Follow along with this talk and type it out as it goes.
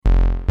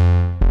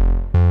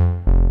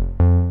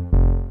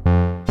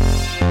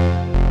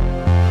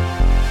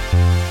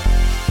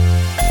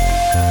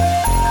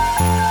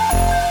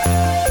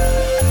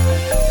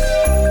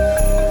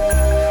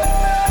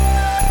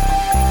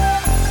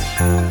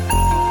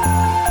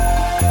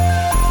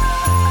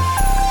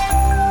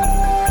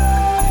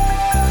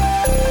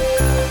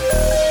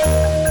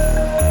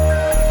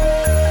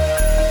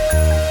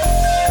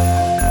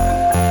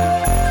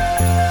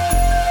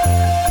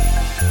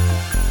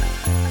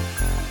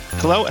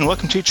Hello and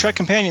welcome to Trek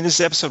Companion. This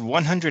is episode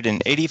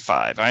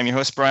 185. I'm your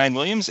host, Brian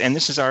Williams, and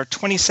this is our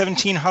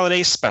 2017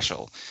 holiday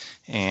special.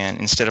 And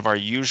instead of our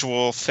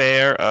usual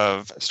fare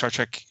of Star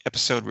Trek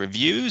episode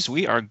reviews,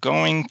 we are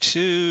going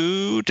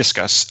to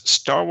discuss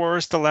Star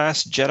Wars The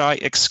Last Jedi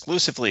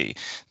exclusively.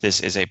 This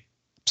is a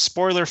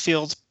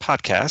spoiler-filled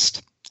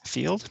podcast.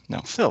 Filled?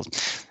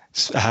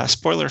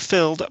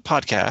 Spoiler-filled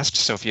podcast.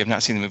 So if you have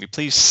not seen the movie,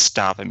 please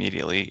stop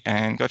immediately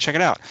and go check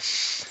it out.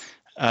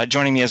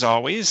 Joining me as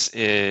always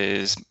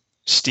is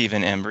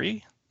Stephen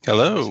Embry.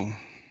 Hello.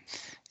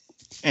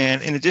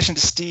 And in addition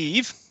to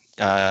Steve,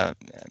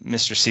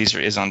 Mr. Caesar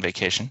is on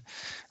vacation.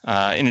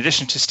 In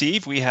addition to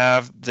Steve, we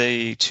have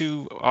the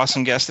two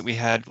awesome guests that we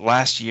had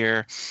last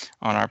year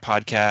on our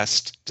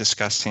podcast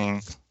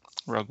discussing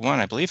Rogue One,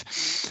 I believe.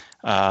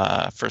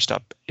 First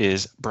up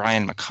is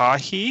Brian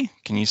McCaughey.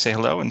 Can you say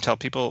hello and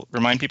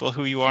remind people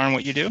who you are and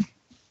what you do?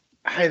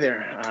 Hi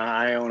there.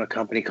 I own a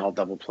company called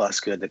Double Plus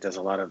Good that does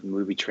a lot of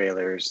movie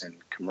trailers and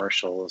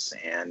commercials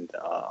and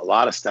a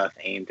lot of stuff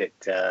aimed at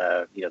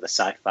the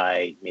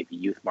sci-fi, maybe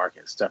youth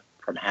market stuff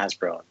from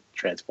Hasbro and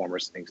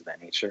Transformers and things of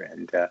that nature.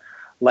 And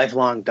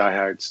lifelong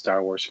diehard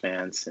Star Wars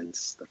fan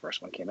since the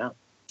first one came out.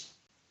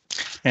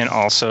 And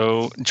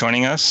also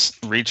rejoining us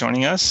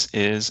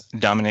is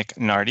Dominic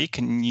Nardi.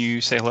 Can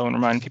you say hello and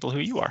remind people who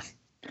you are?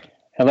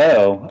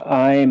 Hello,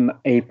 I'm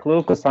a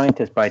political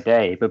scientist by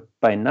day, but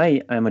by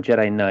night I'm a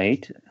Jedi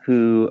Knight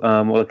who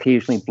will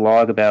occasionally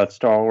blog about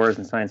Star Wars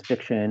and science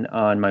fiction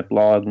on my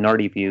blog,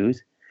 Nardi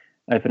Views.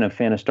 I've been a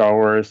fan of Star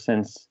Wars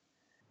since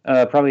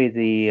probably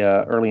the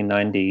early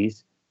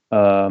 90s.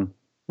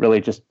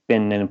 Really just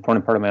been an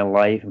important part of my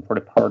life,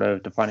 important part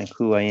of defining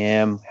who I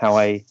am,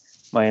 my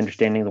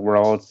understanding of the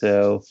world.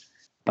 So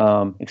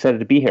excited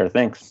to be here.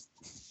 Thanks.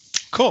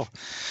 Cool.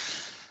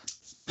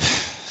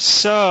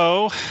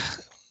 So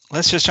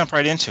let's just jump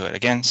right into it.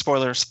 Again,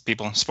 spoilers,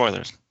 people,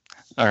 spoilers.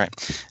 All right.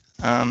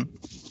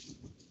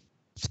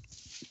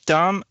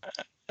 Dom,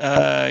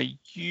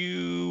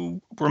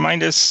 you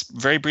remind us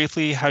very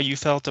briefly how you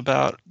felt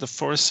about The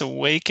Force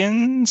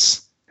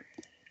Awakens?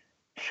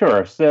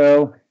 Sure.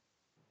 So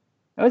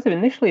I was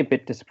initially a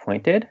bit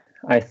disappointed.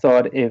 I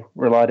thought it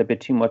relied a bit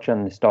too much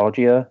on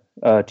nostalgia,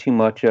 repeated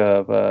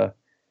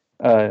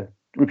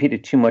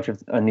too much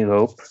of A New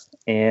Hope,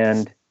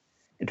 and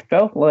it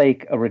felt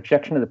like a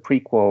rejection of the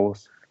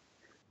prequels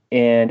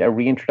and a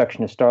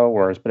reintroduction of Star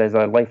Wars. But as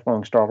a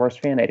lifelong Star Wars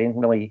fan, I didn't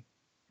really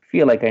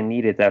feel like I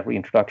needed that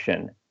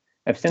reintroduction.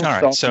 I've since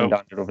softened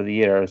on it over the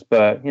years,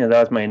 but that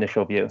was my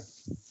initial view.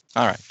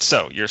 All right.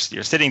 So you're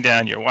sitting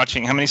down, you're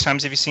watching. How many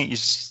times have you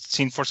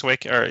seen Force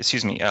Awakens,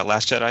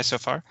 Last Jedi so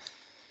far?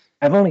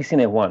 I've only seen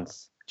it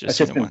once. I've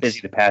just been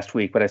busy the past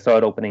week, but I saw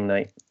it opening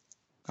night.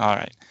 All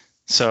right.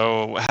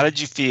 So how did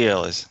you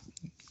feel as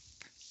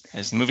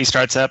the movie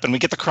starts up and we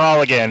get the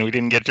crawl again? We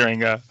didn't get during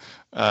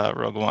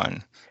Rogue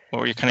One. What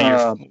were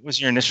what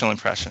was your initial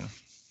impression?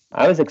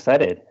 I was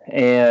excited,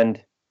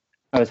 and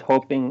I was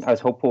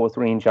hopeful with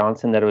Rian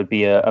Johnson that it would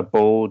be a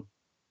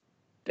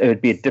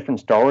different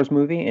Star Wars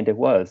movie, and it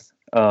was.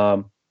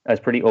 I was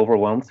pretty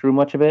overwhelmed through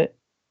much of it,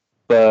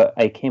 but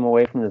I came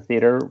away from the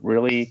theater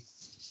really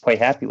quite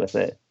happy with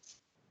it.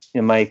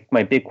 My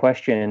big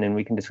question, and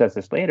we can discuss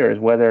this later, is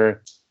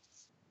whether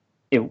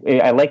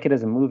I like it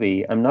as a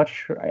movie. I'm not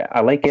sure.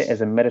 I like it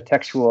as a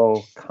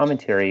metatextual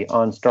commentary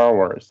on Star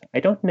Wars.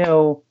 I don't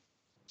know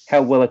how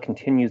well it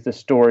continues the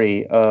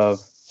story of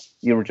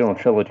the original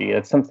trilogy.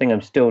 It's something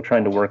I'm still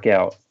trying to work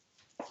out.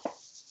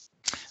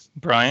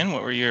 Brian,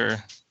 what were your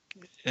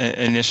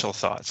initial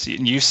thoughts?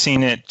 You've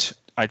seen it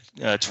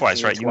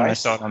twice, right? You and I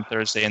saw it on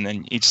Thursday, and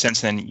then each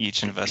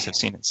of us have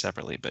seen it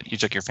separately, but you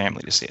took your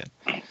family to see it.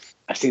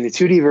 I've seen the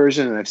 2D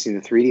version and I've seen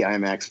the 3D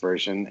IMAX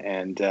version,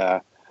 and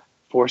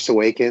Force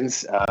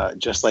Awakens,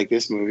 just like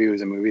this movie,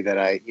 was a movie that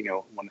I,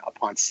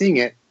 upon seeing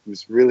it,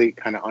 was really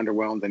kind of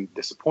underwhelmed and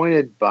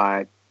disappointed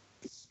by.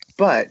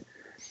 But,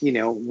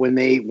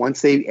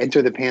 once they enter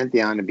the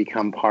pantheon and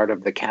become part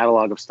of the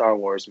catalog of Star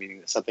Wars, meaning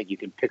it's something you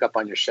can pick up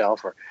on your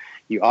shelf or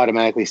you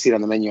automatically see it on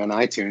the menu on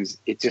iTunes,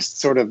 it just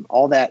sort of,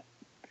 all that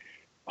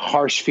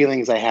harsh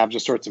feelings I have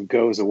just sorts of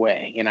goes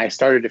away. And I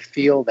started to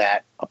feel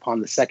that upon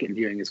the second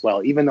viewing as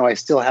well. Even though I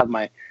still have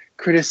my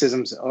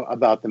criticisms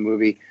about the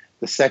movie,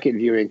 the second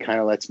viewing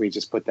kind of lets me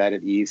just put that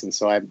at ease. And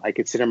so I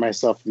consider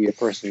myself to be a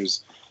person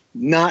who's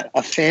not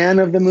a fan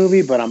of the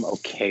movie, but I'm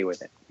okay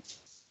with it.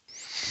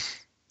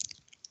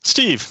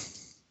 Steve,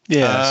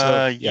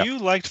 you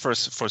liked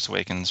Force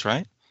Awakens,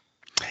 right?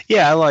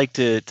 Yeah, I liked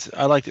it.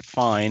 I liked it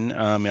fine.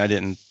 I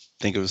didn't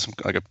think it was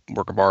like a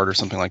work of art or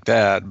something like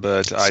that,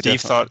 but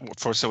Steve thought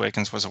Force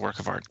Awakens was a work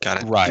of art.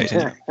 Got it. Right.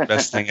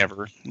 Best thing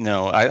ever.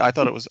 No, I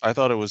thought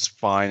it was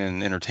fine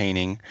and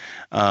entertaining.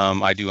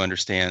 I do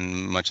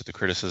understand much of the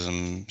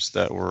criticisms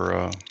that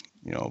were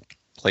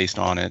placed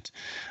on it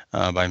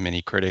by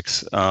many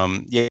critics.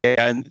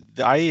 And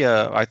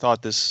I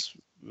thought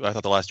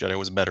The Last Jedi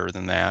was better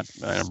than that,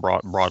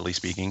 broadly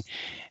speaking,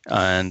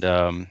 and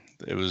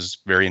it was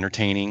very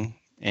entertaining,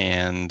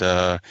 and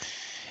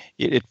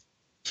it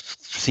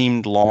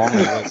seemed long.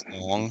 It was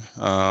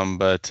long,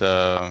 but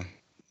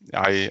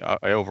I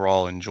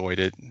overall enjoyed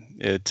it.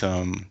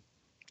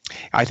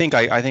 I think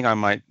I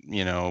might,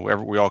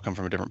 we all come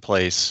from a different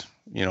place,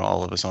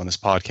 all of us on this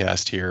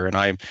podcast here, and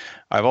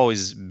I've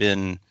always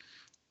been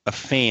a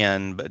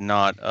fan, but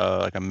not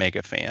like a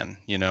mega fan.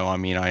 I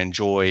mean, I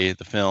enjoy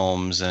the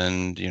films,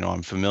 and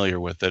I'm familiar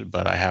with it,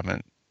 but I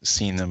haven't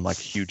seen them like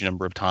a huge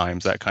number of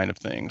times, that kind of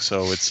thing.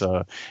 So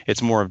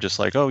it's more of just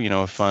like,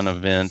 a fun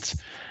event,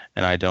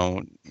 and I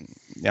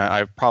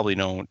probably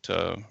don't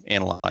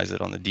analyze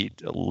it on the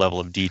level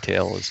of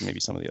detail as maybe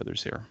some of the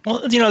others here.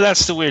 Well,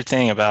 that's the weird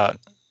thing about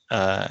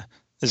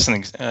this is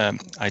something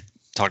I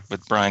talked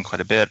with Brian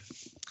quite a bit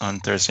on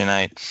Thursday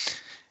night.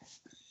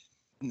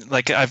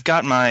 Like, I've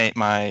got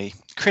my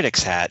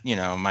critic's hat,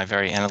 my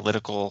very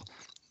analytical,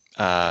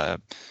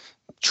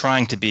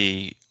 trying to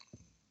be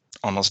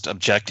almost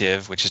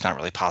objective, which is not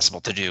really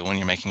possible to do when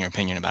you're making your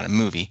opinion about a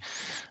movie.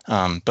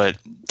 But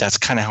that's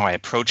kind of how I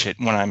approach it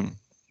when I'm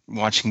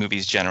watching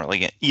movies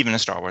generally, even a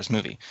Star Wars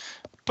movie.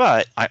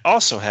 But I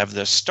also have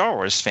the Star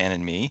Wars fan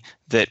in me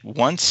that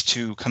wants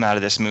to come out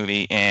of this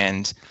movie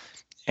and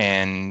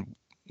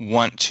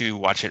want to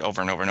watch it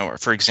over and over and over.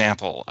 For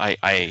example,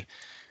 I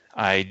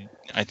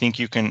think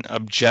you can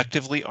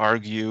objectively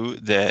argue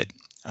that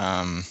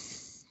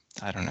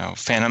I don't know,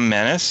 Phantom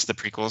Menace, the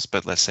prequels,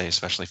 but let's say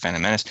especially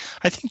Phantom Menace,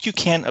 I think you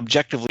can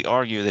objectively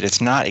argue that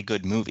it's not a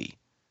good movie.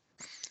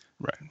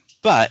 Right.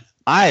 But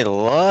I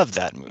love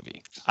that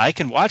movie. I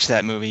can watch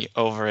that movie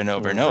over and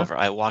over and over.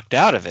 I walked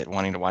out of it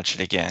wanting to watch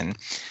it again.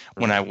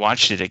 When I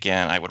watched it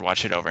again, I would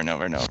watch it over and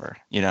over and over.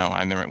 I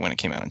remember when it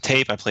came out on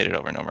tape, I played it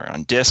over and over.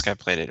 On disc, I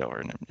played it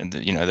over, and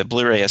the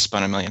Blu-ray has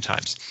spun a million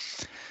times.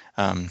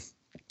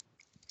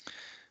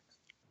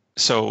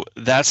 So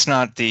that's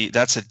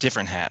a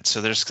different hat.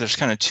 So there's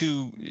kind of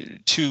two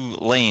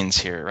lanes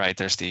here, right?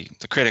 There's the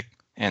critic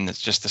and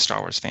it's just the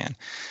Star Wars fan.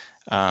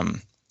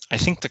 I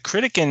think the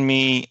critic in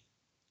me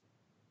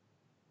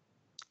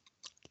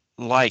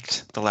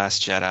liked The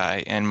Last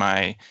Jedi, and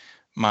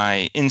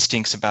my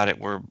instincts about it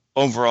were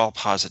overall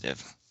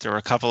positive. There were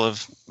a couple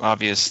of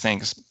obvious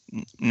things,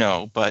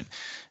 but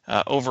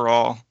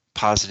overall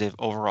positive.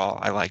 Overall,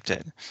 I liked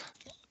it.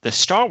 The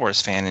Star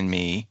Wars fan in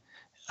me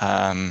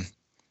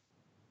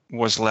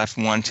was left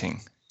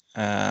wanting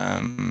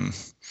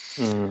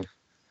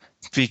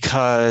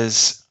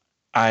because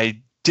I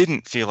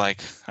didn't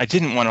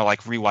want to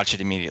like rewatch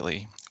it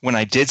immediately. When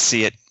I did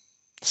see it,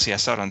 I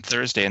saw it on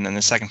Thursday, and then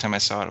the second time I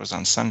saw it was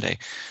on Sunday.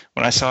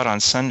 When I saw it on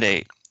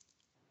Sunday,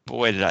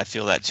 boy, did I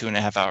feel that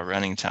 2.5 hour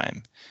running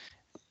time.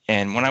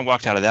 And when I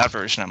walked out of that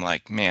version, I'm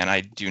like, man,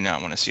 I do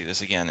not want to see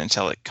this again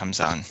until it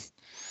comes on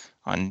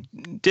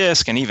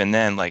disc. And even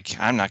then, like,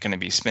 I'm not going to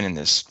be spinning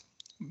this.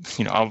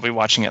 I'll be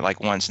watching it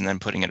like once and then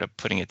putting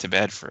it to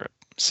bed for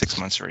 6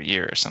 months or a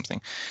year or something.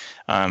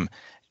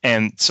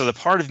 And so the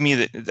part of me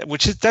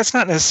that's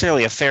not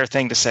necessarily a fair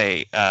thing to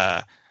say.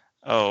 I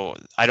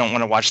don't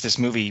want to watch this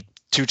movie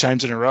 2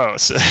 times in a row.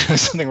 So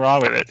there's something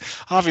wrong with it.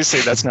 Obviously,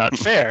 that's not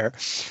fair,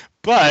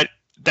 but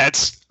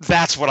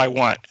that's what I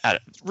want.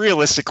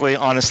 Realistically,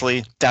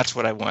 honestly, that's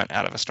what I want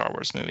out of a Star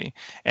Wars movie.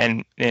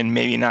 And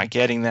maybe not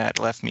getting that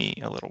left me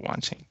a little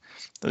wanting.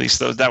 At least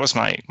that was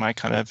my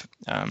kind of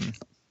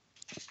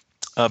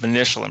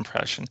initial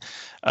impression.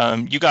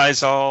 You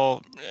guys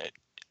all,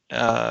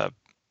 this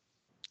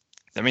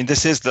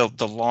is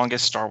the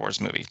longest Star Wars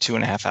movie,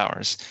 2.5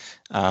 hours.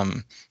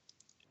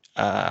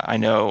 I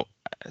know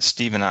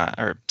Steve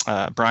and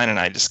Brian and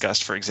I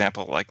discussed, for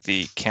example, like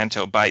the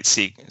Canto Bight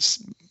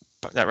sequence.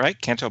 Is that right?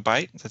 Canto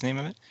Bight? Is that the name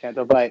of it?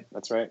 Canto Bight,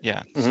 that's right.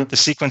 Yeah. Mm-hmm. The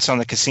sequence on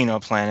the casino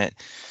planet.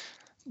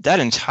 That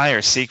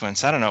entire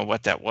sequence, I don't know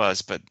what that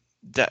was, but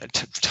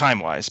that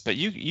time-wise, but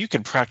you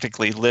could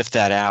practically lift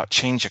that out,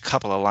 change a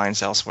couple of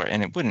lines elsewhere,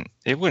 and it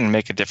wouldn't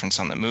make a difference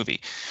on the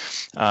movie.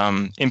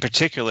 In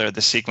particular,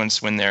 the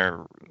sequence when they're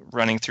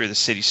running through the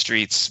city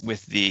streets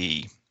with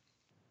the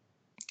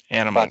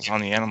animals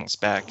on the animals'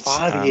 backs.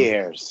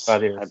 Fathiers.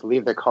 I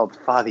believe they're called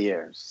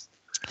Fathiers.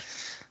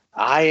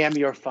 I am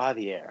your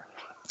Fathier.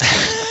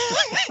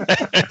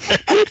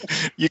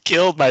 You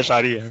killed my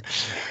Fathier.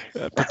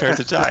 Prepare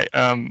to die.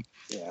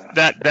 Yeah.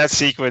 That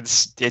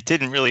sequence, it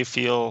didn't really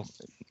feel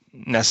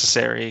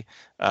necessary.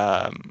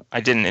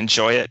 I didn't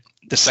enjoy it.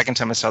 The second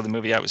time I saw the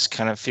movie, I was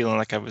kind of feeling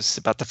like I was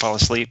about to fall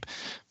asleep.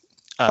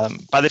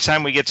 By the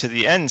time we get to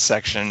the end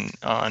section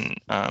on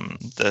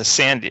the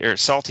sandy or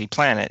salty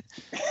planet,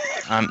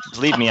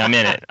 believe me, I'm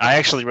in it. I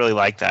actually really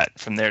like that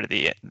from there to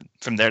the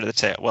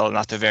tail. Well,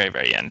 not the very,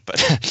 very end,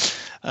 but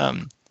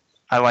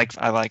I like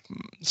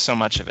so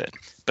much of it.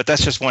 But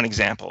that's just one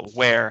example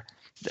where,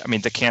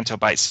 the Canto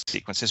Bight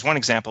sequence is one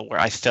example where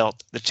I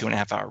felt the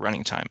 2.5 hour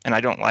running time, and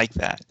I don't like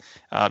that.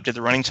 Did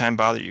the running time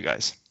bother you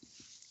guys?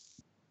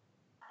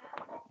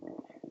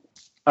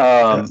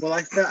 Well,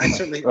 I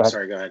certainly.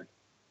 Sorry, go ahead.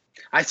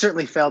 I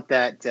certainly felt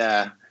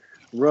that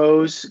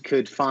Rose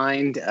could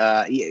find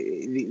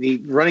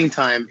the running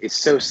time is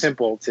so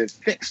simple to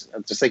fix.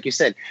 Just like you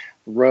said,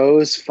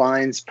 Rose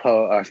finds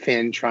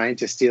Finn trying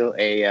to steal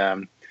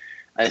an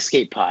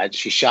escape pod.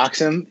 She shocks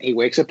him. He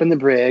wakes up in the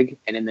brig,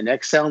 and in the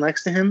next cell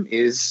next to him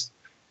is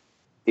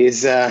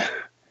is what's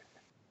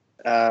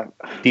the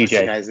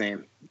DJ. guy's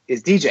name?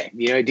 Is DJ.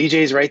 You know,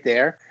 DJ's right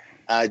there,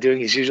 doing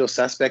his usual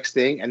suspects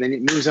thing, and then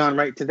it moves on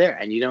right to there.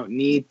 And you don't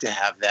need to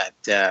have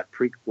that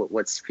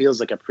what feels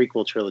like a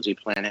prequel trilogy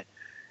planet.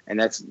 And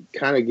that's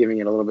kind of giving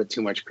it a little bit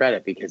too much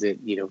credit, because it,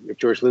 you know, if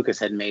George Lucas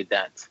had made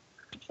that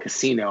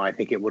casino, I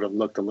think it would have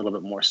looked a little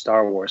bit more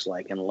Star Wars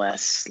like, and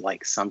less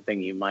like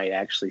something you might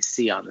actually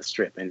see on the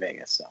Strip in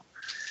Vegas. So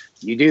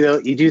you do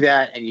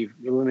that, and you've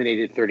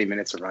eliminated 30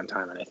 minutes of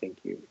runtime, and I think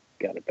you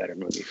got a better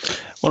movie for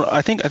it. Well,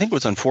 I think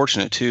what's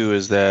unfortunate too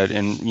is that,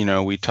 and you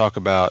know, you've talked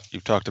about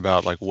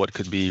like what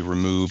could be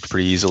removed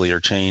pretty easily or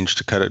changed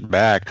to cut it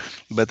back,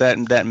 but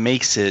that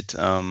makes it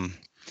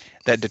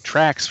that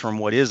detracts from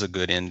what is a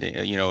good ending,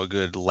 you know, a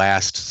good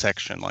last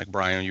section. Like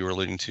Brian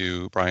Williams,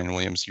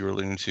 you were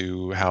alluding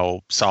to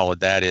how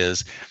solid that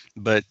is,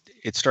 but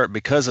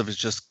because of it's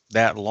just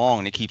that long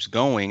and it keeps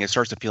going, it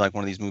starts to feel like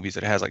one of these movies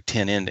that has like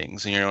 10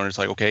 endings, and you know, and it's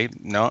like, okay,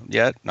 not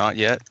yet, not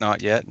yet,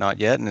 not yet, not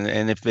yet,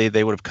 and if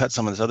they would have cut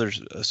some of this other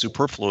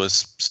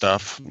superfluous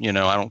stuff, you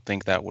know, I don't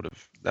think that you would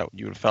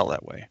have felt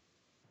that way.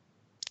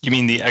 You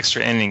mean the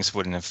extra endings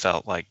wouldn't have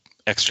felt like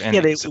extra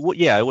endings?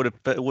 Yeah, it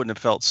wouldn't have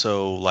felt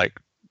so like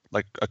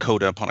a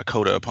coda upon a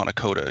coda upon a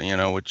coda, you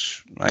know,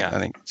 which I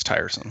think it's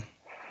tiresome.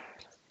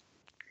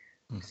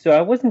 So I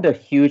wasn't a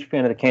huge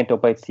fan of the Canto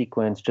Bight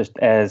sequence just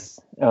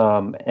as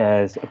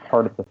a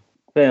part of the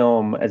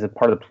film, as a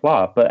part of the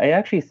plot, but I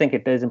actually think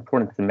it is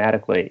important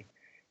thematically,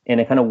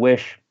 and I kind of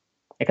wish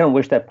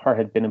that part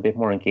had been a bit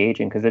more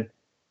engaging, because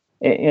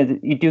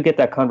you do get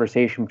that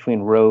conversation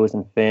between Rose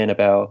and Finn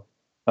about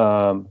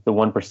the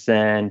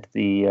 1%,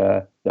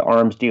 the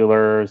arms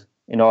dealers,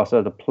 and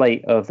also the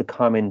plight of the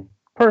common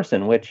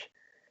person, which,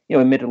 you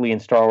know, admittedly in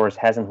Star Wars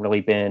hasn't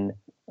really been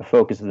a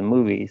focus of the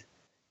movies,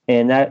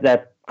 and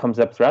that comes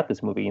up throughout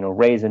this movie. You know,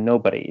 Rey's a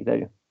nobody.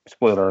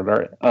 Spoiler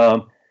alert.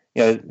 The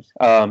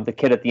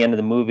kid at the end of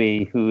the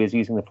movie who is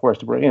using the Force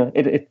to bring. You know,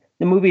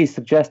 the movie is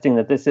suggesting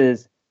that this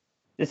is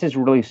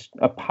really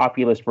a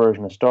populist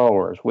version of Star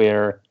Wars,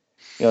 where,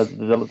 you know,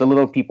 the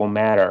little people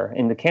matter,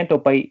 and the Canto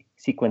Bight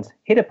sequence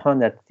hit upon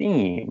that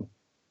theme,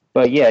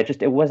 but yeah,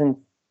 it wasn't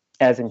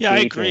as engaging. Yeah,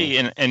 I agree,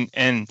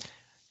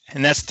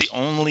 and that's the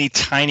only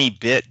tiny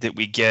bit that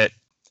we get,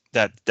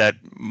 that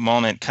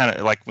moment, kind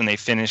of like when they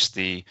finish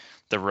the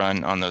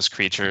run on those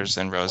creatures,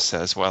 and Rose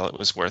says, well, it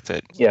was worth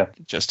it,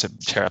 just to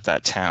tear up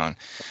that town.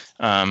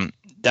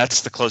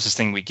 That's the closest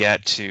thing we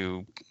get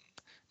to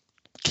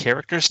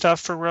character stuff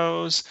for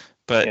Rose,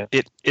 but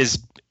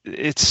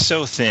it's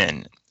so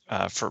thin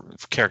for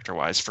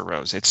character-wise for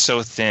Rose. It's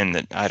so thin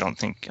that I don't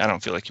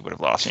feel like you would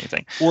have lost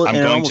anything. Well, I'm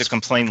going to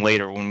complain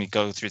later when we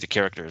go through the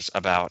characters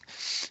about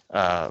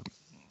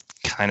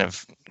kind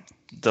of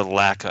the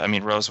lack of, I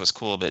mean, Rose was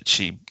cool, but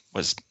there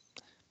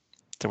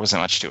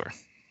wasn't much to her.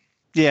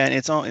 Yeah, and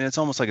it's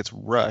almost like it's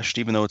rushed,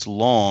 even though it's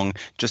long.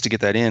 Just to get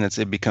that in,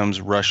 it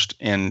becomes rushed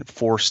and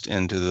forced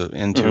into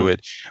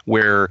it,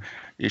 where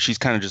she's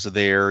kind of just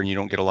there, and you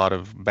don't get a lot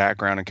of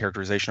background and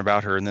characterization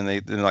about her. And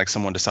then like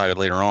someone decided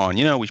later on,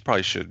 you know, we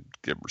probably should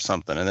give her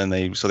something, and then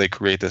they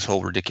create this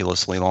whole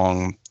ridiculously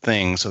long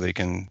thing so they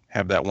can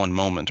have that one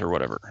moment or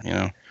whatever, you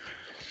know.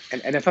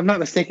 And if I'm not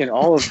mistaken,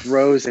 all of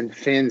Rose and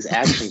Finn's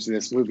actions in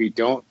this movie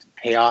don't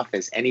pay off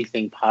as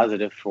anything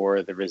positive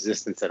for the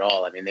Resistance at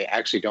all. I mean, they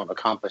actually don't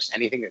accomplish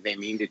anything that they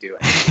mean to do,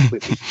 and they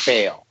completely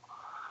fail.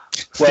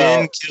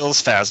 Finn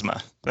kills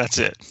Phasma. That's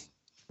it.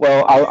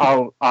 Well,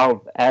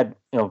 I'll add,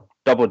 you know,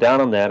 double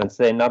down on that and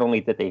say not only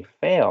did they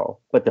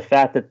fail, but the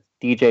fact that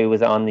DJ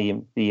was on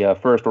the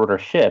First Order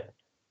ship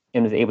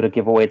and was able to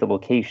give away the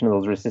location of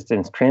those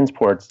Resistance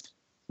transports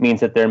means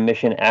that their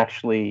mission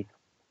actually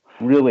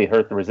really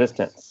hurt the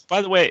Resistance.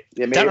 By the way,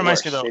 that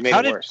reminds me though,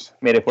 how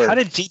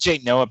did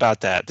DJ know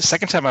about that? The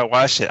second time I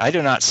watched it, I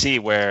do not see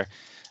where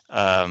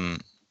maybe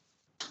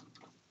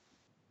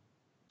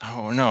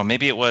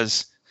it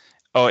was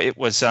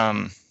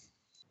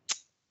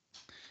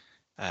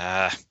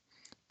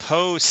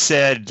Poe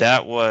said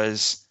that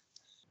was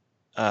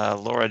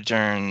Laura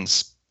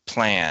Dern's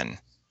plan.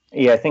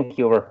 Yeah, I think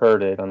you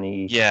overheard it on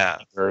the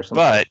or something.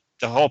 But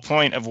the whole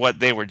point of what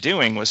they were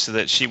doing was so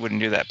that she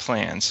wouldn't do that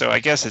plan. So I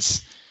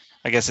guess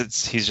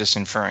he's just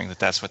inferring that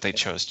that's what they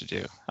chose to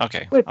do.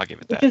 Okay, I'll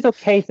give it that. Which is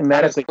okay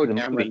thematically for the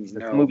movie.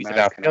 The movie's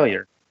about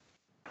failure.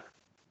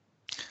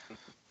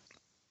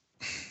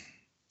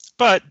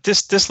 But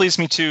this leads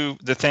me to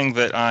the thing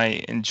that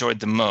I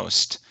enjoyed the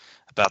most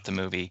about the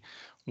movie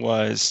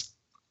was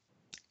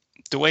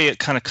the way it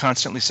kind of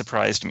constantly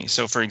surprised me.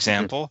 So, for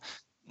example,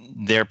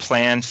 their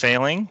plan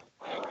failing,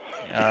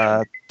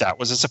 that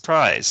was a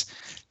surprise.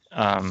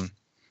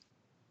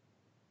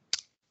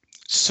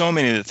 So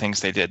many of the things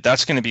they did,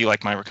 that's going to be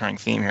like my recurring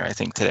theme here, I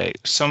think, today.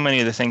 So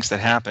many of the things that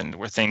happened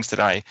were things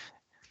that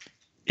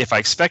if I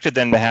expected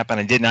them to happen,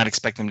 I did not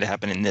expect them to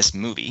happen in this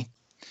movie.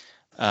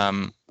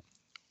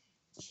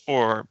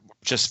 Or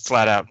just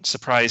flat out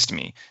surprised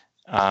me.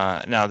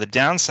 Now, the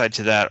downside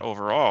to that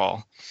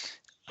overall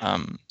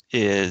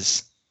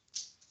is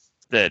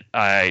that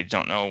I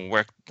don't know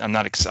where. I'm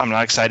not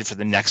excited for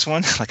the next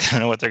one. Like, I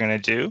don't know what they're going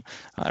to do.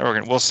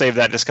 We'll save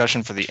that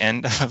discussion for the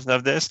end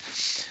of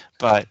this.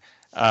 But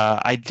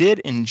I did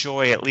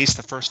enjoy, at least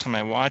the first time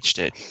I watched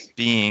it,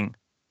 being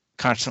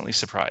constantly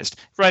surprised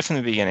right from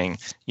the beginning.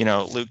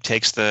 Luke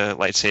takes the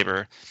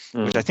lightsaber,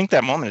 which I think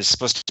that moment is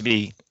supposed to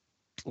be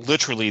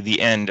literally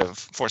the end of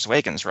Force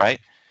Awakens, right?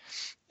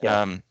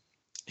 Yeah.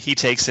 He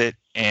takes it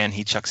and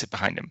he chucks it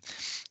behind him.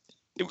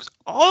 It was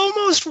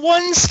almost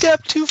one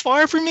step too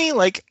far for me.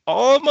 Like,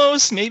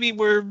 almost, maybe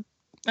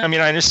I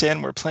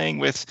understand we're playing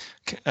with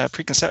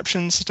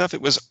preconceptions and stuff.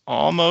 It was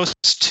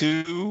almost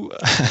too.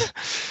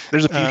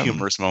 There's a few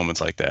humorous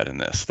moments like that in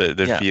this that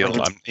feel,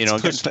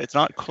 it's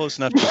not close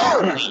enough to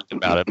think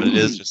about it, but it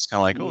is just kind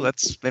of like,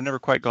 they've never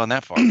quite gone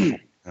that far before.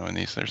 In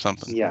these, there's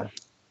something. Yeah.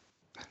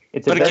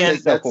 It's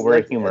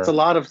a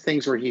lot of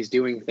things where he's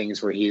doing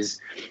things where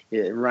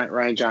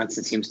Rian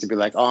Johnson seems to be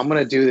like, I'm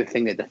going to do the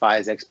thing that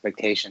defies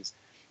expectations.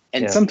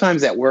 And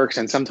sometimes that works,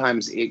 and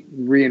sometimes it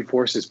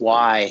reinforces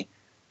why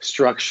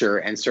structure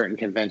and certain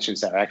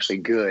conventions are actually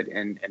good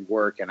and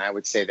work. And I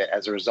would say that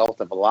as a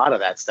result of a lot of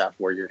that stuff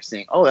where you're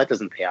seeing, that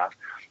doesn't pay off,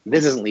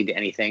 this doesn't lead to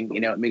anything,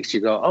 it makes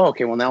you go,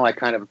 okay, well, now I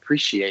kind of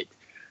appreciate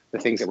the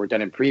things that were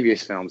done in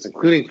previous films,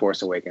 including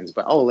Force Awakens.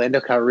 But Lando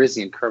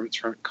Calrissian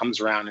comes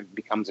around and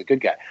becomes a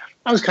good guy.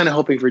 I was kind of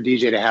hoping for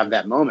DJ to have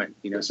that moment,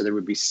 so there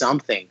would be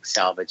something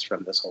salvaged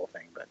from this whole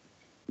thing, but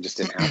it just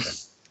didn't happen.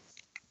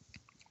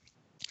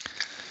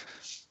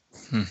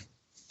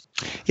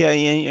 Yeah,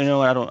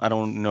 I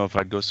don't know if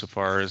I'd go so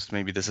far as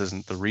maybe this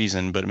isn't the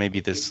reason, but maybe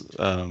this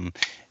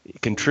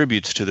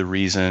contributes to the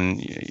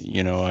reason.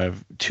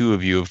 Two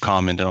of you have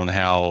commented on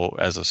how,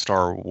 as a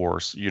Star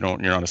Wars, you're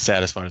not as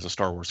satisfied as a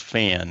Star Wars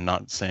fan,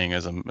 not saying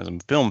as a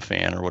film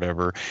fan or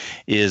whatever,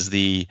 is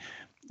the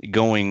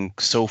going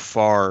so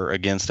far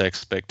against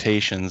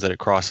expectations that it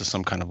crosses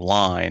some kind of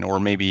line, or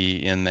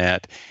maybe in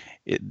that.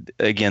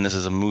 Again, this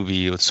is a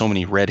movie with so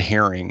many red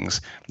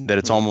herrings that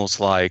it's almost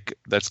like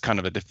that's kind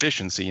of a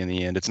deficiency in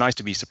the end. It's nice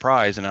to be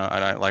surprised, and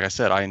I like I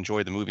said, I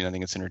enjoyed the movie and I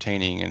think it's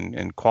entertaining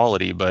and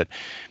quality, but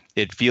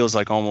it feels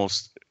like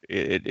almost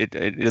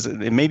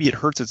maybe it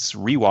hurts its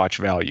rewatch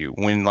value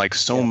when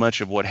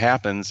much of what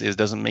happens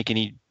doesn't make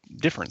any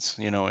difference,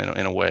 in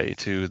a way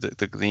to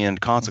the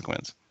end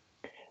consequence.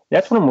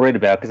 That's what I'm worried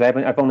about, because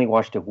I've only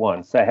watched it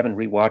once. I haven't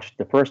rewatched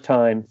the first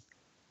time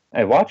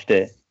I watched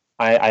it.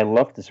 I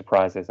love the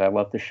surprises. I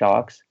love the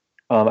shocks.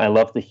 I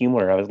love the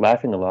humor. I was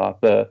laughing a lot.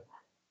 But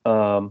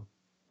so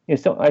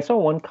I saw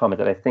one comment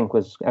that I think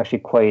was actually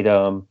quite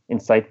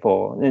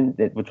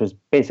insightful, which was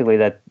basically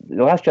that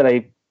The Last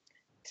Jedi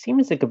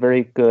seems like a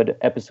very good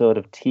episode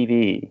of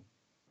TV,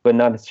 but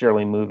not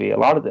necessarily a movie. A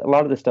lot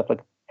of the stuff, like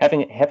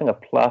having a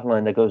plot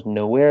line that goes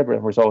nowhere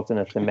but results in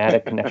a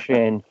thematic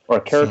connection or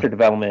a character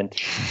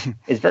development,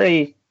 is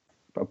very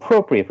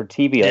appropriate for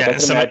TV. Yeah,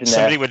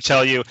 somebody would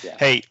tell you,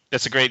 "Hey,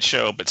 that's a great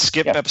show, but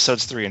skip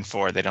episodes 3 and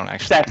 4. They don't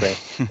actually."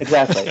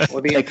 Exactly.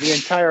 Well, the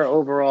entire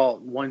overall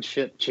one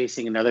ship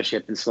chasing another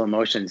ship in slow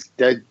motions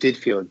did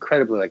feel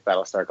incredibly like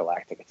Battlestar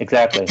Galactica.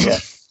 Exactly. Yeah.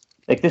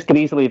 Like, this could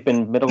easily have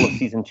been middle of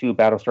season 2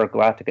 Battlestar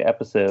Galactica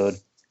episode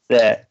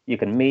that you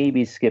can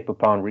maybe skip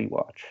upon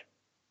rewatch.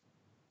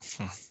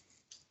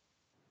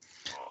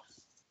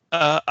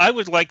 I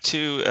would like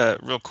to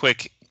real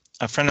quick.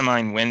 A friend of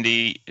mine,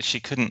 Wendy, she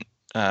couldn't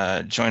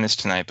join us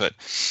tonight, but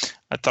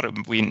I thought it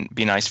would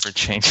be nice for a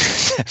change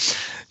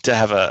to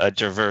have a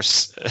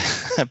diverse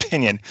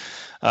opinion.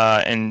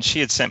 And she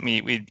had sent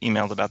me, we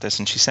emailed about this,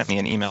 and she sent me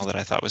an email that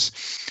I thought was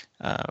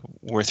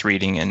worth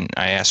reading, and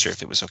I asked her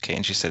if it was okay,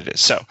 and she said it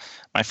is. So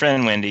my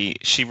friend Wendy,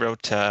 she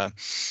wrote, the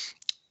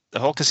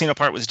whole casino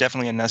part was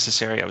definitely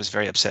unnecessary. I was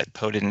very upset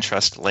Poe didn't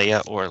trust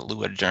Leia or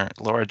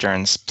Laura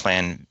Dern's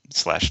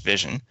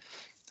plan/vision.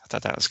 I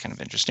thought that was kind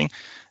of interesting.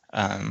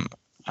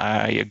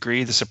 I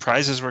agree. The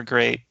surprises were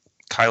great.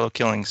 Kylo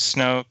killing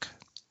Snoke.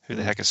 Who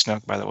the heck is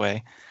Snoke, by the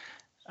way?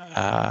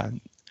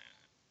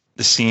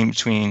 The scene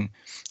between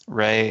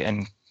Rey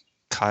and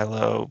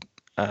Kylo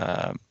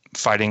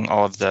fighting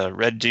all of the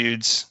red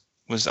dudes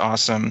was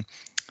awesome.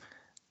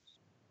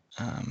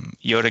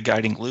 Yoda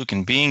guiding Luke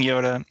and being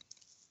Yoda.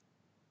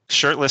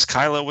 Shirtless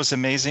Kylo was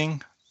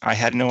amazing. I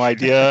had no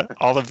idea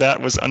all of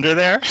that was under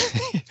there.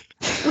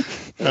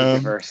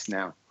 Diverse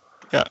now.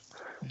 Yeah.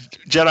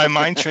 Jedi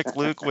mind trick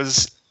Luke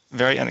was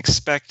very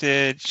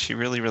unexpected. She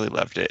really, really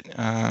loved it.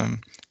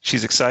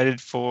 She's excited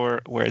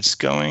for where it's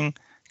going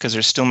because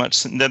there's still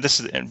much.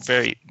 This is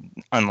very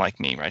unlike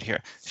me right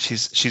here.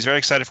 She's very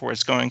excited for where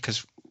it's going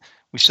because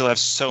we still have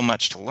so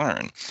much to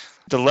learn.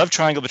 The love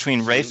triangle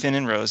between Rey, Finn,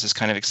 and Rose is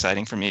kind of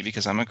exciting for me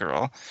because I'm a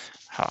girl.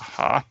 Ha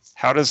ha.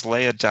 How does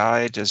Leia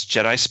die? Does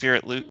Jedi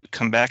Spirit Luke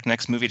come back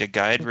next movie to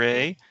guide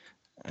Rey?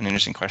 An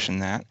interesting question,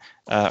 that.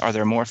 Are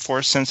there more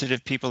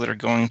Force-sensitive people that are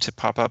going to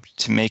pop up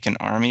to make an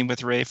army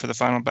with Rey for the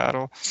final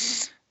battle?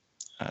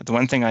 The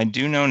one thing I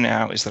do know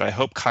now is that I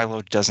hope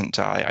Kylo doesn't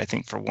die. I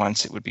think for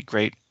once it would be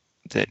great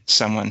that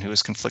someone who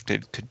is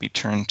conflicted could be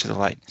turned to the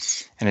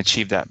light and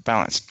achieve that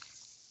balance.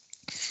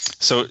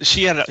 So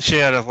she had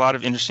a lot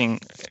of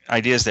interesting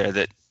ideas there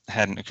that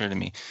hadn't occurred to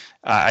me.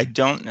 I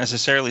don't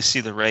necessarily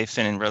see the Rey,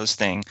 Finn, and Rose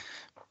thing,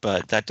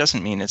 but that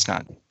doesn't mean it's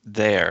not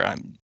there.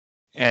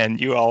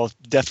 And you all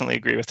definitely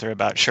agree with her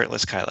about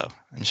shirtless Kylo,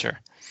 I'm sure.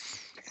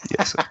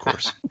 Yes, of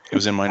course. It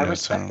was in my I notes.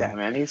 respect that,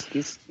 man.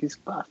 He's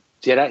buff.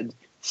 Jedi,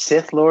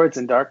 Sith Lords,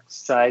 and dark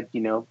side,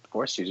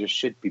 Force users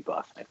should be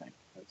buff, I think.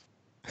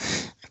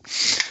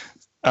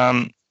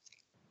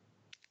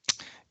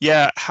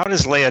 Yeah, how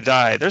does Leia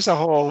die? There's a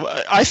whole.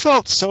 I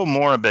felt so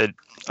morbid.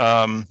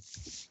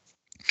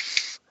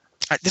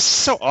 This is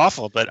so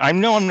awful, but I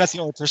know I'm not the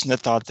only person that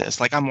thought this.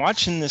 Like, I'm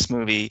watching this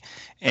movie,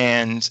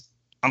 and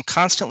I'm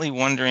constantly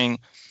wondering,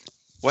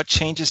 what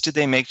changes did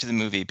they make to the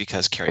movie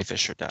because Carrie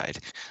Fisher died?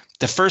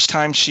 The first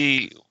time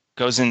she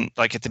goes in,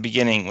 like at the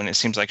beginning, when it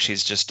seems like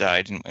she's just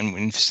died, and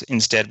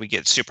instead we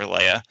get Super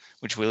Leia,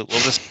 which we'll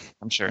just,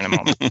 I'm sure, in a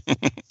moment.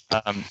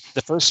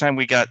 The first time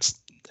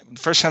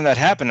that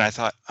happened, I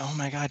thought, oh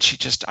my God,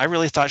 I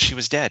really thought she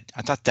was dead.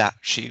 I thought that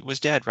she was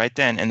dead right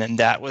then. And then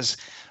that was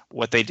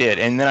what they did.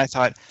 And then I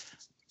thought,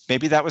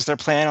 maybe that was their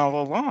plan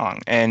all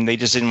along, and they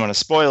just didn't want to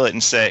spoil it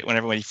and say, when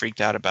everybody freaked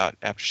out about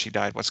after she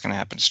died, what's going to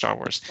happen to Star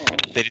Wars.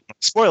 They didn't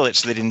want to spoil it,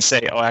 so they didn't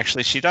say, oh,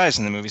 actually she dies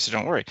in the movie, so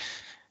don't worry.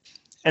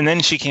 And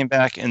then she came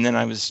back, and then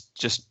I was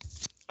just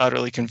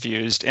utterly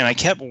confused, and I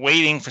kept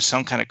waiting for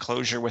some kind of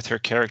closure with her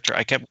character.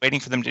 I kept waiting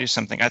for them to do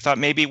something. I thought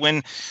maybe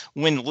when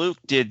Luke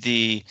did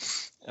the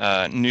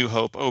New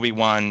Hope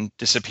Obi-Wan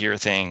disappear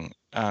thing,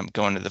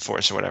 go into the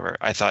Force or whatever,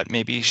 I thought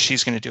maybe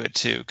she's going to do it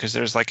too, because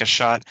there's like a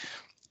shot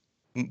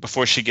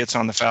before she gets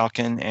on the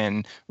Falcon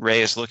and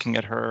Rey is looking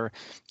at her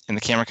and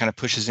the camera kind of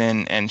pushes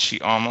in, and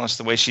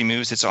the way she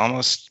moves, it's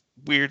almost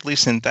weirdly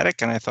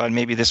synthetic. And I thought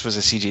maybe this was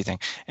a CG thing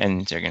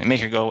and they're going to make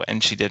her go,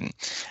 and she didn't.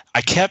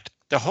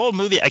 The whole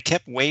movie, I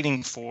kept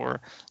waiting for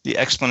the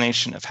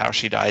explanation of how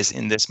she dies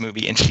in this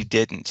movie, and she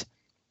didn't.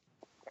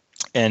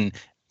 And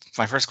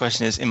my first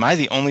question is, am I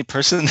the only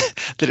person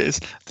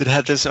that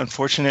had this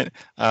unfortunate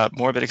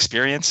morbid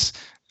experience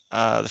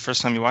the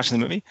first time you watched the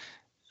movie?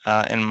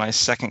 And my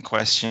second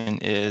question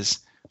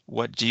is,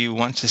 what do you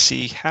want to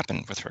see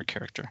happen with her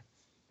character,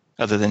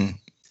 other than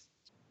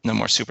no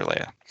more Super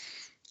Leia?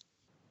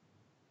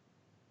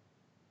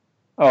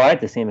 Oh, I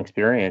had the same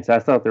experience. I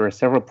thought there were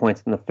several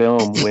points in the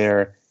film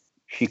where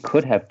she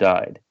could have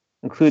died,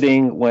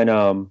 including when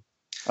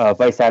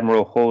Vice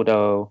Admiral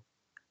Holdo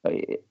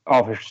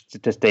offers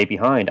to stay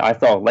behind. I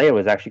thought Leia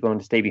was actually going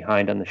to stay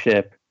behind on the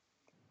ship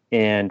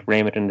and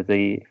ram it into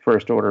the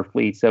First Order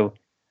fleet. So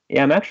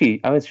yeah,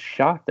 I was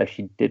shocked that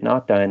she did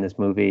not die in this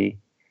movie.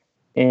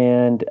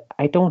 And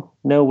I don't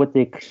know what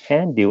they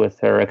can do with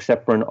her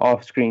except for an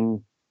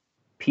off-screen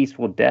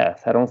peaceful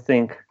death. I don't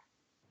think,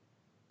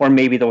 or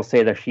maybe they'll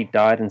say that she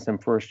died in some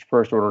first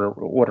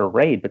order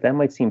raid, but that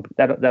might seem,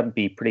 that would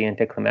be pretty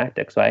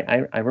anticlimactic. So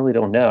I really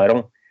don't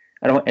know.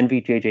 I don't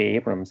envy J.J.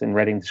 Abrams in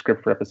writing the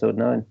script for Episode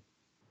 9.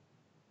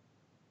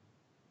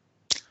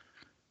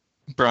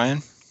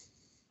 Brian?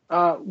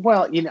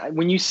 Well,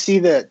 when you see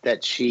the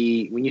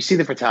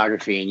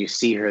photography and you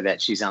see her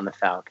that she's on the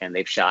Falcon,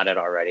 they've shot it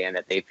already, and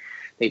that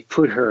they've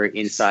put her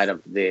inside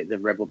of the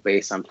Rebel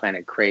base on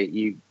Planet Crate,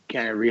 you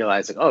kind of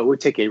realize, like, oh, it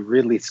would take a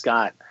Ridley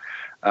Scott,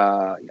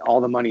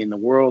 all the money in the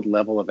world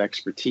level of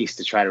expertise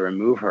to try to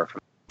remove her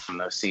from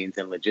those scenes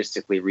and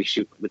logistically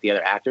reshoot with the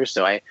other actors.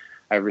 So I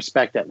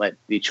respect that,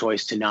 the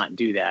choice to not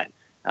do that.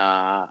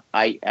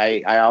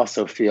 I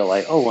also feel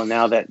like, oh, well,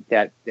 now that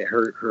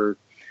her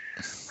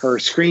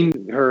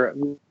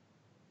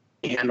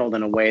handled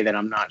in a way that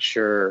I'm not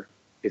sure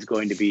is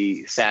going to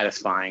be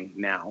satisfying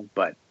now.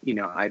 But,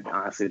 I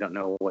honestly don't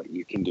know what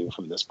you can do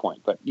from this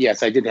point. But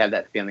yes, I did have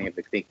that feeling of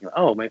thinking,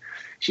 oh, maybe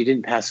she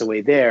didn't pass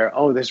away there.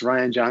 Oh, there's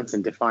Rian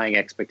Johnson defying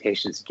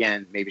expectations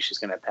again. Maybe she's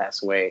going to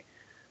pass away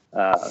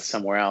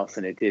somewhere else,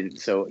 and it didn't.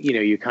 So,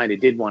 you kind of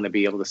did want to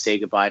be able to say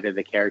goodbye to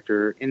the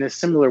character in a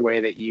similar way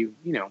that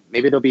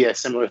maybe there'll be a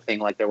similar thing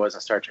like there was in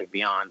Star Trek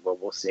Beyond, where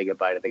we'll say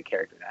goodbye to the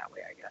character that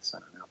way, I guess. I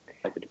don't know.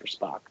 Like the different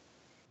Spock.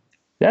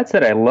 That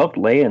said, I loved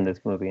Leia in this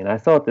movie, and I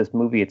thought this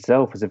movie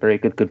itself was a very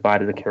good goodbye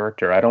to the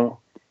character. I don't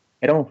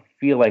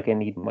feel like I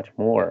need much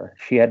more.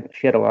 She had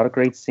a lot of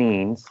great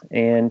scenes,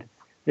 and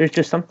there's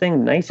just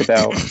something nice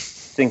about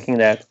thinking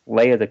that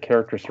Leia, the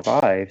character,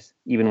 survives,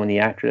 even when the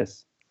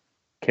actress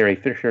Carrie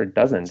Fisher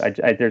doesn't.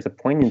 There's a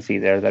poignancy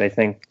there that I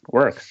think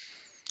works.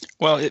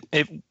 Well,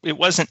 it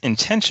wasn't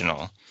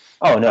intentional.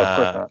 Oh no, of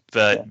course not.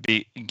 But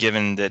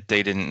given that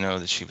they didn't know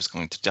that she was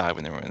going to die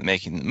when they were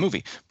making the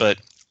movie, but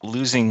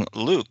losing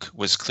Luke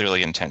was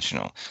clearly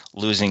intentional.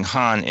 Losing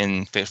Han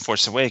in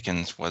Force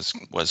Awakens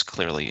was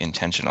clearly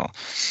intentional.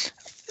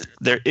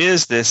 There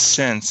is this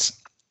sense,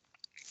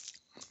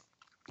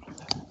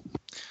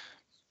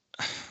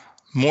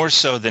 more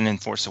so than in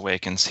Force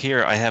Awakens.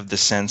 Here, I have the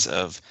sense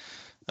of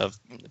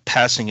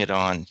passing it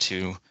on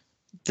to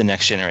the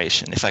next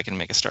generation, if I can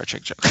make a Star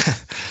Trek joke.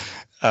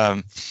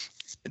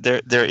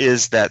 There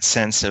is that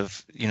sense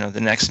of,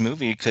 the next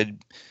movie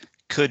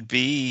could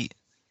be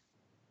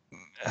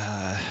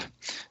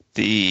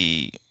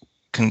the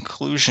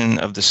conclusion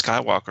of the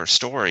Skywalker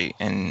story,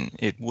 and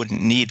it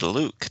wouldn't need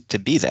Luke to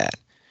be that.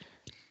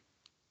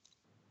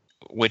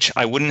 which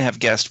I wouldn't have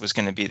guessed was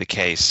going to be the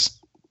case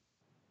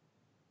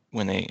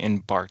when they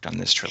embarked on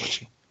this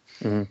trilogy.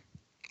 Mm-hmm.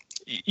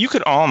 You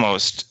could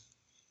almost,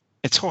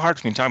 it's so hard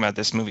for me to talk about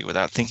this movie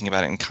without thinking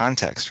about it in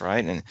context,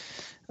 right? And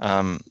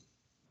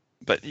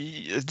but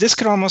this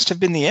could almost have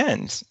been the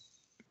end,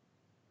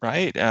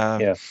 right?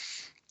 Yeah.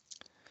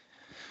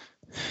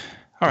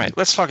 All right,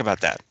 let's talk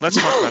about that. Let's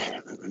talk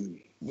about.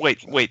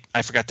 Wait!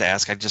 I forgot to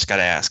ask. I just got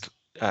to ask.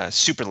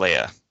 Super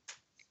Leia,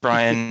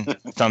 Brian,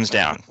 thumbs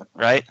down,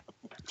 right?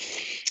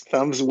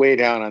 Thumbs way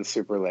down on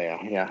Super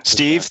Leia. Yeah.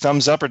 Steve,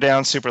 thumbs up or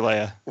down? Super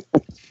Leia.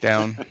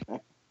 Down.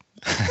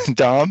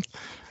 Dom.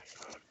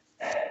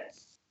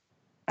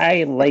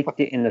 I liked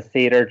it in the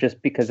theater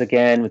just because,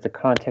 again, with the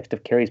context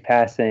of Carrie's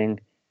passing,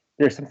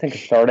 there's something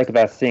cathartic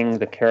about seeing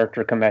the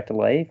character come back to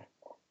life.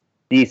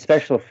 The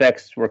special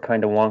effects were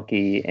kind of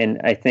wonky,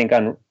 and I think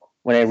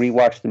when I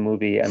rewatched the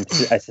movie,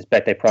 I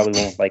suspect I probably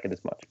won't like it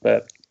as much.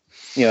 But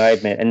I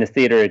admit, in the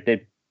theater, it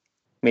did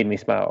made me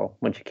smile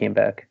when she came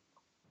back.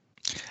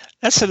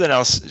 That's something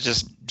else,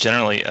 just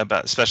generally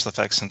about special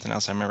effects. Something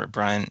else I remember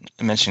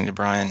mentioning to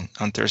Brian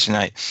on Thursday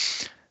night.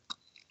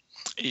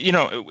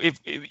 If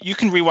you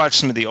can rewatch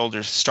some of the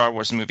older Star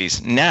Wars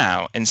movies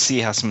now and see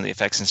how some of the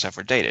effects and stuff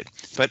were dated,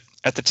 but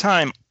at the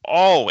time,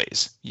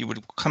 always you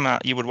would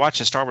watch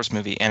a Star Wars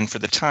movie, and for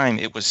the time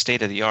it was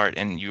state of the art,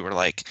 and you were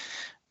like,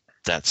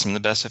 that's some of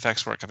the best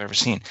effects work I've ever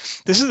seen.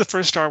 This is the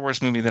first Star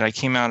Wars movie that I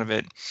came out of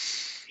it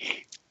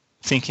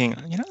thinking,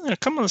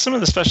 some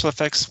of the special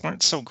effects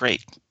weren't so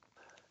great.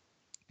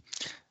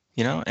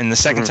 And the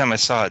second time I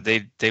saw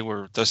it, they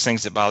were, those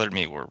things that bothered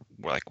me were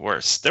like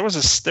worse. There was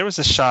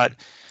a shot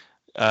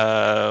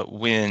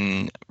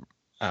when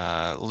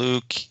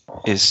Luke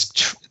is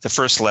the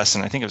first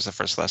lesson. I think it was the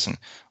first lesson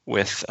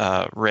with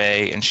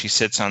Rey, and she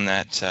sits on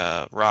that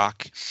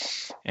rock,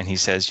 and he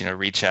says,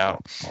 reach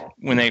out.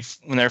 When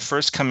they're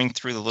first coming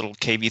through the little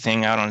cavey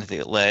thing out onto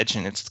the ledge,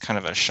 and it's kind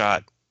of a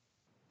shot,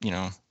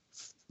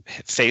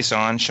 face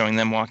on, showing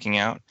them walking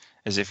out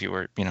as if you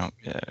were,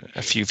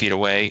 a few feet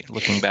away,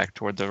 looking back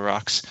toward the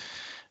rocks.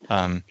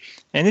 And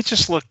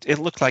it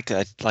looked like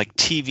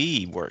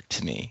TV work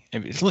to me.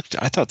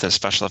 I thought the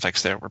special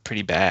effects there were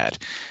pretty bad.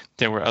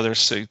 There were other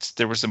suits.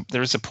 There was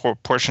a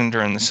portion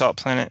during the Salt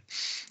Planet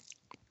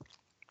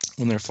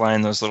when they're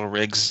flying those little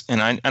rigs,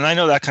 and I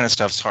know that kind of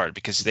stuff's hard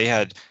because they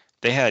had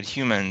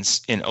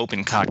humans in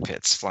open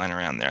cockpits flying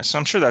around there. So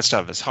I'm sure that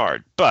stuff is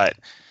hard, but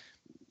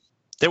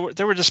there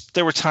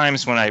were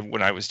times when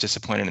I was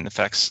disappointed in the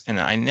effects, and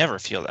I never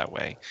feel that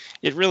way.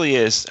 It really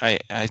is.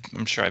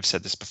 I'm sure I've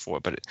said this before,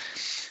 but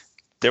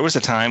there was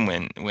a time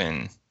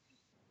when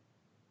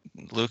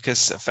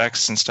Lucas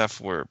effects and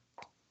stuff were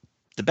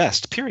the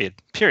best. Period.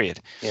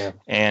 Yeah.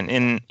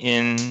 And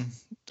in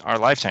our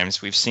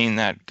lifetimes, we've seen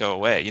that go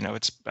away.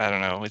 I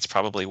don't know. It's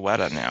probably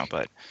Weta now,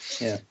 but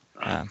yeah.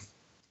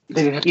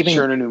 They didn't have to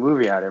churn a new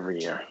movie out every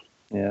year.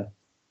 Yeah.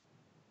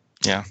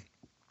 Yeah.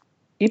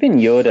 Even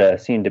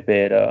Yoda seemed a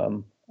bit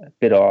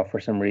off for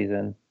some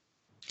reason.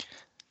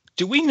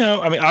 Do we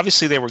know? I mean,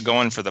 obviously they were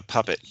going for the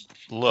puppet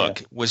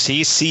look. Yeah. Was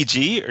he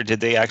CG, or did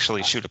they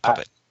actually shoot a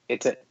puppet?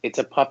 It's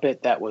a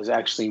puppet that was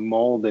actually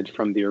molded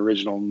from the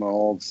original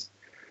molds.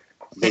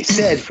 They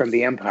said from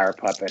the Empire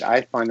puppet.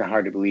 I find it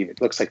hard to believe.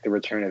 It looks like the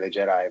Return of the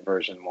Jedi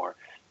version more,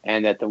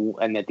 and that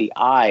the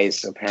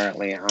eyes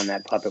apparently on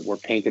that puppet were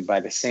painted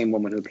by the same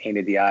woman who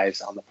painted the eyes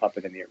on the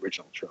puppet in the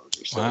original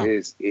trilogy. So wow.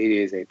 It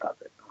is a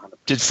puppet. 100%.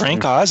 Did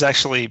Frank Oz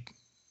actually?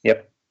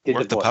 Yep.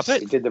 Work the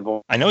puppet? He did the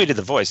voice. I know he did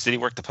the voice. Did he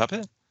work the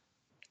puppet?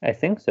 I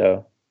think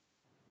so.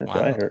 That's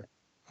what I heard.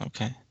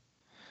 Okay.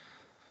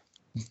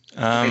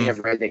 I have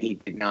read that he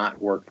did not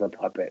work the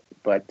puppet,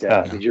 but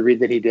did you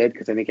read that he did?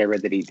 Because I think I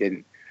read that he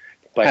didn't.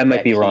 But I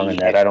might be wrong in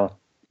that. I don't.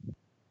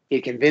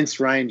 It convinced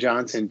Rian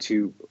Johnson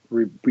to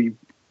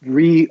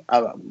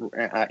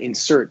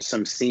insert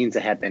some scenes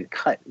that had been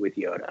cut with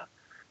Yoda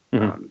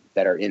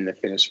that are in the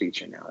finished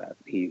feature now. That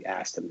he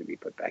asked them to be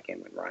put back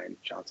in when Rian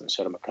Johnson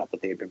showed him a cut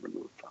that they had been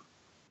removed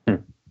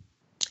from.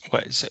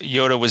 What? So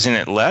Yoda was in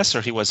it less,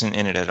 or he wasn't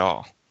in it at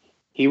all?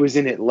 He was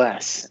in it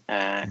less,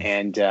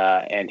 and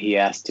he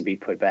asked to be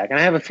put back. And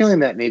I have a feeling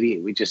that maybe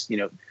we just,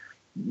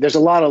 there's a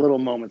lot of little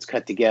moments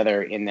cut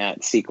together in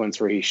that sequence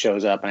where he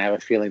shows up, and I have a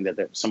feeling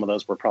that some of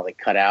those were probably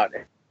cut out,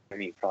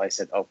 and he probably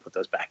said, "Oh, put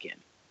those back in."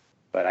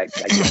 But I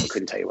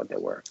couldn't tell you what they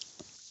were.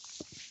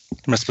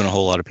 There must have been a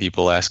whole lot of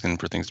people asking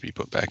for things to be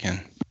put back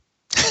in.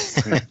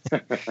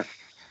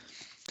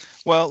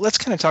 Well, let's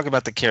kind of talk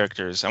about the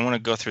characters. I want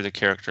to go through the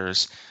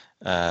characters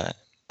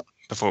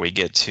before we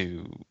get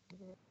to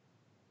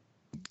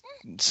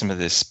some of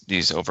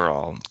these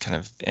overall kind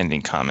of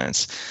ending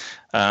comments.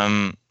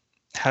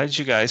 How did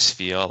you guys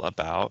feel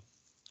about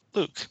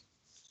Luke?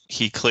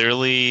 He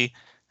clearly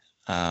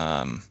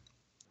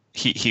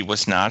he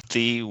was not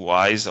the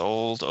wise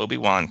old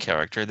Obi-Wan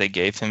character. They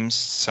gave him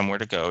somewhere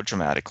to go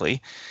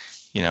dramatically.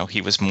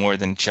 He was more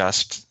than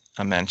just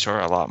a mentor,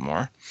 a lot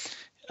more.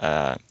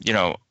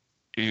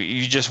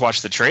 You just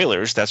watched the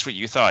trailers. That's what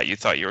you thought. You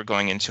thought you were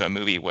going into a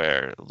movie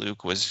where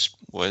Luke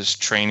was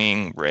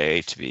training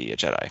Rey to be a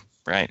Jedi,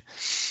 right?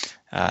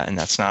 And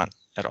that's not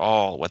at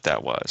all what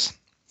that was.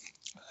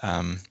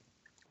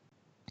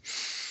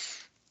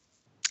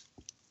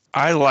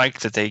 I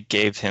liked that they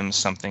gave him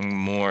something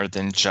more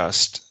than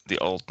just the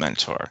old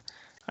mentor.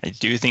 I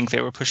do think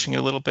they were pushing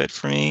a little bit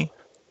for me,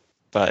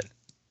 but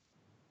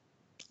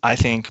I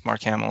think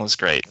Mark Hamill is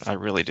great. I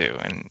really do.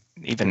 And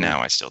even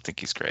now, I still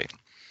think he's great.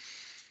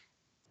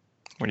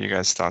 What are you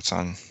guys' thoughts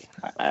on?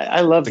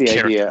 I love the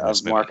idea in this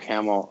of movie? Mark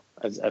Hamill.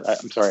 Of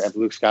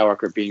Luke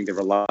Skywalker being the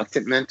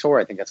reluctant mentor.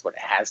 I think that's what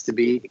it has to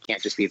be. It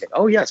can't just be that,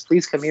 oh, yes,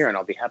 please come here and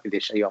I'll be happy to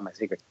show you all my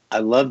secrets. I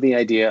love the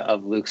idea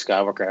of Luke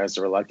Skywalker as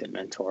the reluctant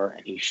mentor,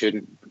 and he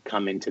shouldn't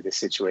come into this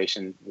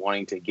situation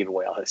wanting to give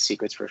away all his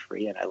secrets for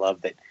free. And I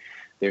love that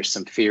there's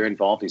some fear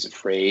involved. He's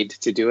afraid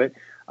to do it.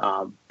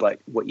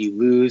 But what you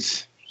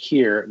lose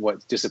here,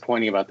 what's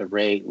disappointing about the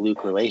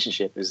Rey-Luke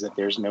relationship is that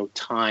there's no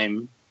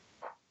time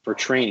for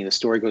training. The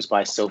story goes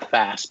by so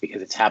fast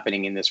because it's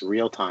happening in this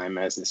real time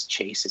as this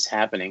chase is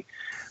happening,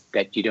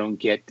 that you don't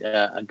get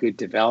a good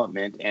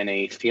development and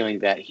a feeling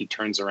that he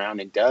turns around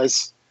and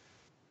does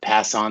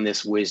pass on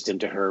this wisdom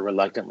to her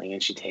reluctantly,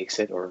 and she takes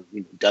it or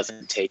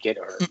doesn't take it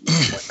or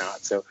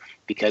whatnot. So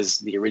because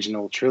the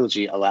original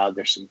trilogy allowed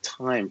there some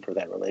time for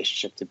that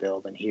relationship to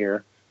build, and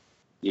here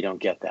you don't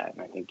get that.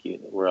 And I think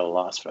we're at a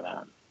loss for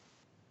that.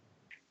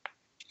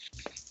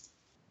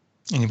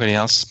 Anybody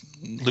else?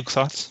 Luke,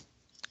 thoughts?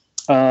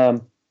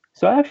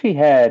 So I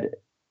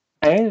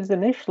was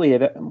initially a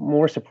bit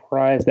more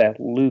surprised that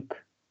Luke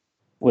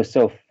was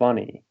so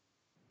funny.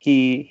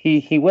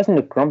 He wasn't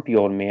a grumpy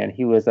old man.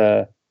 He was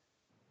a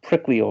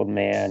prickly old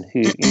man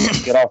who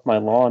get off my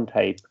lawn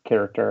type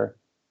character.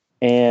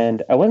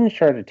 And I wasn't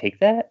sure how to take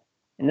that.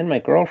 And then my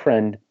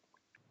girlfriend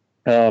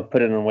put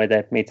it in a way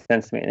that made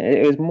sense to me. And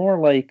it was more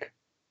like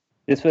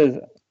this was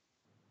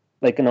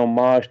like an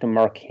homage to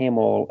Mark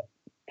Hamill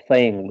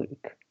playing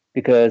Luke,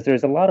 because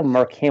there's a lot of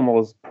Mark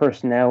Hamill's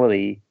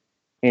personality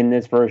in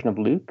this version of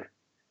Luke,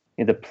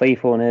 the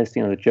playfulness,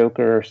 the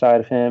Joker side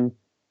of him,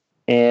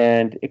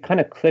 and it kind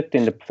of clicked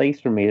into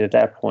place for me at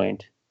that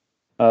point.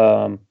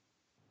 And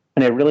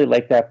I really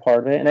liked that part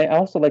of it, and I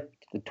also liked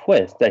the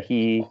twist that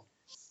he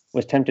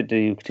was tempted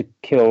to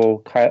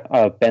kill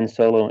Ben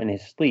Solo in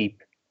his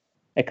sleep.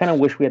 I kind of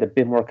wish we had a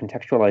bit more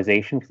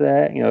contextualization for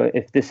that.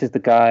 If this is the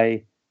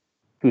guy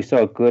who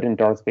saw good in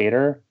Darth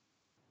Vader,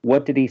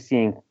 what did he see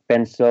in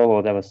Ben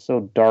Solo that was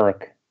so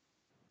dark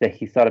that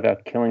he thought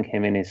about killing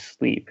him in his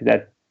sleep?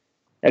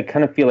 I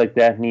kind of feel like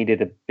that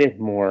needed a bit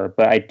more,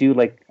 but I do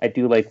like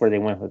where they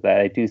went with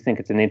that. I do think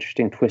it's an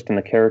interesting twist in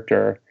the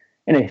character,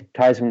 and it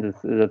ties into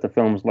the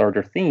film's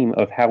larger theme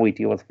of how we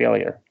deal with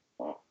failure.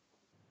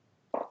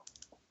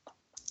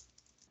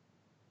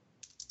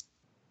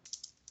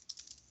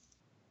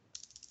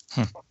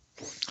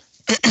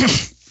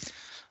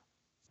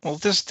 Well,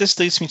 this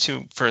leads me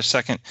to, for a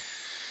second,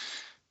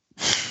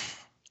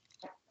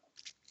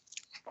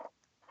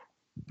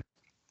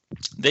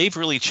 they've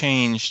really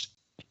changed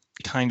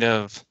kind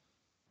of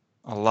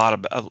a lot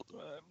about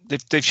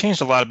they've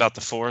changed a lot about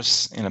the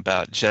Force and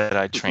about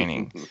Jedi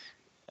training.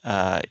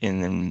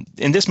 In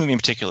this movie in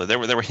particular, there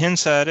were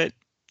hints at it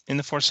in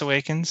The Force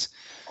Awakens,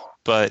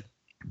 but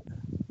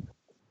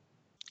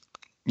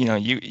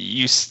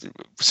you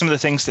some of the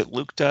things that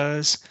Luke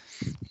does,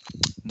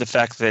 the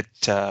fact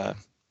that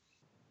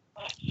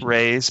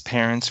Rey's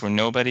parents were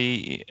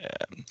nobody.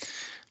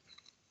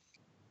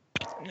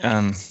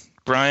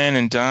 Brian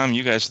and Dom,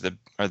 you guys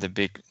are the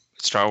big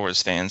Star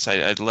Wars fans.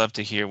 I'd love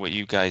to hear what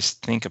you guys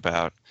think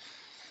about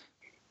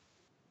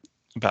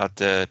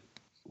the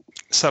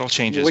subtle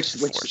changes.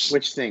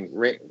 Which thing?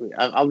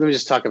 Let me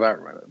just talk about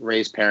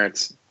Rey's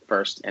parents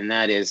first, and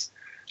that is,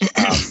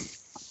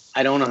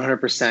 I don't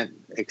 100%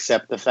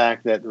 accept the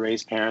fact that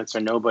Rey's parents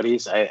are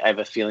nobodies. I have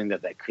a feeling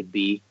that could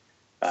be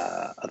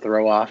a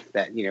throw off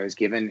that is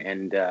given,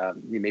 and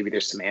maybe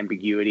there's some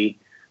ambiguity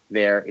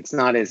there. It's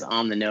not as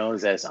on the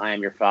nose as I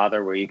Am Your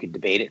Father, where you could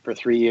debate it for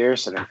 3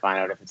 years and then find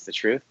out if it's the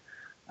truth.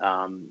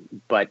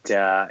 But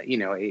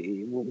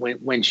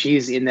when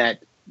she's in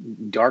that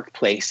dark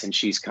place and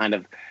she's kind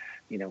of,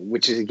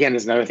 which is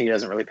another thing that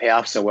doesn't really pay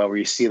off so well, where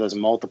you see those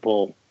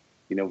multiple,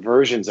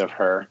 versions of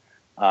her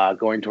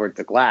going towards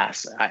the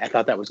glass. I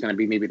thought that was going to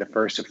be maybe the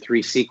first of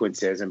 3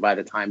 sequences, and by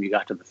the time you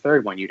got to the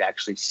third one, you'd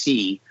actually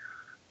see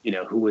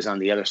who was on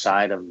the other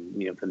side of,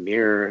 the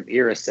mirror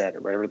era set or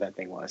whatever that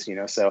thing was,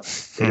 so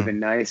it would have been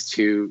nice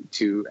to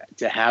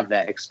have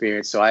that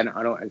experience. So I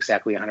don't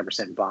exactly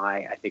 100%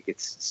 buy. I think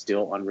it's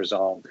still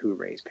unresolved who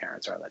Rey's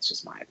parents are. That's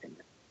just my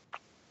opinion.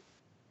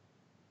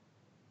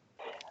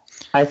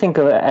 I think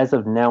as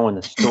of now in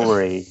the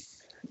story,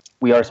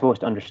 we are supposed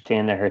to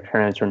understand that her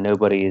parents are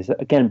nobodies,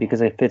 again,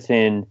 because it fits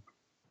in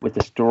with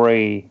the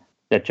story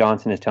that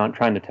Johnson is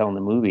trying to tell in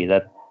the movie,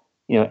 that,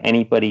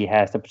 anybody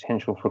has the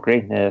potential for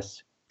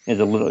greatness, is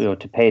a little,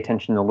 to pay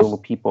attention to little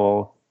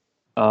people,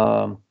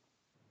 and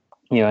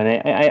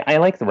I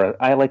like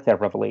that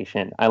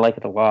revelation. I like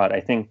it a lot. I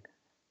think,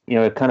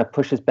 it kind of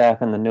pushes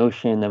back on the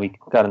notion that we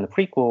got in the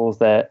prequels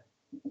that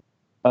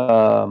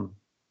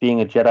being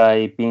a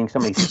Jedi, being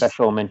somebody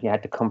special meant you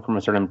had to come from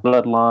a certain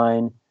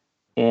bloodline,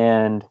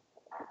 and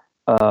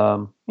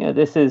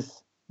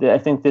I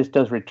think this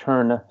does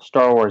return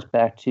Star Wars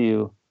back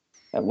to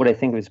what I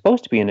think it was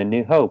supposed to be in A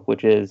New Hope,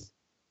 which is,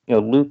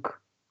 Luke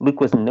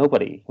was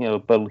nobody,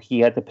 but he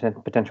had the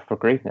potential for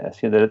greatness.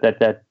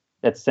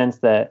 That sense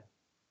that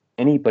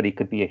anybody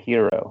could be a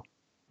hero.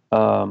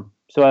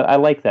 So I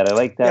like that. I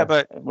like that. Yeah,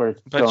 but where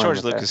it's but going George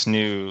with Lucas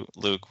knew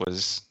Luke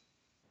was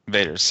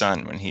Vader's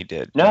son when he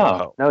did. New that.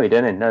 Hope. No, he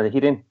didn't. No, he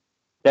didn't.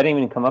 That didn't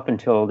even come up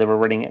until they were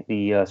writing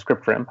the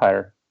script for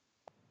Empire.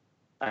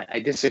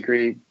 I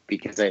disagree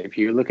because if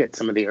you look at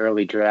some of the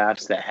early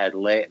drafts that had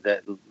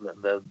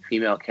the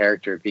female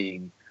character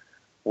being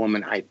a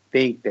woman, I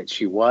think that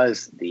she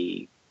was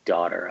the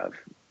daughter of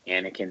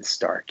Anakin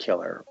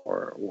Starkiller,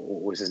 or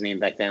what was his name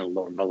back then,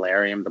 Lord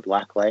Valerium, the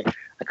Black Light.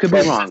 I could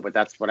be wrong, but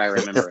that's what I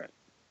remember.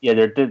 Yeah,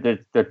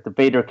 the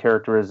Vader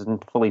character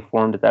isn't fully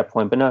formed at that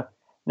point, but no,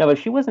 but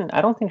she wasn't.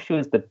 I don't think she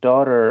was the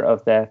daughter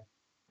of that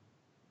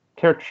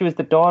character. She was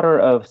the daughter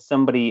of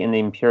somebody in the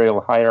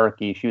Imperial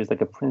hierarchy. She was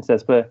like a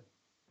princess, but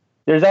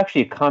there's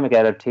actually a comic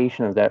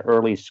adaptation of that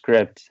early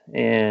script,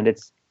 and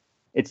it's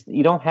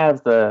you don't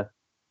have the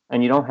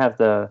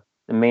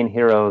main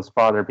hero's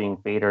father being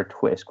Vader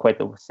twist quite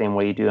the same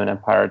way you do in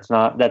Empire. It's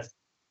not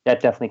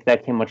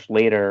that came much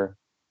later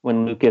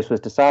when Lucas was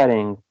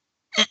deciding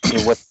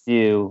what to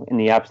do in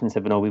the absence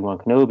of an Obi-Wan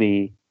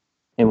Kenobi,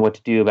 and what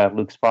to do about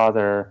Luke's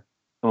father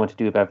and what to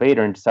do about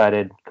Vader, and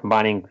decided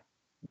combining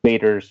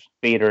Vader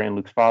and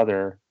Luke's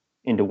father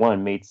into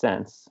one made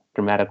sense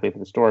dramatically for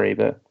the story.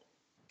 But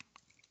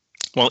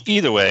well,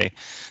 either way,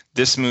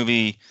 this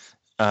movie,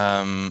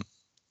 for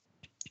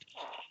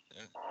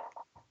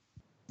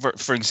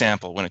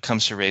example, when it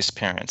comes to raised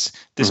parents,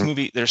 this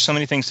movie, there's so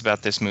many things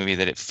about this movie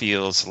that it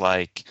feels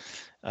like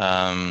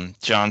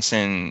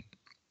Johnson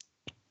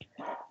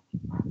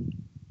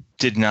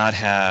did not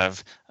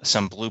have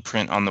some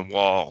blueprint on the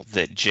wall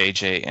that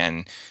JJ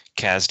and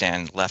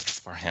Kasdan left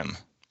for him.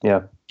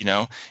 Yeah.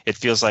 It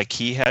feels like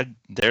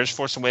there's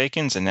Force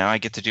Awakens, and now I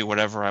get to do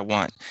whatever I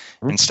want.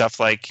 And stuff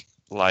like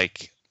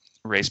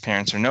raised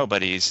parents or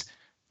nobodies,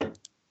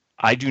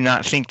 I do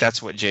not think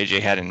that's what JJ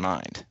had in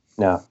mind.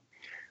 No.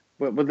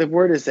 Well, the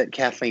word is that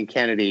Kathleen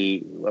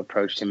Kennedy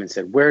approached him and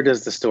said, where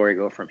does the story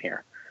go from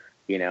here?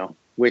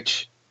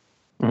 Which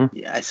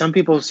yeah, some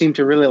people seem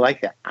to really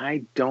like that.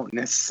 I don't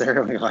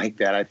necessarily like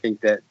that. I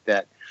think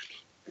that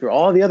for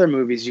all the other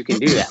movies you can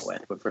do that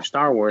with, but for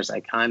Star Wars,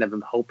 I kind of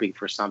am hoping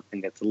for something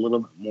that's a little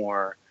bit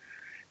more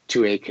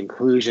to a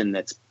conclusion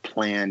that's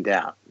planned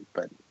out.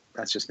 But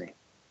that's just me.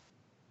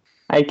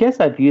 I guess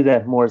I view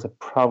that more as a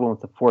problem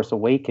with The Force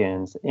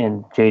Awakens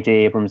and J.J.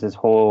 Abrams'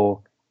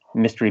 whole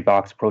mystery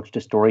box approach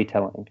to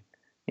storytelling.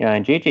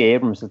 And J.J.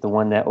 Abrams is the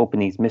one that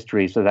opened these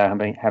mysteries without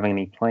having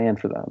any plan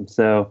for them.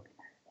 So,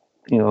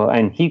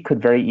 and he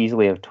could very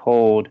easily have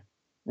told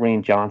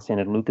Rian Johnson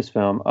at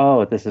Lucasfilm,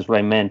 "Oh, this is what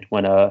I meant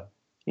when the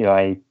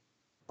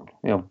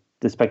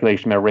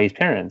speculation about raised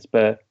parents,"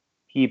 but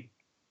he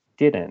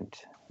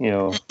didn't.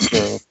 So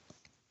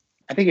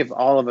I think if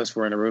all of us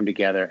were in a room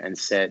together and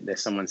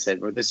someone said,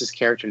 well, this is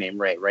character named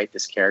Rey, right?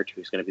 This character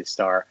who's going to be the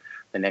star,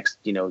 the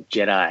next,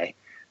 Jedi,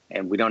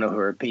 and we don't know who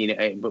her, but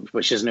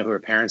she doesn't know who her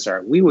parents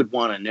are. We would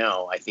want to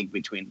know, I think,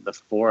 between the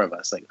four of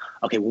us, like,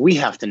 okay, well, we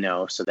have to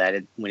know so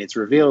that when it's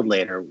revealed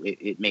later,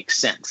 it makes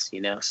sense,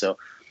 So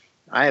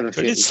I have a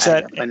feeling it's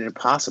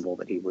impossible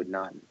that he would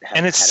not have.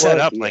 And it's set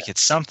up like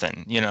it's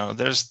something,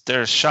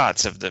 there's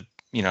shots of the,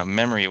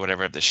 memory or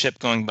whatever of the ship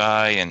going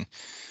by and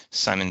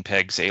Simon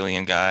Pegg's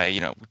alien guy,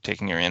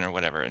 taking her in or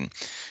whatever. And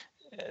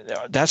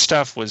that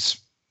stuff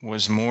was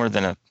more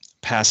than a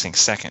passing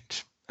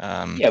second.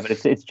 Yeah, but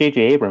it's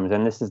J.J. Abrams,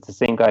 and this is the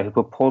same guy who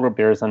put polar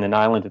bears on an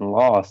island in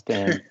Lost,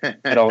 and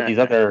had all these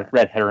other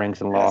red herrings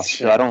in Lost.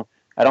 So I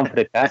don't put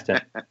it past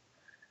him.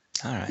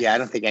 All right. Yeah, I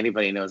don't think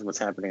anybody knows what's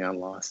happening on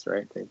Lost,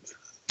 right?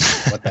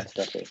 What that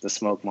stuff is, the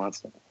smoke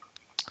monster.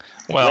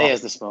 Well,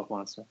 Leia's the smoke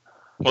monster.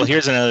 Well,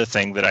 here's another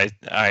thing that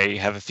I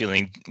have a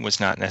feeling was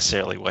not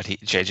necessarily what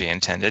JJ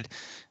intended.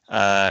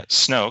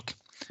 Snoke.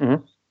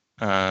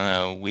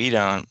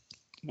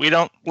 We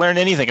don't learn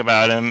anything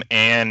about him,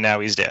 and now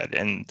he's dead.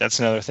 And that's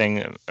another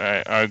thing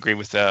I agree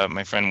with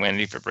my friend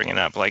Wendy for bringing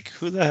up. Like,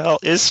 who the hell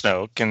is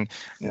Snoke? And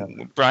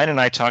Brian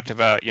and I talked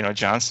about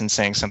Johnson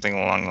saying something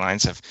along the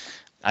lines of,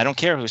 "I don't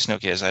care who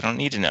Snoke is. I don't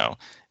need to know."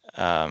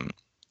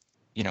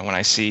 When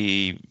I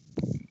see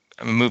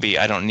a movie,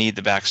 I don't need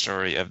the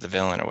backstory of the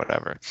villain or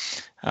whatever.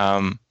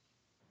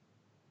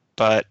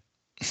 But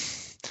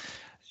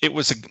it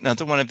was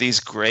another one of these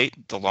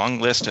the long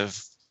list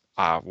of,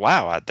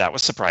 wow, that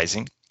was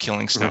surprising,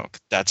 killing Snoke.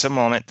 That's a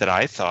moment that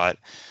I thought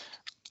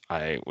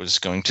I was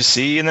going to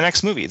see in the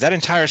next movie. That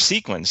entire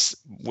sequence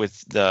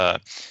with the,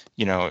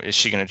 is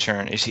she going to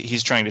turn,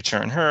 he's trying to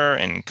turn her,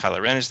 and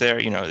Kylo Ren is there,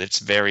 it's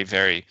very,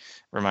 very,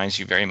 reminds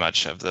you very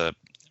much of the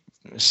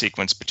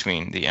sequence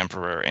between the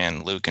Emperor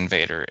and Luke and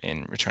Vader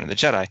in Return of the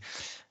Jedi.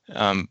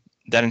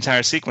 That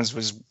entire sequence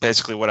was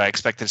basically what I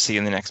expected to see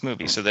in the next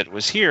movie. So that it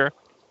was here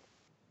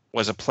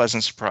was a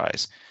pleasant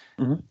surprise.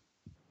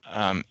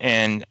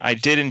 And I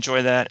did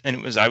enjoy that.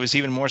 And I was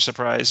even more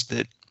surprised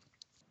that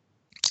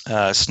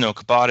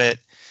Snoke bought it,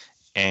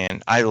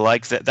 and I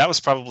like that. That was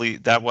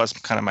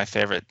kind of my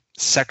favorite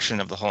section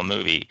of the whole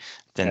movie.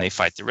 Then they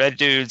fight the red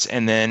dudes,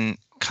 and then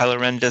Kylo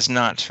Ren does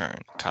not turn.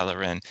 Kylo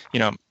Ren,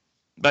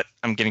 but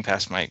I'm getting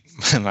past my.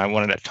 I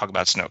wanted to talk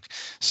about Snoke.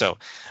 So,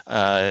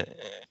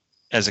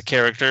 as a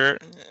character,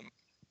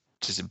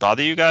 does it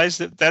bother you guys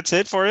that that's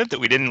it for it? That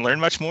we didn't learn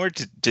much more?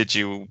 Did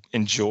you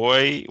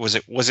enjoy? Was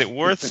it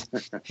worth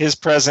his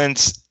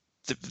presence?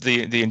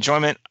 The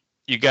enjoyment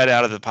you got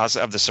out of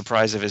the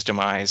surprise of his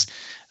demise,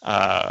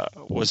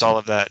 was all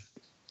of that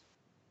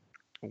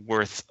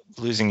worth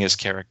losing his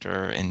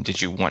character? And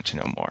did you want to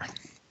know more?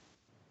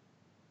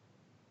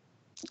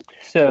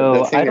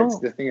 So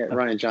the thing that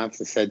Rian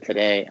Johnson said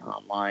today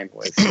online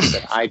was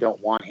that I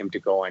don't want him to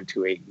go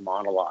into a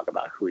monologue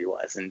about who he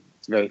was. And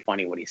it's very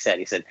funny what he said.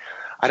 He said,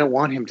 I don't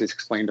want him to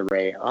explain to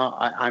Rey,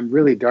 I'm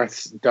really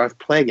Darth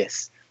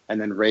Plagueis. And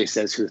then Rey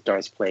says, who's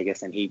Darth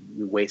Plagueis? And he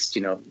wastes,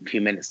 a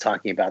few minutes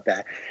talking about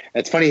that.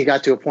 And it's funny, he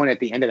got to a point at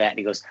the end of that and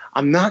he goes,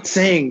 I'm not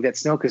saying that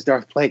Snoke is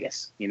Darth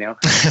Plagueis,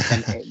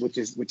 and, which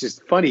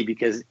is funny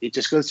because it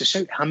just goes to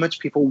show how much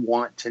people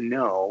want to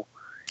know.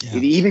 Yeah.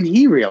 Even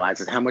he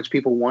realizes how much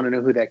people want to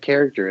know who that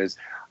character is,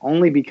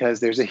 only because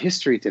there's a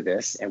history to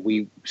this, and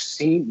we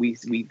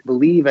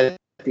believe at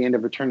the end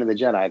of Return of the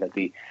Jedi that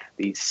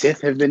the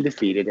Sith have been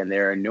defeated, and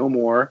there are no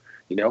more,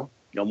 no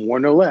more,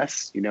 no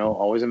less,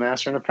 always a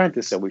master and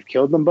apprentice. So we've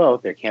killed them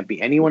both. There can't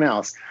be anyone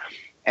else.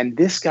 And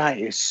this guy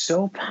is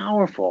so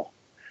powerful,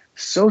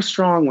 so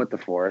strong with the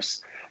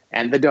Force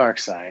and the dark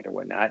side or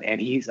whatnot, and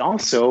he's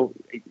also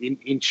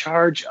in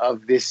charge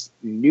of this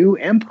new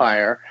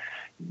empire.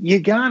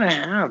 You gotta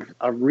have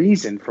a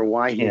reason for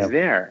why he's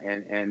there,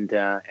 and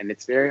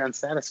it's very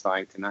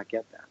unsatisfying to not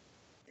get that.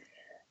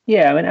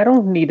 Yeah, I mean, I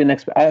don't need an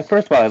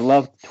first of all, I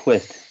love the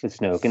twist with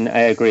Snoke, and I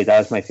agree that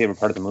was my favorite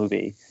part of the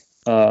movie.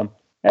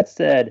 That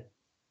said,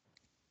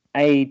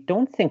 I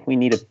don't think we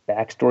need a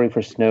backstory for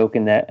Snoke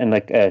and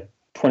like a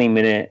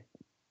 20-minute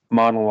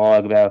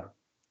monologue about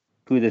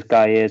who this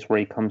guy is, where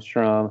he comes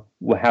from,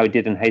 how he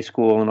did in high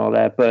school, and all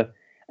that. But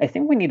I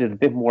think we needed a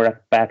bit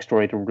more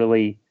backstory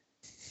to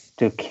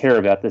care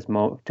about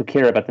to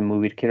care about the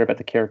movie, to care about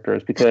the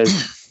characters,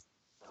 because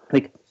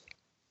like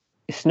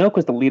Snoke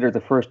was the leader of the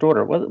First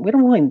Order. Well, we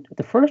don't really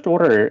the First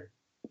Order.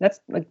 That's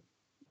like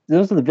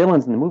those are the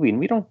villains in the movie, and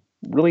we don't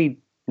really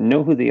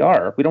know who they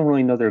are. We don't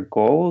really know their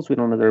goals. We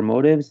don't know their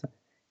motives.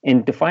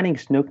 And defining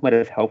Snoke might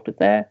have helped with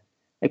that.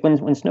 Like when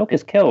Snoke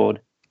is killed,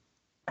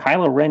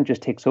 Kylo Ren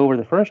just takes over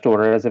the First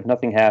Order as if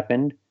nothing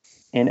happened,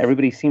 and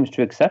everybody seems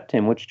to accept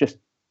him, which just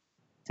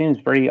seems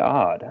very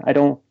odd.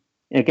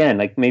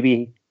 Like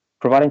maybe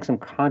providing some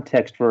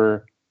context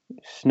for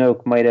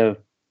Snoke might have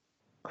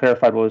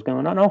clarified what was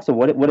going on. Also,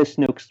 what is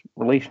Snoke's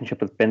relationship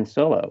with Ben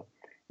Solo?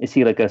 Is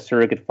he like a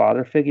surrogate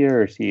father figure,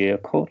 or is he a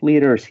cult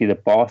leader, or is he the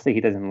boss that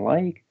he doesn't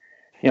like?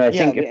 I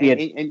think if he had,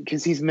 and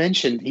because he's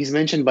mentioned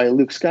by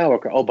Luke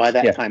Skywalker. Oh, by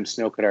that time,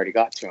 Snoke had already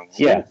got to him.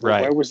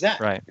 Where was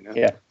that? Right.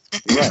 Yeah.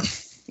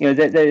 Right.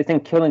 I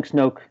think killing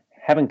Snoke,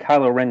 having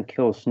Kylo Ren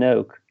kill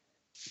Snoke,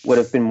 would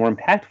have been more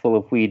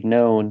impactful if we'd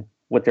known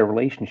what their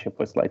relationship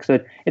was like. So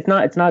it's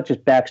not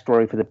just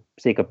backstory for the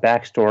sake of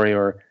backstory,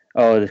 or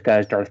this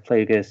guy's Darth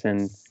Plagueis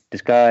and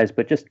disguise,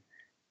 but just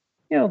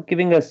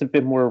giving us a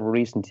bit more of a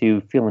reason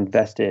to feel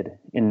invested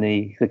in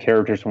the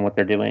characters and what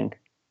they're doing.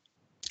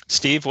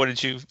 Steve, how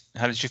did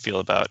you feel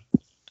about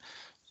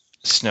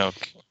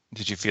Snoke?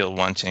 Did you feel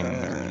wanting?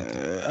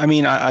 I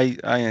mean,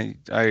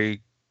 I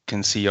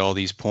can see all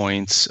these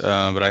points,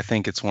 but I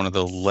think it's one of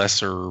the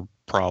lesser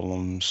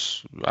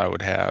problems I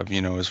would have,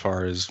 as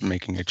far as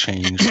making a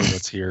change to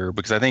what's here,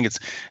 because I think it's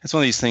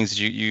one of these things that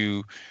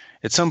you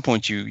at some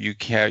point you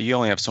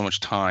only have so much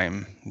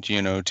time,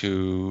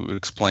 to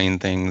explain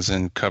things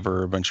and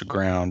cover a bunch of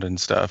ground and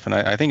stuff. And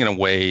I think in a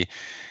way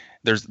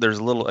there's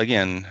a little,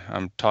 again,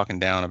 I'm talking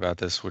down about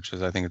this, which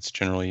is I think it's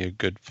generally a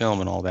good film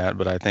and all that,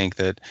 but I think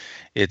that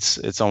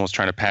it's almost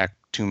trying to pack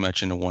too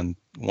much into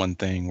one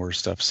thing where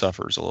stuff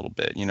suffers a little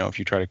bit. If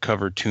you try to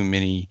cover too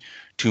many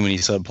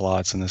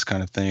subplots and this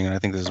kind of thing, and I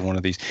think this is one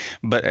of these.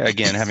 But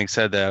again, having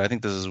said that, I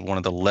think this is one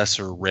of the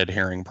lesser red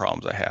herring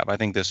problems I have. I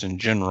think this in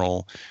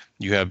general,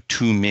 you have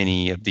too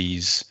many of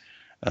these.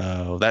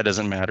 That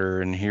doesn't matter,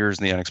 and here's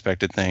the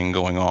unexpected thing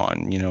going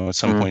on. At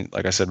some point,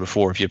 like I said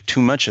before, if you have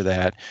too much of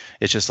that,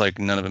 it's just like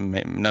none of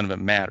it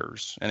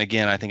matters. And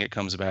again, I think it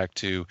comes back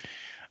to,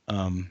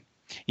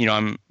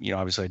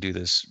 obviously I do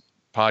this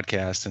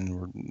podcast, and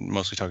we're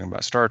mostly talking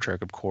about Star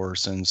Trek, of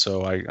course, and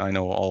so I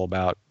know all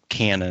about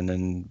canon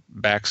and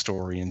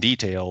backstory and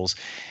details.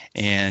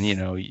 And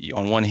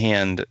on one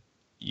hand,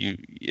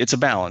 it's a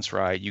balance,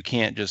 right? You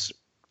can't just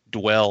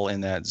dwell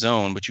in that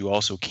zone, but you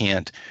also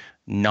can't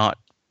not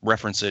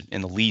reference it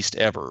in the least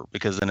ever,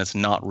 because then it's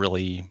not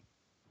really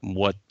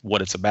what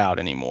it's about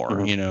anymore.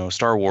 Mm-hmm.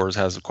 Star Wars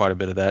has quite a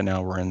bit of that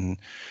now. We're in,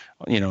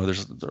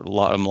 there's a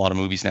lot of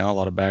movies now, a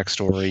lot of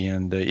backstory,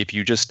 and if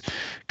you just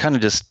kind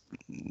of just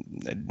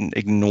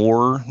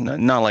ignore,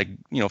 not like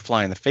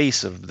fly in the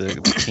face of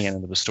the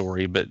canon of the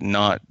story, but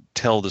not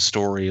tell the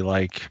story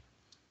like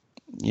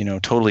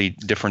totally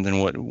different than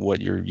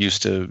what you're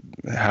used to,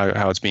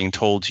 how it's being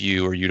told to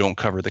you, or you don't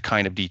cover the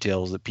kind of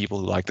details that people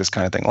who like this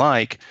kind of thing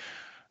like,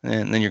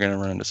 and then you're going to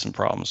run into some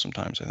problems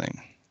sometimes, I think.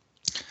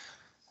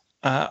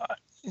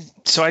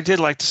 So I did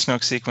like the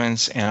Snoke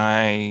sequence,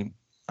 and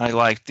I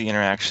liked the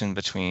interaction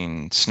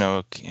between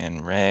Snoke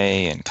and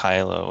Rey and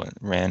Kylo and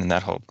Ren and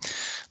that whole.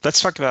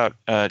 Let's talk about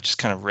just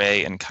kind of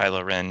Rey and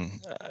Kylo Ren.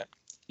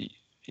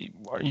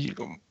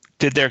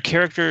 Did their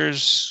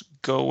characters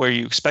go where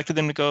you expected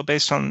them to go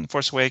based on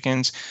Force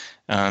Awakens?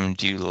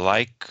 Do you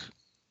like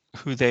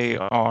who they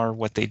are,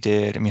 what they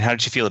did? I mean, how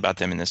did you feel about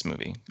them in this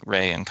movie,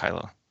 Rey and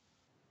Kylo?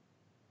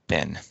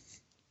 Ben.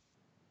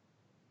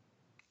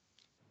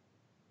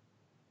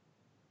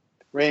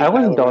 Rey and I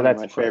wasn't Kylo all Ren that are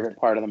my surprised. favorite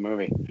part of the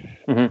movie.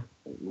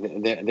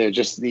 Mm-hmm. They're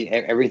just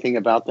everything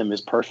about them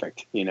is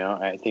perfect.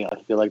 I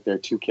feel like they're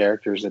two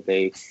characters that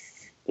they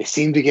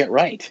seem to get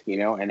right.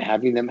 And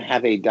having them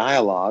have a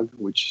dialogue,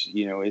 which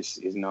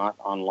is not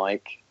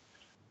unlike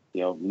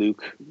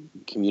Luke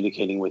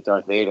communicating with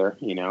Darth Vader.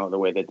 The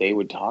way that they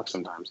would talk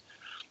sometimes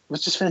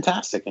was just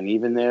fantastic. And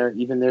even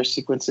their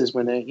sequences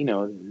when they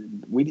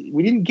we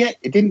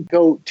didn't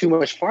go too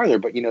much farther,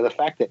 but the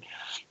fact that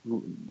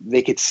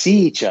they could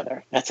see each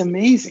other, that's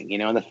amazing.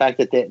 And the fact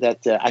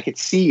that I could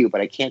see you,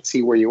 but I can't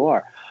see where you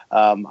are.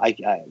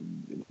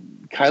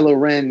 Kylo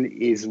Ren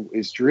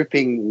is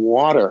dripping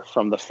water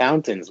from the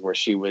fountains where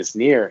she was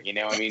near.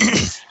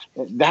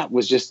 That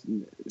was just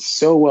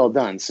so well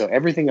done. So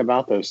everything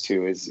about those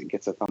two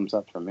gets a thumbs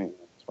up from me,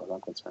 as far as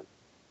I'm concerned.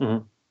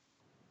 Mm-hmm.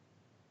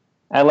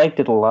 I liked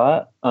it a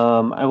lot.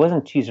 I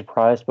wasn't too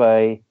surprised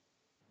by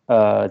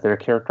their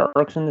character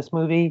arcs in this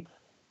movie.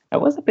 I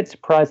was a bit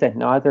surprised that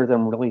neither of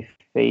them really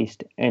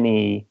faced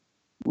any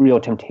real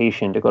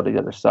temptation to go to the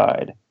other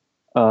side.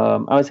 I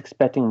was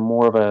expecting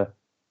more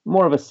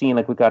of a scene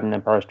like we got in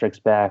Empire Strikes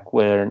Back,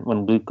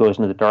 when Luke goes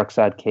into the dark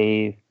side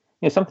cave.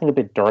 Something a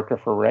bit darker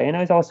for Rey. And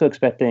I was also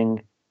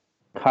expecting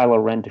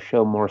Kylo Ren to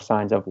show more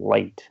signs of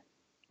light.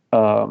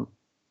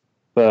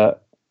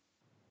 But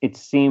it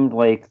seemed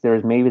like there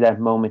was maybe that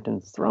moment in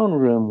the throne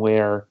room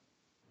where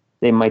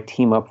they might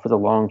team up for the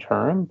long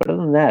term. But other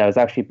than that, I was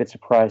actually a bit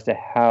surprised at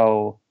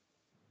how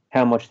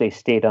much they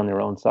stayed on their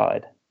own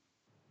side.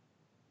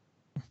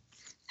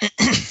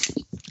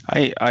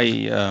 I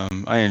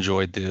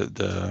enjoyed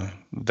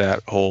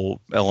that whole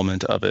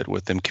element of it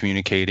with them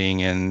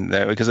communicating, and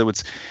that, because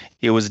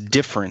it was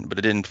different, but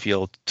it didn't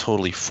feel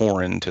totally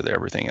foreign to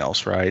everything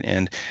else, right?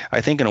 And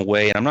I think in a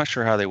way, and I'm not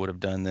sure how they would have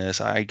done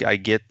this. I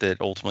get that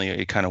ultimately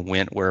it kind of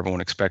went where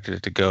everyone expected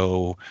it to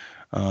go,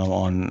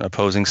 on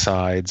opposing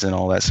sides and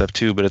all that stuff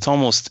too. But it's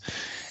almost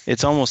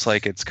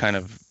like it's kind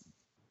of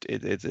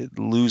it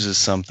loses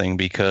something,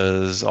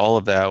 because all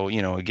of that,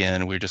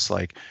 again, we're just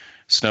like,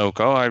 Snoke,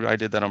 I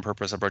did that on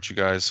purpose. I brought you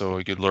guys so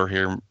we could lure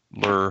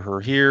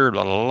her here,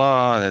 blah, blah,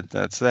 blah.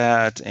 That's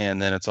that.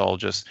 And then it's all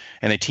just,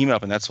 and they team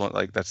up, and that's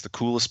the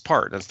coolest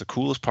part. That's the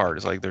coolest part,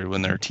 is like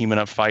when they're teaming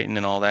up, fighting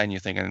and all that, and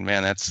you're thinking,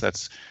 man,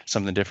 that's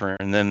something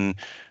different. And then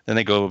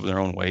they go their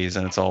own ways,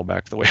 and it's all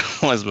back to the way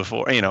it was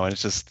before. And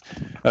it's just,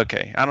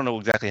 okay. I don't know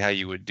exactly how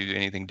you would do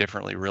anything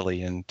differently,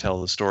 really, and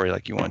tell the story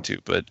like you want to,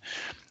 but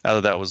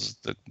that was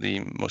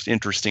the most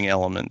interesting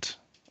element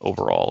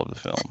overall of the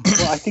film.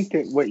 Well, I think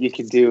that what you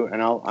could do,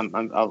 and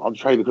I'll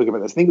try to be quick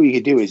about this. I think what you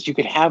could do is you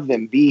could have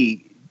them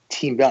be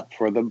teamed up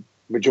for the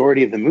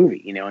majority of the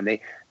movie, and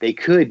they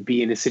could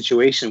be in a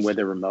situation where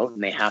they're remote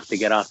and they have to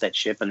get off that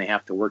ship and they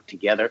have to work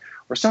together,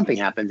 or something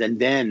happens and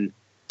then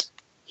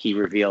he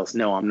reveals,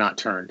 no, I'm not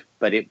turned.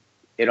 But it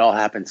all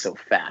happened so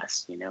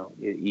fast,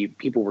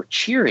 people were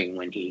cheering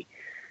when he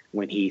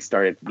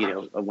started,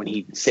 when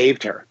he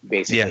saved her,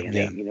 basically.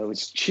 Yeah. It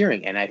was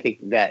cheering, and I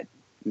think that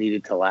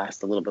needed to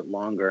last a little bit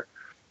longer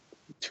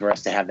for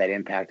us to have that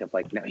impact of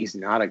like, no, he's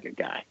not a good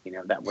guy.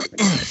 That would have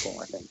been kind of cool,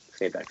 I think.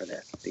 Save that for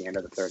the end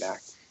of the third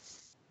act.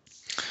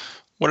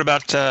 What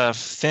about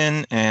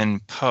Finn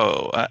and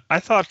Poe? I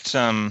thought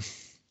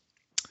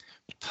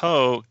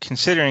Poe,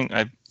 considering,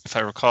 if I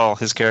recall,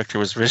 his character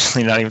was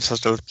originally not even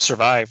supposed to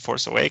survive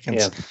Force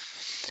Awakens.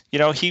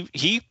 Yeah.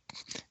 He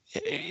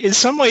in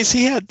some ways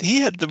he had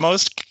the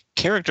most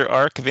character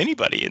arc of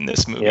anybody in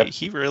this movie. Yep.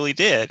 He really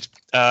did,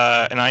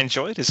 and I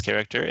enjoyed his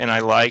character, and I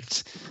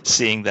liked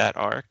seeing that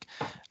arc.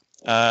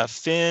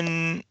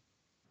 Finn,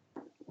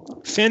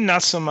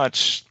 not so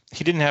much.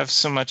 He didn't have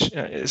so much.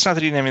 It's not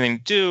that he didn't have anything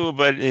to do,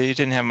 but he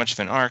didn't have much of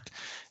an arc.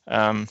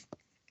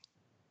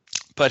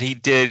 But he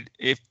did,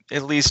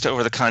 at least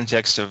over the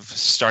context of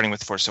starting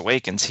with Force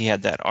Awakens, he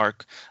had that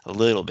arc a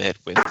little bit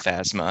with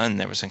Phasma, and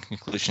there was a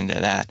conclusion to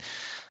that.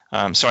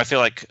 So I feel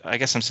like, I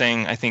guess I'm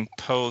saying, I think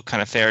Poe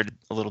kind of fared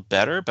a little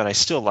better, but I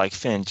still like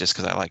Finn just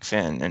because I like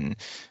Finn, and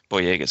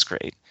Boyega's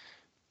great.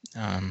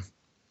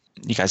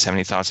 You guys have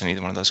any thoughts on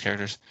either one of those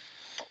characters?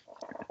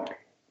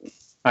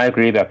 I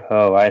agree about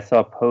Poe. I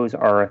thought Poe's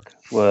arc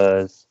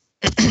was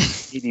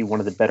maybe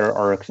one of the better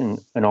arcs in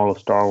all of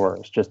Star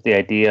Wars. Just the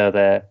idea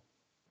that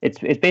it's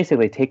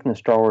basically taking the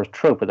Star Wars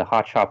trope of the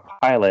hotshot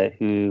pilot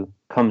who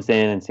comes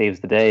in and saves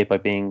the day by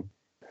being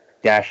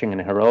dashing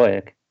and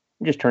heroic,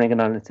 and just turning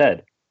it on its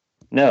head.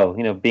 no,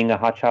 being a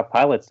hotshot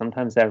pilot,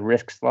 sometimes that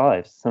risks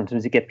lives.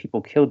 Sometimes you get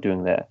people killed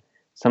doing that.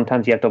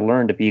 Sometimes you have to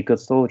learn to be a good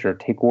soldier,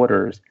 take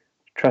orders,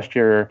 trust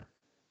your,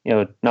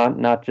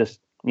 not just,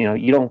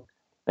 you don't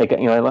like,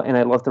 and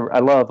I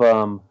love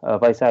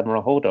Vice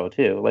Admiral Holdo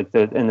too, like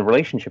the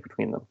relationship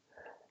between them.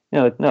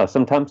 No,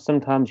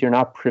 sometimes you're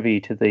not privy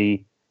to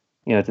the,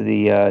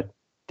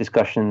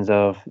 discussions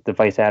of the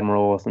vice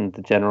admirals and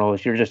the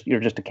generals. You're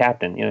just a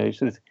captain. It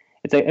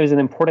was an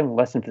important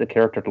lesson for the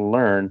character to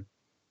learn.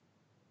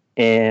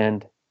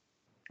 And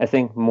I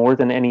think more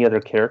than any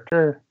other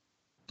character,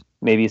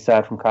 maybe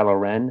aside from Kylo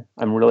Ren,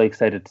 I'm really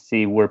excited to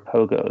see where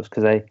Poe goes,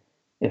 because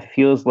it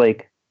feels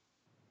like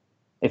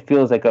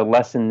a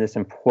lesson this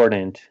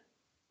important,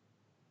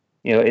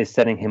 is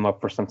setting him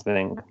up for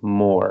something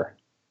more.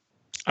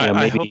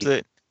 I hope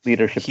that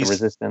leadership to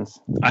resistance.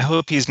 I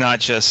hope he's not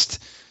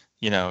just,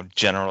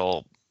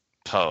 General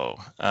Poe.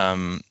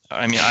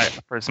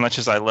 For as much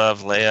as I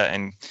love Leia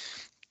and,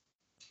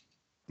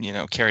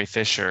 Carrie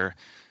Fisher,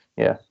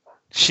 yeah,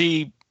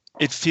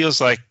 it feels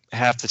like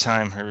half the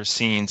time her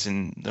scenes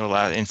in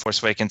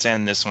Force Awakens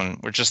and this one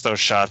were just those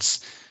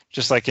shots,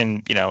 just like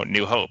in,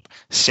 New Hope,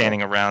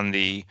 standing around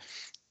the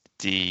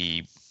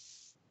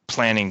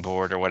planning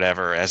board or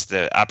whatever as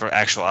the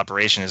actual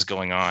operation is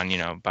going on,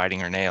 biting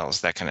her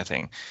nails, that kind of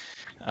thing.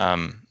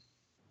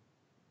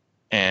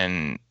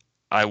 And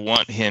I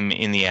want him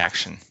in the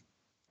action,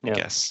 I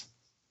guess.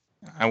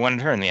 I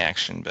wanted her in the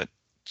action, but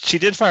she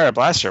did fire a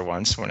blaster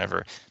once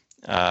whenever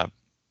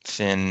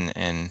Finn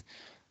and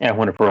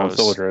one of her own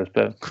soldiers,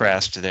 but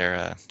crashed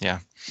their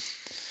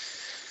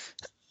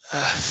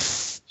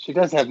She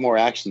does have more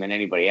action than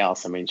anybody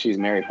else. I mean, she's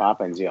Mary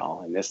Poppins,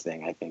 y'all, in this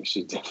thing. I think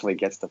she definitely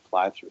gets to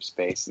fly through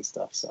space and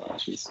stuff. So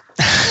she's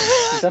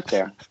up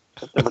there.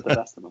 Up there with the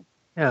best of them.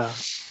 Yeah.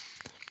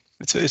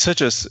 It's such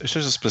a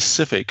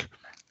specific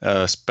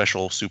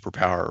special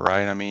superpower,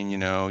 right? I mean,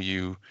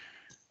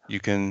 you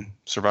can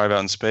survive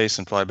out in space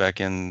and fly back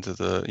into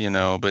the,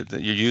 but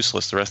you're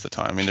useless the rest of the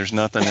time. I mean, there's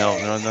nothing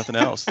else. Nothing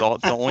else. The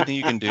only thing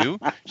you can do,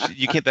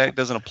 that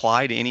doesn't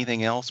apply to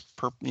anything else.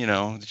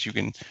 That you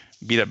can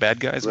beat up bad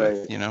guys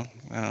with. I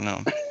don't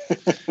know.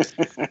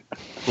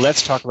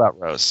 Let's talk about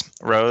Rose.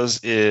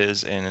 Rose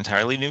is an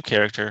entirely new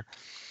character.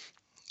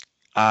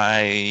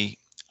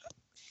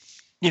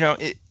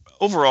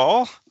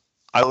 Overall,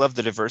 I love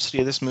the diversity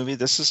of this movie.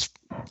 This is,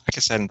 I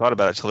guess I hadn't thought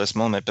about it till this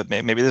moment, but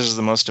maybe this is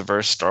the most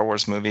diverse Star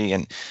Wars movie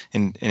in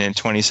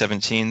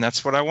 2017.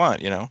 That's what I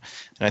want, and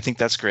I think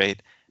that's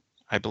great.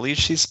 I believe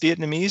she's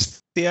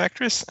Vietnamese, the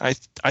actress. I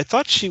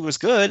thought she was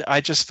good.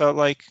 I just felt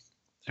like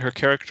her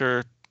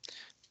character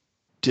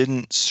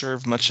didn't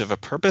serve much of a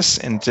purpose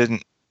and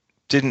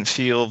didn't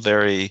feel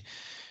very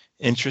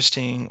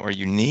interesting or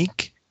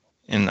unique.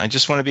 And I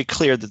just want to be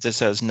clear that this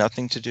has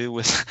nothing to do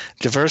with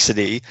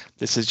diversity.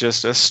 This is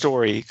just a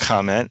story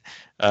comment.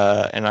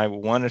 And I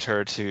wanted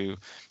her to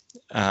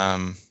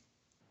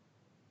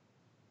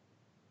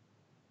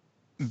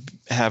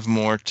have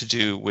more to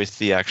do with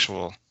the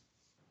actual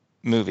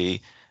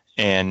movie.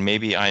 And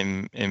maybe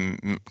I'm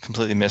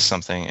completely missed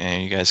something,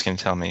 and you guys can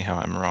tell me how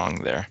I'm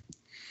wrong there.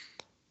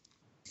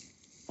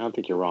 I don't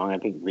think you're wrong. I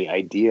think the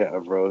idea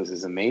of Rose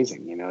is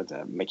amazing. It's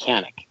a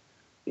mechanic.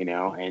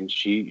 And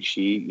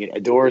she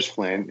adores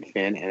Finn,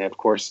 and of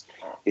course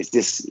is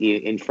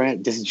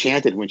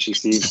disenchanted when she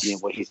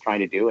sees what he's trying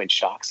to do and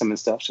shocks him and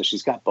stuff. So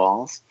she's got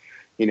balls,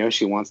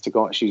 she wants to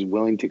go. She's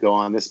willing to go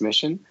on this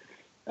mission.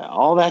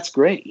 All that's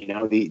great,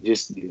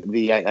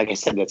 like I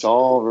said, that's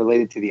all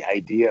related to the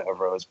idea of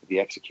Rose, but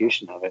the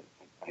execution of it,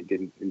 I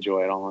didn't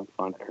enjoy at all. I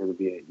found her to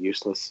be a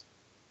useless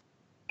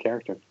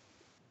character.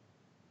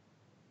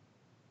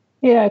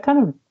 Yeah, I kind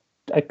of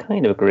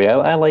agree.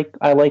 I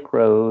like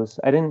Rose.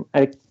 I don't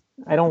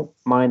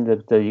mind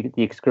the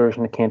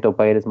excursion to Canto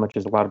Bight as much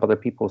as a lot of other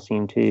people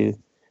seem to.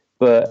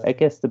 But I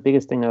guess the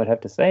biggest thing I would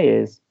have to say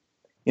is,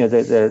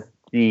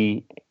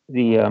 the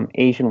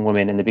Asian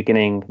woman in the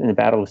beginning, in the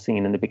battle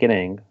scene in the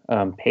beginning,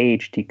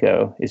 Paige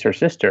Tico, is her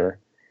sister,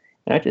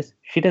 and I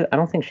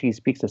don't think she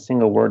speaks a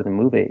single word in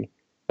the movie.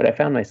 But I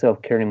found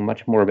myself caring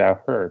much more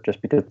about her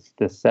just because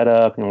the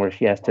setup and where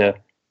she has to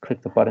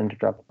click the button to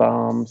drop the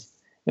bombs.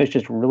 It was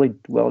just really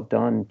well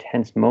done,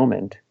 tense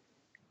moment.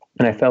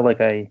 And I felt like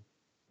I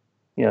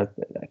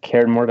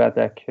cared more about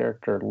that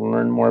character,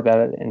 learned more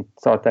about it, and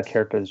thought that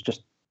character was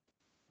just,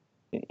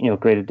 a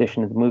great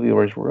addition to the movie.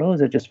 Whereas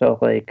Rose, it just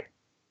felt like,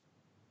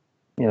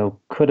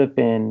 could have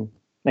been,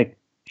 like,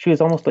 she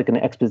was almost like an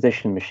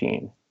exposition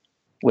machine,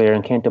 where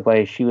in Canto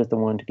Bight, she was the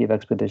one to give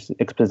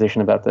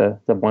exposition about the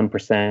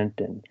 1%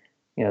 and,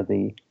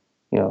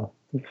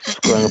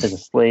 growing up as a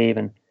slave,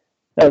 and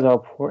that was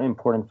all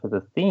important for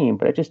the theme,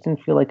 but I just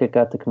didn't feel like I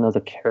got to know the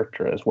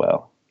character as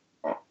well.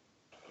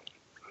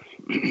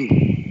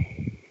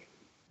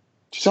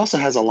 She also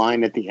has a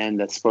line at the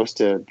end that's supposed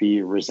to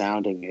be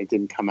resounding. It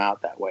didn't come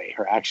out that way.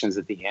 Her actions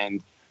at the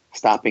end,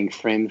 stopping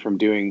Finn from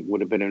doing,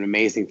 would have been an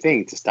amazing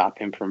thing to stop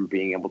him from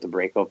being able to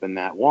break open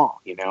that wall,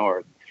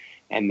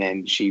 and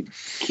then she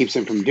keeps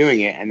him from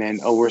doing it. And then,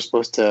 we're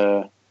supposed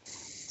to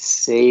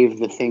save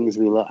the things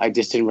we love. I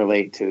just didn't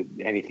relate to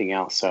anything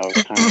else. So I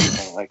was kind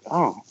of like,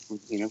 oh,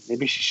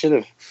 maybe she should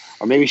have,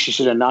 or maybe she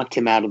should have knocked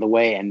him out of the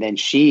way, and then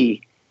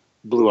she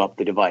blew up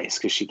the device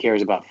because she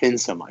cares about Finn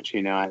so much.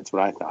 That's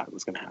what I thought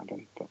was going to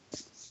happen. But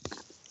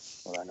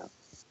what I know.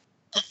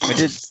 I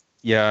did.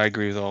 Yeah, I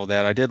agree with all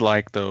that. I did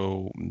like,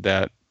 though,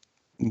 that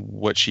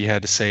what she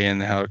had to say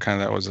and how kind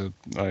of that was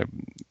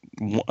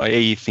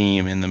a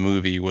theme in the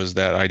movie was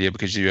that idea,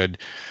 because you had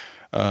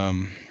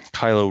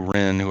Kylo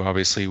Ren, who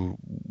obviously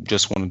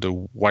just wanted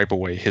to wipe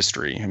away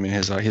history. I mean,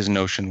 his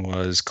notion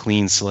was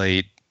clean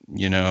slate.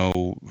 You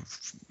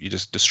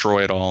just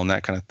destroy it all and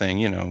that kind of thing.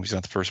 He's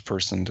not the first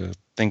person to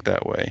think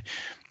that way.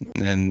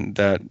 And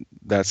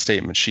that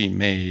statement she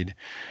made,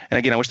 and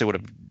again, I wish they would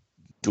have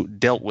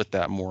dealt with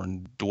that more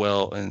and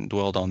dwelled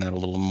on that a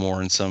little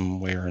more in some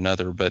way or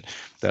another. But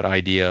that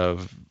idea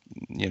of,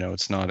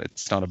 it's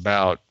not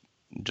about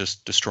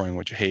just destroying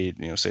what you hate,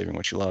 saving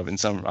what you love.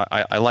 And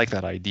I like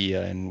that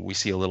idea, and we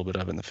see a little bit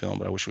of it in the film,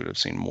 but I wish we would have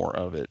seen more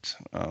of it.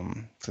 I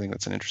think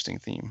that's an interesting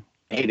theme.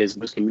 Hate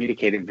was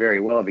communicated very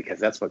well, because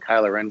that's what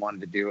Kylo Ren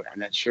wanted to do,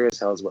 and that sure as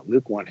hell is what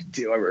Luke wanted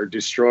to do, or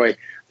destroy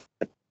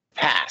the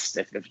past.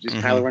 If just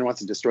Kylo Ren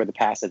wants to destroy the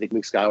past, I think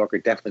Luke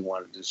Skywalker definitely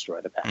wanted to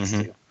destroy the past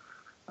too.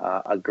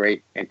 A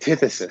great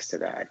antithesis to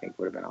that, I think,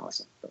 would have been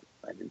awesome. But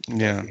I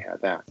didn't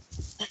have that.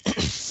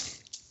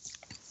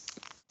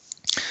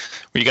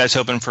 Were you guys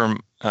hoping for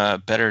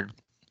better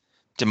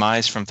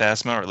demise from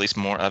Phasma, or at least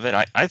more of it?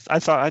 I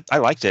thought I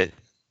liked it,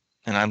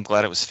 and I'm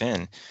glad it was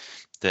Finn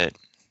that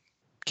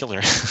killed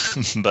her.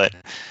 But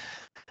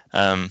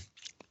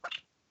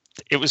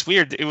it was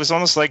weird. It was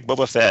almost like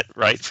Boba Fett,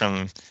 right,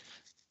 from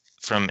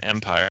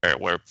Empire,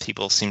 where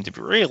people seem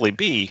to really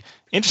be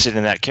interested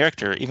in that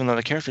character, even though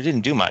the character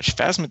didn't do much.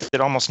 Phasma did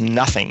almost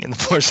nothing in The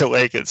Force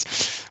Awakens,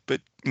 but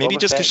maybe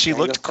just because she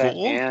looked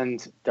cool.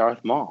 And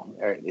Darth Maul.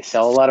 They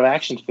sell a lot of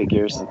action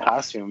figures and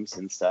costumes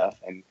and stuff,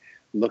 and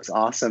looks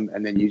awesome,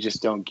 and then you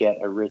just don't get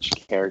a rich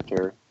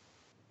character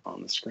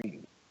on the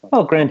screen.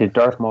 Well, granted,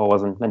 Darth Maul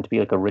wasn't meant to be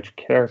like a rich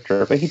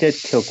character, but he did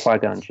kill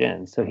Qui-Gon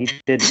Jinn, so he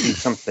did do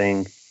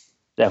something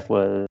that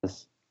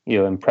was,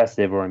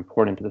 impressive or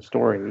important to the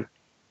story.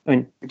 I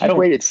mean, I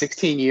waited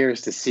 16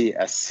 years to see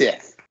a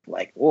Sith.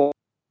 Like, when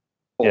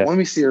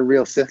we see a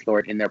real Sith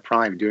Lord in their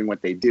prime doing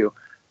what they do,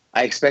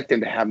 I expect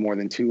them to have more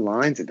than 2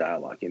 lines of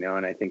dialogue, and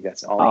I think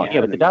that's all.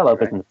 But the dialogue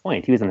wasn't the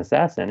point. He was an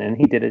assassin, and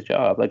he did his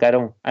job. Like, I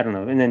don't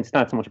know. And then it's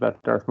not so much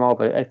about Darth Maul,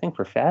 but I think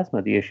for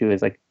Phasma, the issue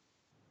is, like,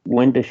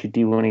 when does she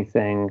do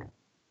anything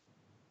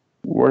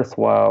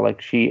worthwhile?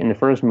 Like, in the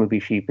first movie,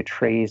 she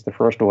betrays the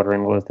First Order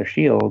and lowers their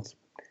shields,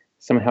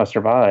 somehow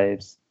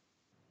survives,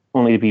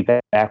 only to be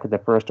back with the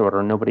First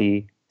Order.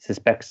 Nobody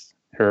suspects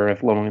her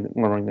of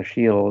lowering the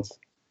shields,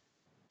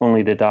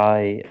 only to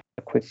die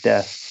a quick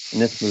death in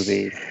this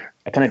movie.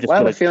 I kind of just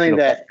have a feeling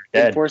that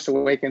in Force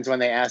Awakens, when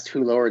they asked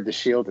who lowered the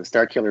shield at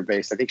Starkiller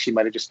Base, I think she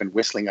might have just been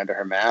whistling under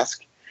her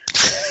mask.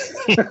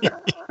 He did it.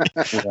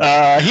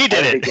 I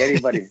don't think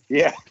anybody.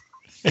 Yeah,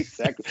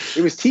 exactly.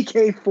 It was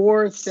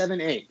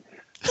TK478.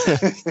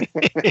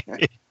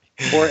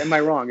 Or am I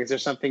wrong? Is there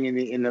something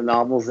in the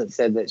novels that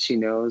said that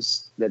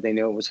they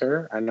know it was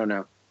her? I don't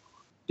know.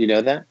 Do you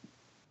know that?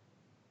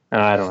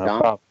 I don't know,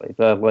 probably,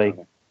 but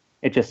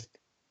it just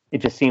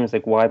seems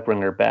like, why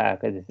bring her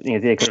back?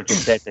 They could have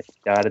just said that she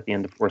died at the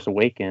end of Force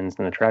Awakens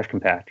in the trash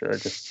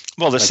compactor.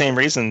 The same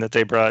reason that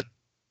they brought,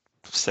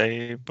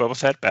 say, Boba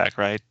Fett back,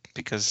 right?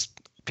 Because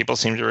people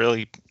seem to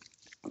really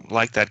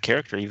like that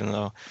character, even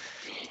though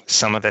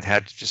some of it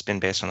had just been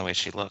based on the way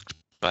she looked.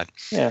 But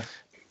yeah.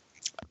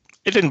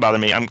 It didn't bother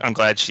me. I'm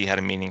glad she had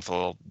a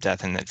meaningful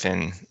death, and that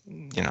Finn,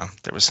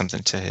 there was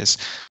something to his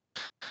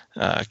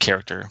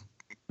character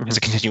as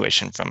a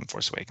continuation from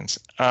Force Awakens.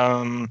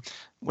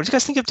 What do you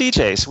guys think of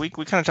DJ? So we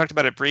kind of talked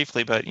about it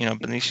briefly, but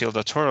Benicio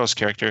del Toro's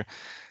character.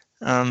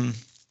 I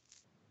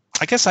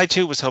guess I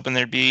too was hoping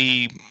there'd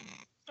be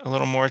a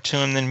little more to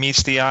him than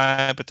meets the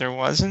eye, but there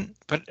wasn't.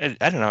 But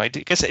I don't know. I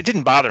guess it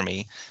didn't bother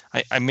me.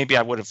 I maybe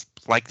I would have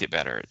liked it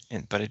better,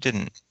 but it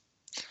didn't.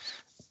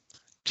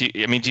 Do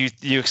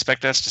you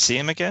expect us to see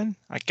him again?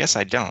 I guess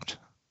I don't.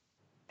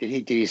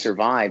 Did he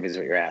survive? Is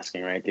what you're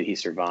asking, right? Did he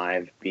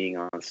survive being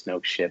on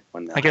Snoke's ship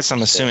when? I guess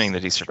I'm assuming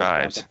that he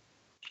survived.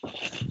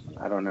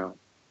 I don't know.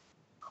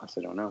 I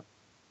also don't know.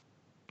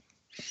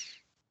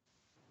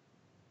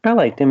 I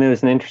liked him. It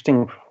was an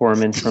interesting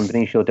performance from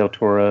Benicio del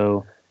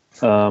Toro.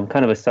 Kind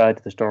of a side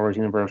to the Star Wars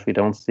universe we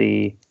don't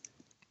see.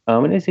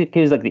 And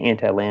he's like the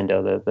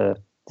anti-Lando, the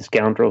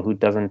scoundrel who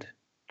doesn't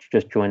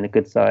just join the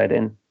good side,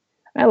 and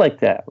I like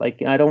that.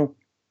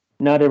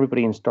 Not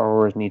everybody in Star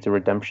Wars needs a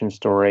redemption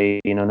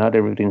story. Not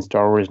everybody in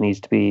Star Wars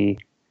needs to be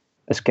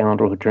a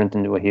scoundrel who turns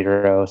into a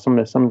hero.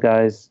 Some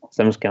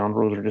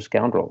scoundrels are just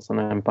scoundrels, and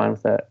I'm fine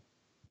with that.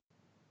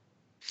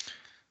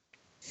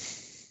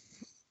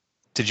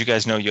 Did you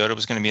guys know Yoda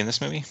was going to be in this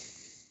movie?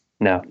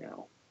 No.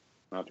 No.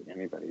 I don't think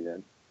anybody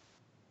did.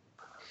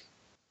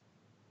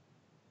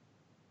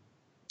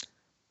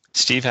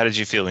 Steve, how did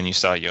you feel when you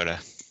saw Yoda?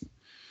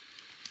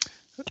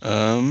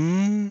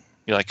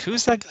 You're like,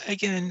 who's that guy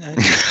again?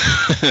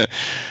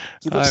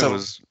 He I looks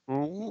was. Yeah,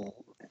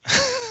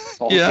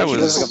 I he a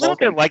looks was little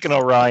bit like an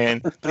Orion,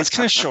 but he's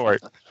kind of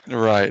short.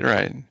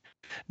 right.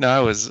 No, I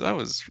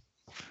was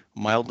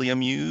mildly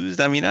amused.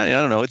 I mean, I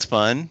don't know. It's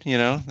fun,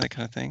 that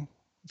kind of thing.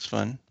 It's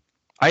fun.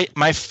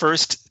 My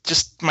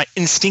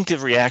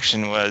instinctive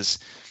reaction was,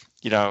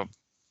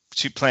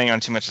 playing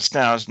on too much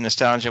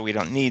nostalgia. We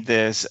don't need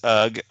this.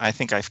 Ugh. I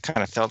think I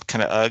kind of felt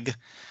kind of ugh,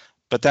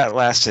 but that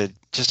lasted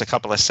just a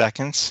couple of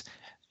seconds.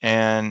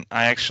 And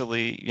I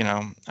actually,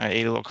 I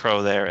ate a little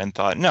crow there and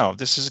thought, no,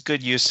 this is a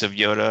good use of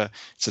Yoda.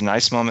 It's a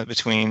nice moment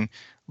between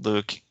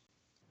Luke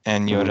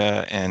and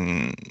Yoda,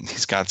 and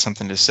he's got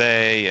something to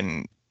say.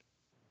 And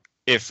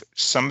if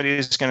somebody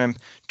is going to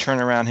turn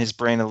around his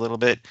brain a little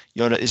bit,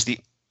 Yoda is the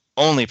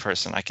only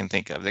person I can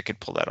think of that could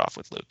pull that off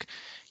with Luke.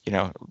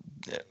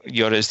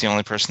 Yoda is the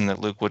only person that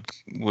Luke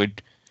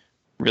would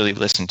really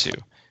listen to.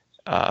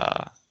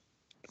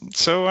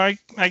 So I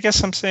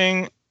guess I'm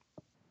saying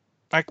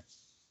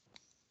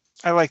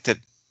I liked it.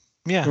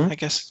 Yeah, I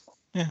guess.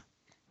 Yeah.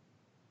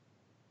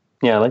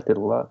 Yeah, I liked it a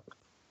lot.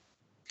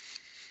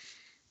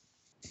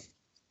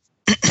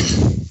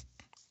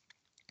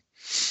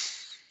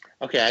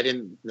 Okay, I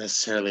didn't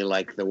necessarily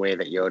like the way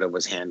that Yoda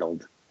was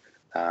handled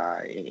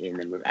in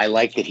the movie. I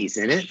like that he's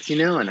in it,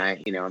 and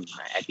at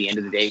the end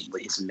of the day,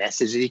 his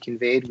message that he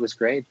conveyed was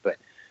great, but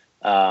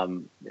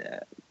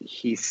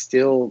he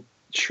still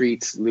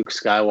treats Luke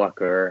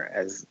Skywalker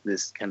as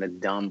this kind of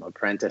dumb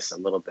apprentice a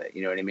little bit.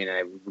 You know what I mean?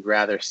 I would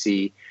rather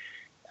see,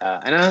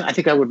 and I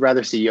think I would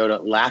rather see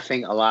Yoda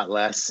laughing a lot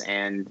less,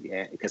 and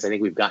because I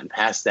think we've gotten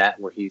past that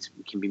where he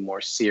can be more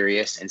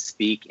serious and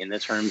speak in the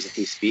terms that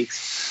he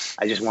speaks.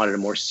 I just wanted a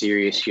more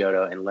serious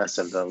Yoda and less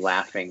of the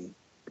laughing,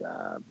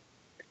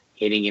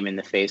 hitting him in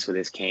the face with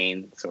his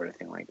cane sort of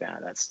thing like that.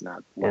 That's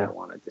not what I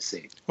wanted to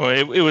see. Well,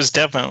 it was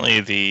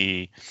definitely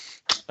the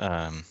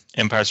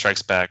Empire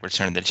Strikes Back,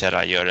 Return of the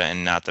Jedi Yoda,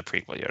 and not the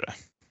prequel Yoda.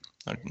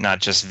 Not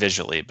just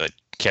visually, but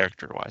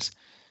character-wise.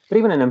 But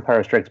even in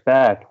Empire Strikes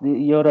Back,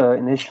 Yoda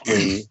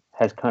initially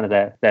has kind of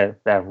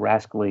that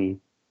rascally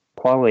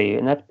quality,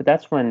 and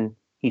that's when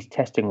he's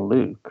testing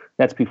Luke.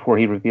 That's before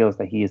he reveals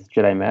that he is the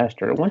Jedi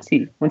Master. Once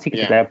he gets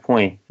to that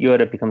point,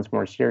 Yoda becomes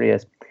more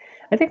serious.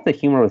 I think the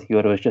humor with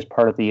Yoda is just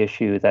part of the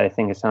issue that I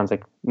think it sounds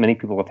like many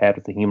people have had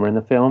with the humor in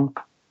the film.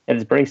 It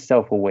is very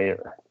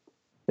self-aware.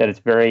 That it's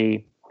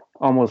very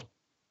almost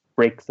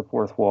breaks the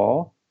fourth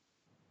wall,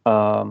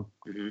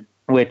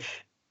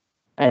 which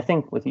I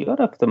think with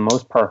Yoda for the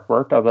most part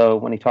worked, although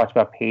when he talked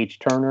about page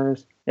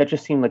turners, that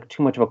just seemed like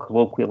too much of a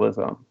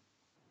colloquialism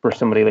for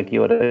somebody like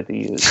Yoda to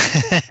use.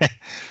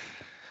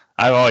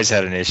 I've always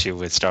had an issue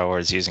with Star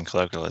Wars using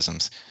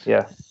colloquialisms.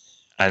 Yeah.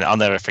 And I'll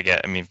never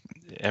forget,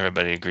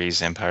 everybody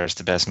agrees Empire is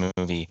the best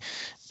movie,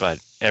 but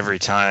every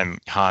time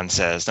Han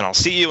says, then I'll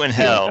see you in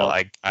hell,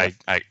 I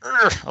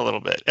a little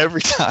bit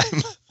every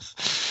time.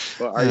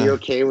 Well, are you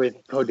okay with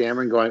Poe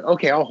Dameron going,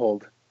 okay, I'll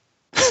hold?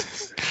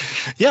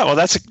 Yeah, well,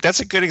 that's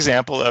a good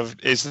example of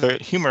is the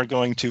humor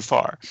going too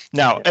far.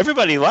 Now,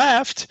 everybody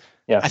laughed.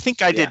 Yeah. I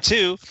think I did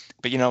too.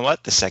 But you know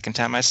what? The second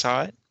time I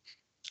saw it,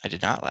 I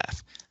did not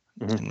laugh.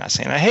 I'm not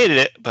saying I hated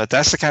it, but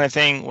that's the kind of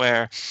thing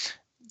where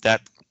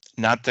that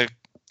not the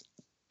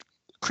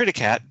critic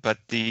hat, but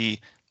the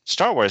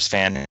Star Wars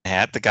fan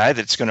hat, the guy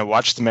that's going to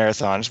watch the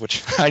marathons,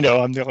 which I know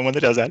I'm the only one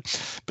that does that,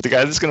 but the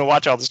guy that's going to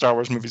watch all the Star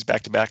Wars movies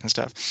back to back and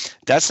stuff.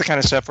 That's the kind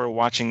of stuff where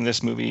watching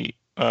this movie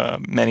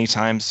many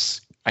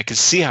times, I could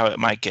see how it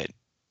might get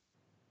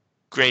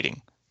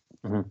grating.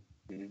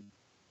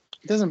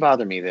 It doesn't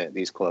bother me that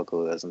these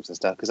colloquialisms and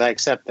stuff, because I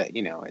accept that,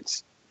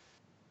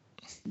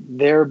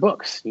 there are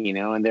books,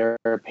 and there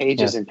are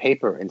pages and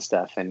paper and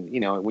stuff. And,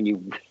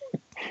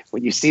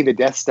 when you see the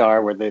Death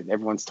Star where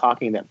everyone's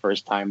talking that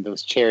first time,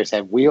 those chairs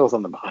have wheels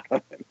on the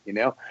bottom,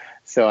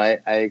 So I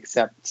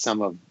accept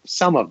some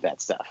of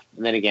that stuff.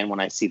 And then again, when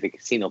I see the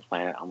Casino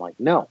Planet, I'm like,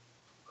 no.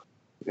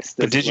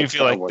 But did you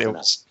feel like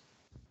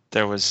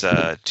there was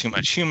too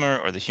much humor,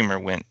 or the humor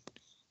went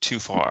too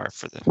far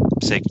for the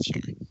sake of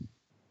humor?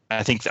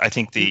 I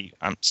think the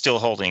I'm still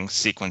holding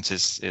sequence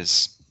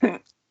is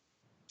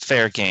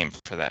fair game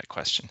for that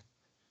question.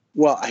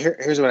 Well,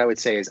 here's what I would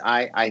say is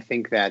I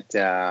think that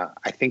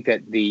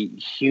the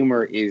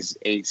humor is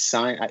a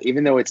sign,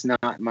 even though it's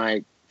not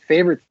my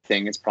favorite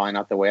thing, it's probably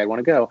not the way I want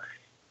to go.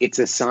 It's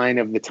a sign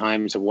of the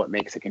times of what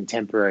makes a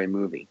contemporary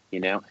movie,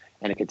 And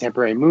a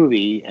contemporary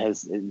movie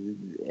has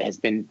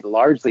been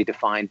largely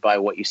defined by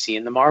what you see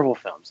in the Marvel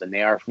films, and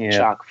they are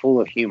chock full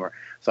of humor.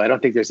 So I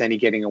don't think there's any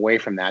getting away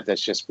from that.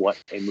 That's just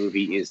what a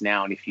movie is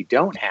now. And if you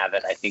don't have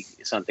it, I think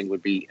something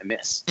would be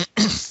amiss,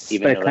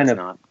 even though that's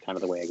not kind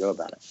of the way I go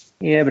about it.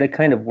 Yeah, but I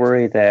kind of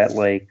worry that,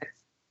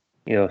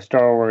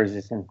 Star Wars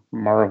isn't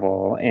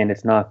Marvel, and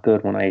it's not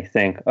good when I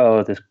think,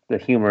 the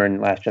humor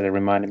in Last Jedi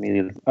reminded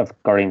me of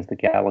Guardians of the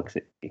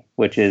Galaxy,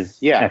 which is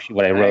actually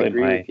what I wrote in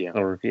my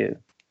little review.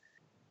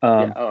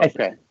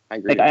 Okay. I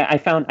agree. I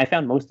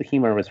found most of the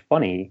humor was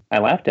funny. I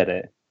laughed at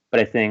it, but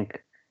I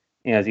think,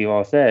 as you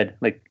all said,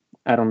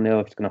 I don't know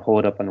if it's going to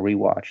hold up on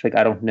rewatch.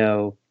 I don't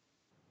know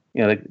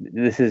like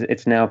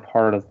it's now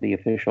part of the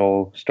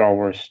official Star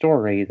Wars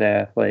story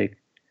that like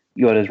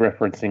Yoda's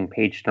referencing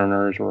page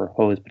turners or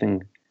Poe's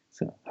putting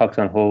Hux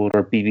on hold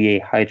or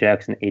BB-8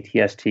 hijacks an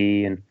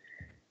ATST and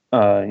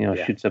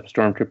shoots up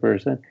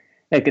stormtroopers, and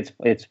like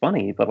it's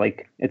funny, but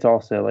like it's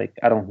also like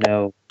I don't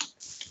know,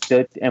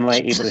 am I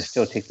able to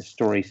still take the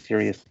story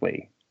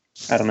seriously?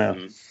 I don't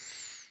know.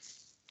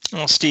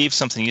 Well, Steve,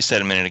 something you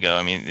said a minute ago.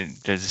 I mean,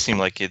 does it seem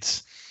like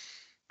it's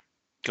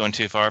going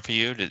too far for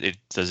you?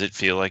 Does it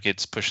feel like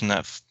it's pushing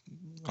that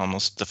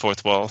almost the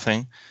fourth wall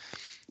thing?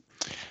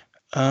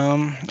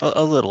 A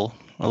little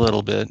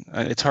bit.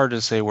 It's hard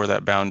to say where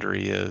that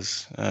boundary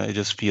is. It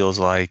just feels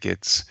like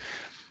it's,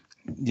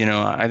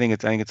 I think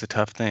it's a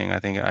tough thing. I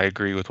think I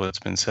agree with what's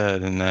been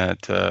said, in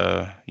that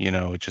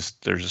it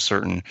just, there's a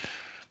certain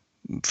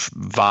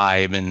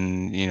vibe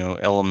and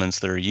elements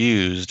that are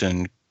used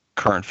in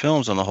current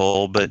films on the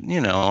whole, but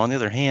on the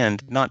other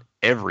hand, not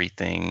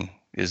everything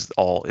is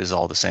all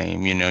the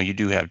same. You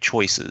do have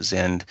choices,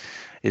 and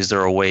is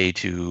there a way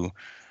to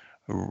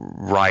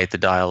write the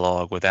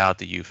dialogue without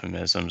the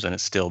euphemisms and it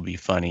still be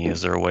funny?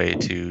 Is there a way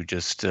to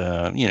just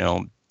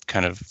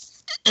kind of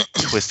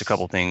twist a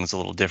couple things a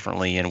little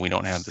differently and we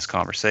don't have this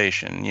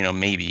conversation?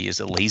 Maybe is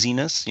it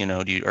laziness?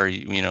 If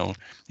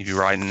you're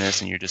writing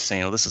this and you're just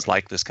saying, oh, this is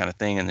like this kind of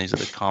thing, and these are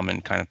the common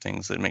kind of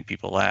things that make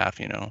people laugh,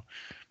 I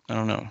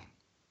don't know.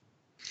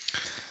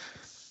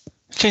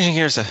 Changing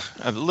gears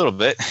a little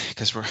bit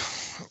because we're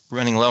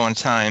running low on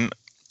time.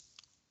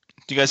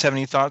 Do you guys have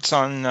any thoughts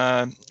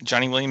on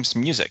Johnny Williams'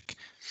 music?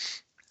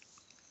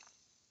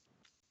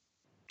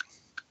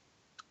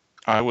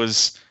 I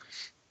was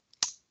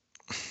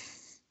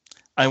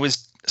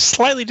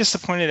slightly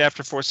disappointed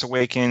after Force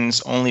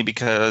Awakens, only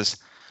because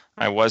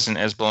I wasn't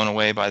as blown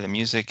away by the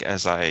music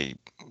as I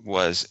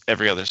was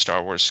every other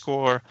Star Wars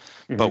score.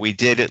 Mm-hmm. But we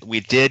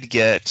did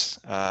get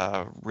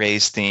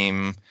Rey's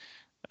theme.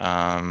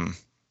 I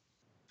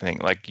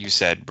think, like you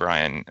said,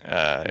 Brian,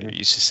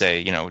 used to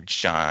say,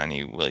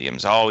 Johnny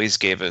Williams always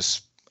gave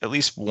us at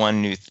least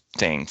one new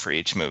thing for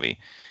each movie.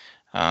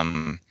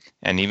 And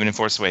even in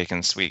Force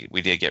Awakens, we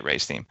did get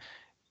Rey's theme.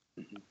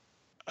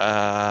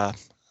 On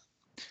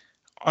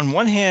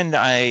one hand,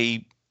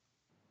 I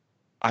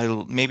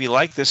maybe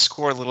like this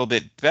score a little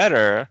bit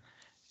better.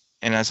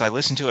 And as I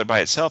listen to it by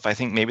itself, I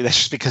think maybe that's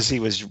just because he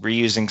was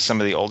reusing some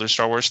of the older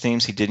Star Wars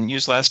themes he didn't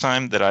use last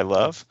time that I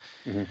love.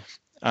 Mm-hmm.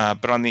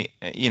 But on the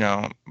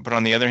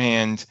other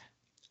hand,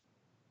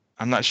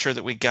 I'm not sure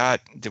that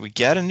did we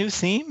get a new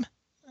theme?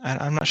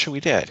 I'm not sure we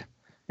did.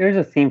 There's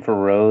a theme for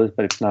Rose,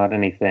 but it's not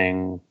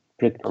anything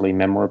particularly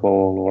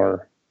memorable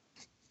or.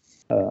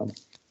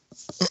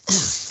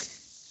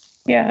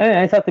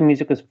 I thought the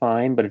music was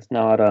fine, but it's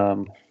not.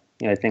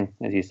 I think,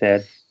 as you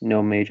said,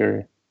 no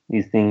major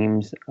new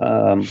themes.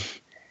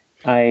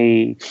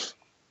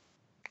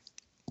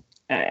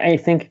 I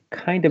think it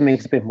kind of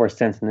makes a bit more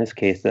sense in this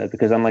case,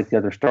 because unlike the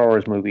other Star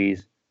Wars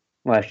movies,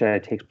 Last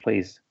Jedi takes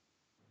place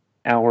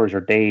hours or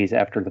days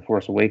after The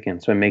Force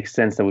Awakens, so it makes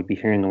sense that we'd be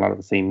hearing a lot of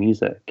the same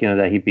music.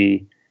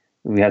 That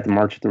we have the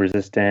March of the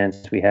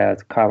Resistance, we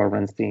have Kylo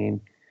Ren's theme,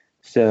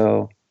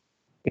 so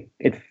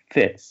it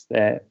fits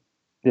that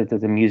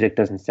the music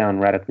doesn't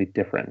sound radically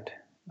different.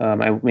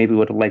 I maybe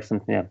would have liked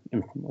something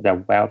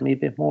that wowed me a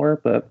bit more,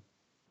 but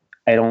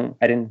I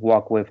didn't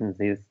walk away from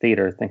the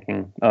theater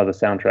thinking, oh, the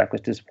soundtrack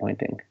was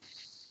disappointing.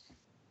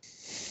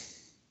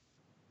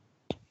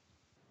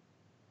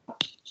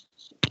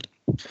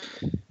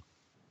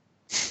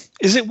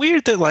 Is it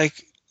weird that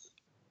like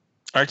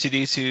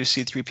R2-D2,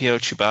 C-3PO,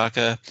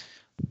 Chewbacca,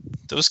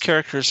 those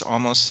characters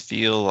almost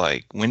feel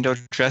like window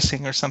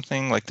dressing or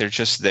something? Like they're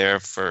just there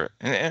for.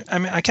 I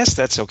mean, I guess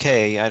that's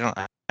okay.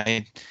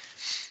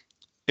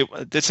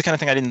 It's the kind of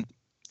thing I didn't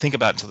think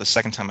about until the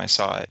second time I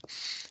saw it.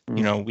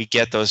 We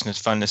get those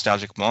fun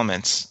nostalgic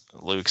moments.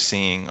 Luke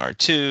seeing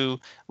R2,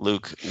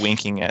 Luke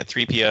winking at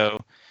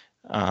 3PO.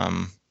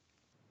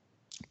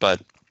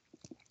 But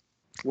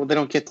they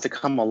don't get to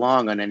come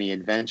along on any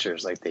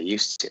adventures like they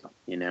used to.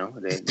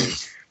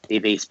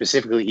 They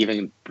specifically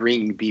even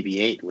bring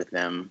BB-8 with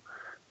them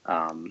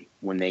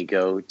when they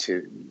go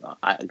to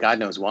God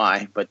knows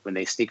why, but when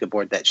they sneak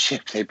aboard that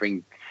ship, they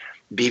bring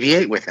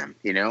BB-8 with them.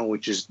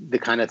 Which is the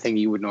kind of thing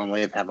you would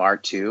normally have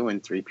R2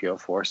 and 3PO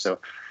for. So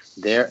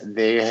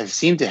they have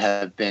seemed to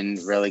have been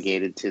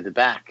relegated to the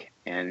back,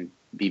 and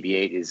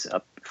BB-8 is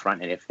up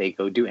front. And if they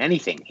go do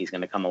anything, he's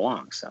going to come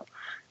along. So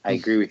I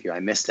agree with you.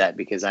 I missed that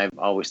because I've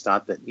always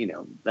thought that,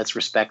 let's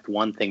respect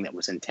one thing that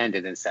was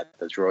intended, and that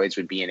the droids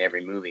would be in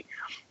every movie.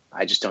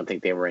 I just don't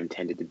think they were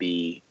intended to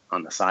be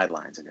on the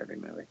sidelines in every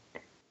movie.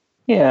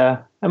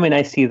 Yeah, I mean,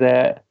 I see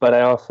that, but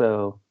I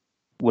also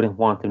wouldn't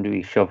want them to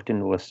be shoved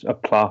into a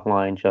plot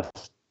line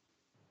just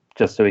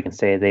so we can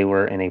say they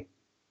were in a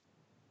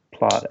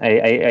plot.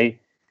 If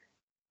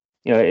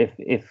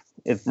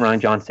Rian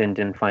Johnson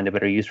didn't find a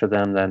better use for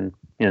them, then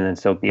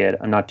so be it.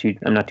 I'm not too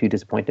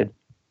disappointed.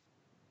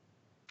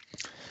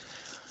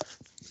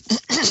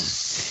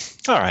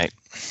 All right.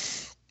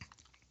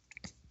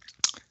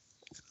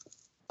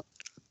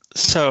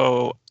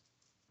 So,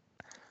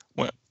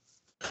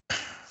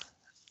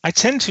 I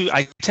tend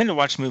to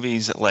watch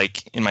movies that,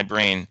 like, in my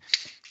brain.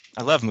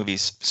 I love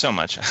movies so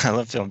much. I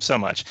love film so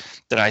much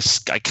that I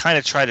kind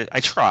of try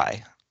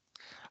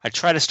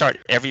to start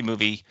every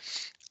movie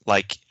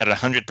like at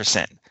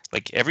 100%.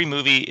 Like, every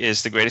movie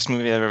is the greatest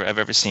movie I've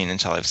ever seen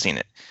until I've seen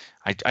it.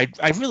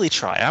 I really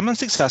try. I'm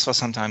unsuccessful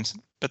sometimes,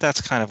 but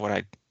that's kind of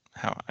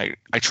how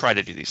I try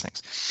to do these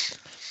things.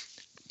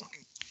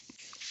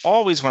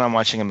 Always when I'm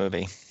watching a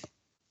movie,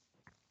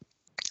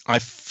 I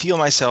feel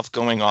myself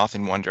going off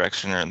in one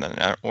direction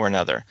or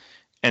another,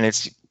 and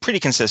it's pretty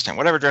consistent.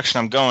 Whatever direction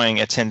I'm going,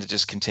 I tend to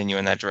just continue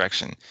in that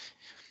direction.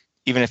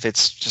 Even if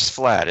it's just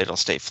flat, it'll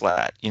stay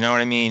flat. You know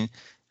what I mean?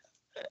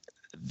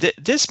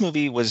 This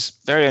movie was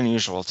very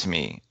unusual to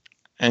me,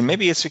 and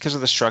maybe it's because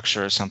of the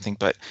structure or something,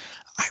 but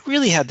I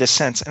really had this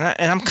sense, and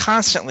I'm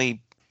constantly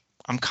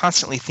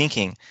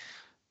thinking,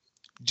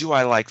 do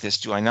I like this?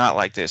 Do I not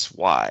like this?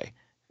 Why?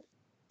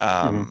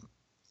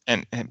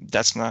 And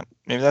that's not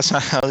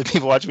how other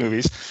people watch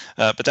movies,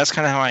 but that's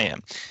kind of how I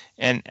am.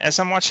 And as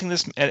I'm watching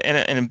this,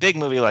 in a big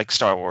movie like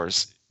Star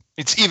Wars,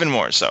 it's even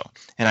more so,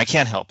 and I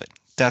can't help it.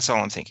 That's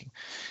all I'm thinking.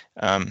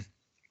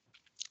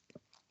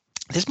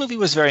 This movie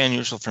was very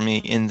unusual for me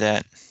in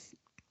that,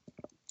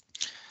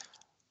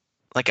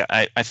 like,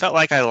 I felt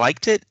like I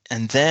liked it,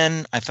 and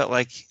then I felt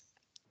like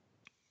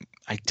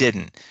I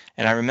didn't.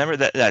 And I remember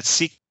that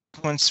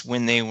sequence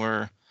when they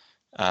were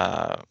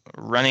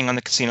running on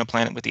the casino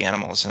planet with the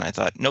animals, and I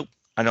thought, nope,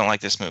 I don't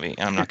like this movie,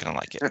 and I'm not going to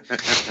like it.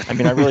 I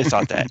mean, I really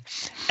thought that.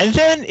 And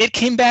then it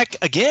came back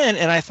again,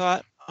 and I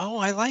thought, oh,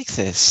 I like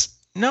this.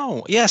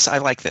 No, yes, I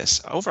like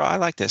this. Overall, I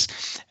like this.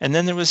 And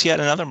then there was yet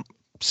another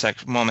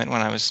moment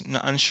when I was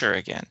unsure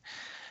again.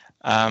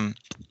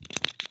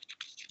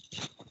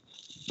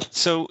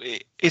 So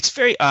it's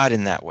very odd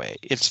in that way.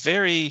 It's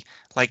very,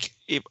 like,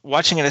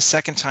 watching it a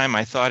second time,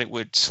 I thought it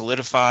would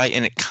solidify,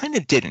 and it kind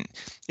of didn't.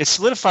 It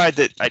solidified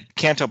that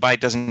Canto Bight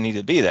doesn't need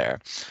to be there.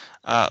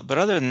 But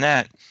other than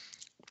that,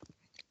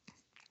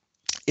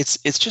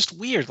 it's just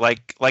weird.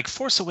 Like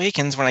Force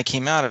Awakens, when I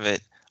came out of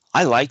it,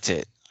 I liked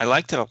it. I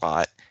liked it a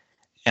lot,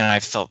 and I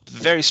felt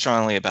very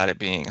strongly about it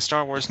being a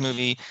Star Wars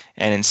movie,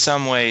 and in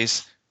some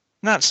ways,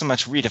 not so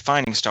much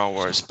redefining Star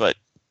Wars, but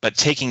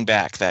taking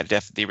back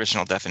the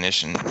original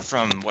definition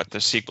from what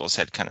the sequels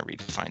had kind of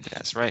redefined it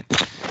as, right?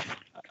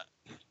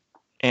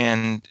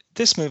 And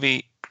this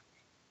movie,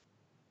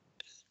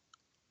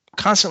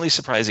 constantly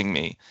surprising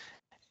me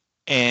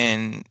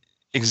and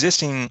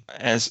existing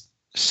as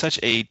such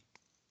a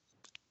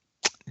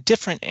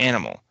different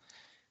animal.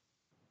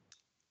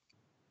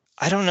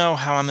 I don't know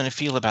how I'm going to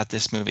feel about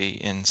this movie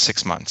in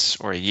 6 months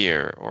or a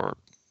year or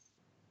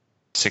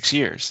 6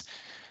 years.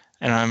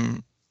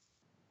 And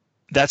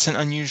that's an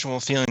unusual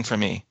feeling for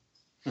me.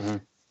 Mm-hmm.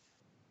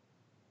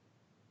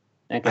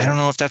 Okay. I don't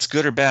know if that's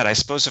good or bad. I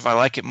suppose if I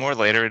like it more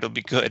later, it'll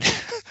be good.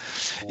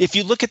 If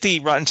you look at the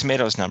Rotten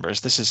Tomatoes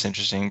numbers, this is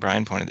interesting.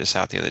 Brian pointed this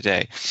out the other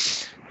day,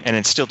 and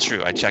it's still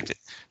true. I checked it.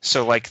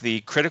 So, like,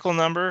 the critical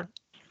number,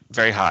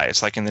 very high.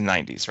 It's like in the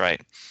 90s,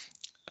 right?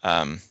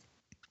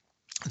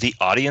 The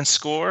audience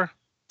score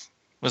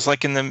was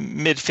like in the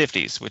mid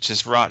 50s, which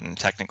is rotten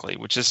technically,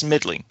 which is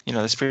middling. You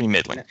know, that's pretty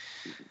middling.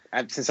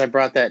 Since I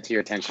brought that to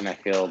your attention, I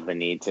feel the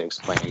need to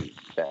explain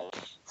that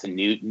some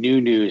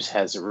new news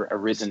has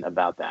arisen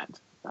about that,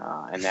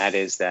 and that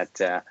is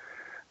that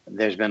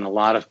there's been a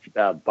lot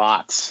of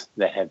bots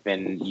that have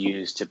been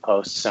used to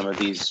post some of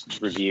these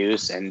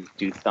reviews and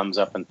do thumbs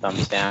up and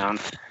thumbs down,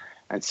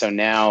 and so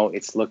now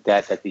it's looked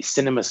at the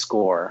Cinema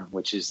Score,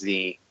 which is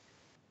the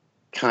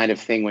kind of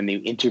thing when they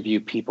interview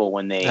people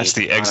when they, that's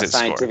the on exit a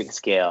scientific score.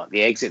 scale,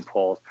 the exit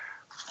polls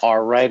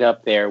are right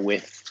up there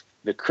with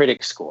the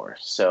critic score.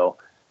 So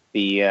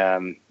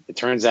it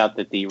turns out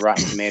that the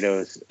Rotten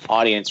Tomatoes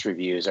audience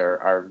reviews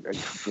are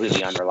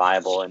completely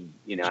unreliable, and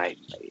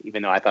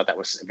even though I thought that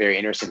was a very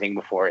interesting thing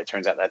before, it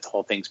turns out that the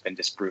whole thing's been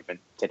disproven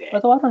today.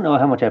 Although I don't know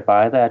how much I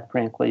buy that,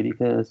 frankly,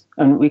 because,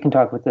 and we can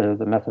talk with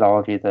the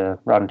methodology, the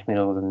Rotten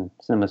Tomatoes and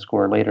Cinema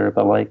Score later,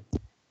 but, like,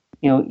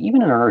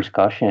 even in our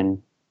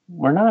discussion,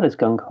 we're not as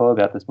gung ho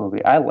about this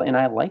movie. I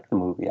like the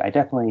movie. I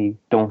definitely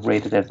don't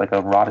rate it as like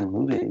a rotten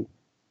movie,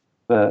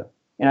 but.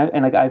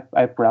 And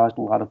I've browsed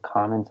a lot of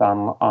comments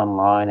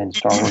online and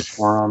Star Wars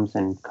forums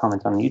and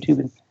comments on YouTube,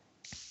 and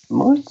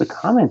most of the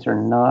comments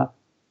are not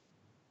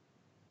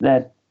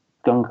that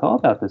gung ho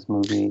about this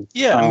movie.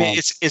 Yeah, I mean,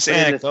 it's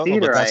anecdotal,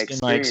 theater, but that's been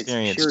my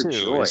experience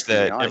too. Is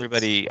that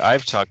everybody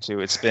I've talked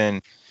to, it's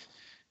been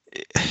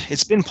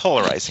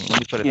polarizing. Let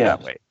me put it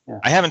that way. Yeah.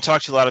 I haven't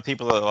talked to a lot of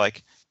people that are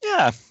like,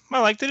 yeah, I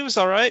liked it. It was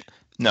all right.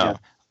 No. Yeah.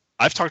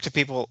 I've talked to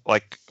people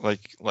like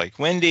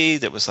Wendy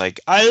that was like,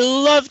 I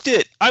loved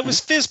it. I was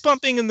fist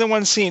bumping in the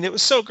one scene. It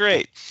was so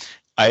great.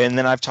 And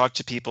then I've talked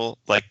to people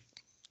like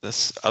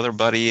this other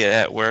buddy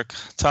at work,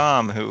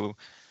 Tom, who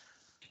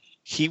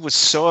he was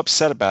so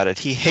upset about it.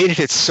 He hated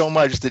it so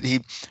much that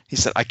he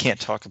said, I can't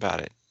talk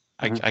about it.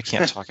 I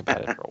can't talk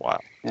about it for a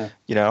while.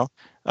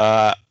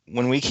 Yeah.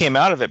 When we came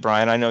out of it,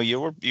 Brian, I know you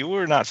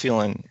were not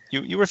feeling.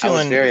 You were feeling.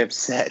 I was very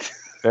upset.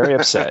 very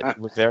upset.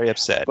 We're very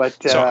upset. But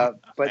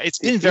it's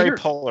been very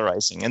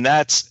polarizing, and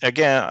that's,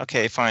 again,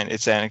 okay, fine.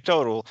 It's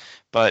anecdotal,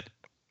 but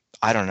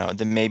I don't know.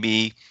 There may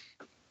be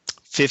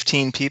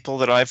 15 people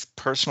that I've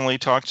personally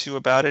talked to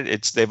about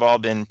it. They've all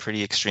been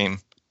pretty extreme,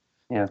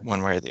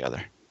 one way or the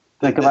other.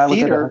 Like if I look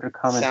at 100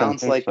 comments on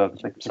Facebook,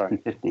 it's like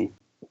 50-50.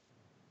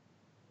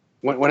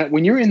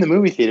 When you're in the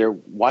movie theater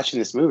watching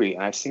this movie,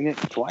 and I've seen it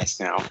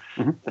twice now,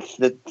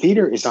 the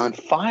theater is on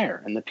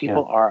fire, and the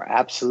people are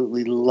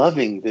absolutely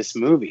loving this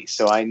movie.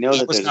 So I know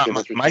that there's a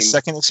difference between... My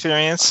second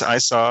experience, I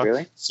saw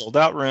sold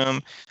out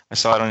room. I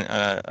saw it on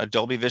a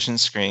Dolby Vision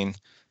screen,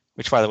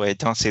 which, by the way,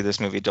 don't see this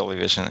movie Dolby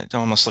Vision. It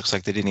almost looks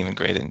like they didn't even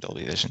grade it in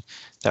Dolby Vision.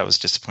 That was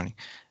disappointing.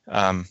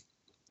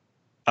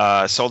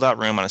 Sold out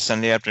room on a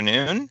Sunday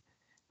afternoon,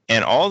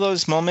 and all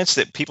those moments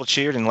that people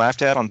cheered and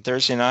laughed at on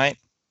Thursday night,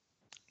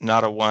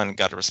 not a one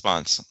got a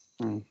response.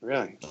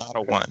 Really? Not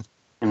a one.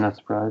 I'm not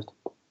surprised.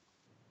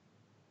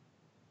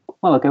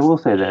 Well, look, I will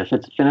say this.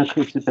 It's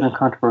been a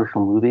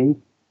controversial movie,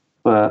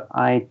 but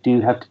I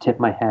do have to tip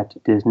my hat to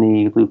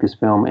Disney,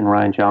 Lucasfilm, and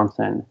Rian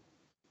Johnson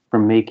for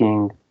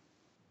making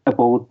a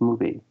bold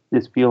movie.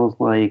 This feels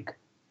like,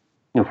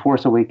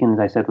 Force Awakens,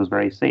 I said, was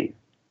very safe.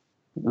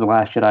 The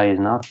Last Jedi is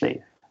not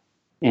safe.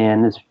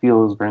 And this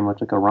feels very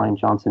much like a Rian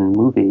Johnson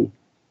movie.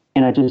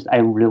 And I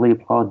really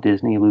applaud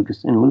Disney,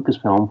 Lucas, and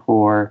Lucasfilm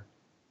for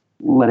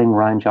letting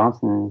Rian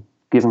Johnson,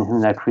 giving him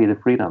that creative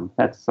freedom.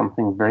 That's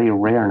something very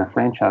rare in a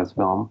franchise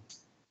film.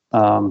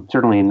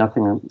 Certainly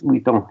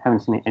haven't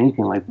seen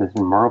anything like this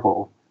in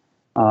Marvel.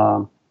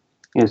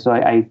 So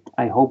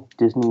I hope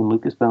Disney and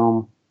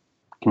Lucasfilm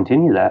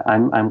continue that.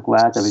 I'm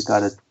glad that we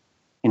got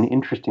an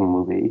interesting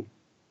movie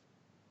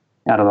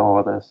out of all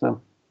of this.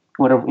 So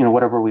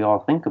whatever we all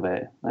think of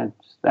it,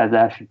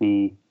 that should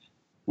be.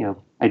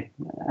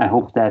 I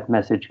hope that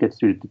message gets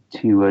through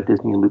to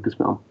Disney and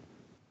Lucasfilm.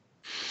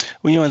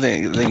 Well,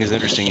 the thing is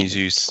interesting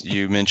is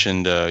you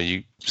mentioned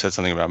you said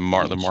something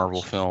about the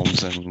Marvel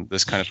films and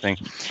this kind of thing,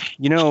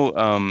 and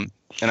I'm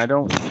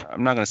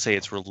not going to say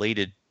it's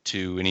related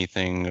to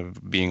anything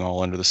of being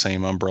all under the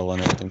same umbrella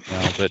and everything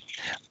now, but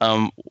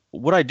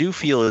what I do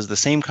feel is the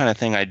same kind of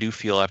thing I do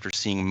feel after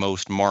seeing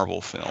most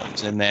Marvel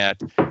films, in that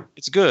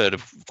it's good.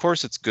 Of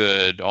course it's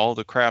good. All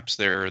the crap's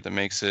there that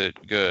makes it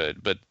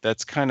good, but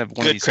that's kind of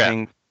one of these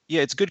things.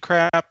 Yeah, it's good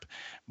crap,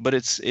 but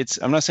it's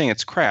I'm not saying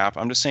it's crap.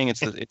 I'm just saying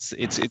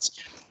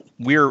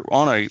we're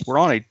on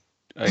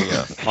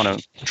a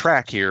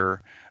track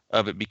here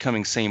of it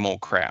becoming same old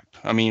crap.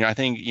 I mean, I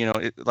think,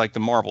 like the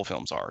Marvel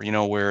films are,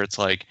 where it's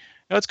like,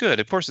 no, it's good.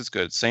 Of course it's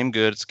good. Same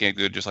good. It's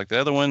good just like the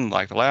other one,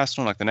 like the last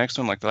one, like the next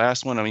one, like the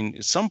last one. I mean,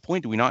 at some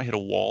point, do we not hit a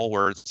wall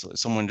where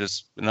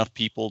enough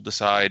people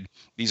decide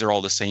these are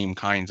all the same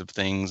kinds of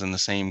things and the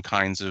same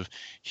kinds of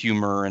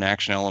humor and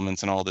action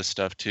elements and all this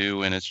stuff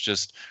too? And it's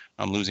just,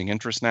 I'm losing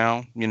interest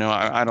now.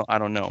 I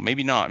don't know.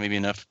 Maybe not. Maybe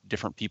enough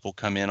different people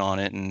come in on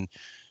it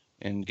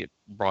and get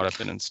brought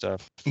up in and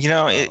stuff.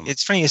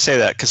 It's funny you say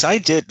that, because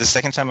the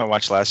second time I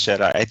watched Last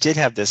Jedi, I did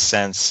have this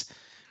sense.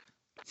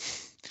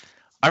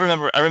 I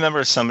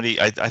remember somebody,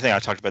 I think I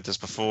talked about this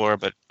before,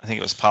 but I think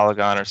it was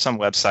Polygon or some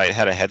website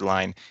had a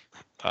headline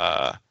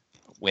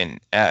when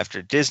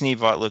after Disney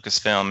bought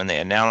Lucasfilm and they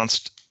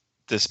announced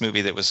this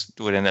movie that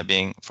would end up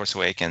being Force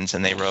Awakens,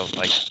 and they wrote,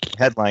 like, the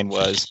headline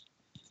was,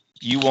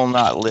 "You will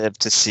not live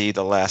to see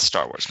the last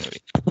Star Wars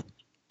movie."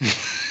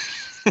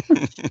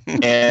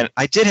 And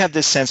I did have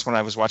this sense when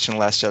I was watching The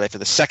Last Jedi for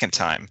the second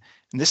time,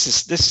 and this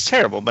is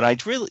terrible, but I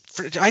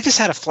just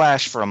had a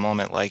flash for a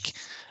moment, like,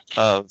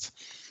 of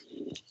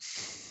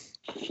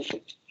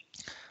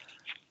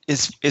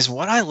is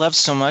what I loved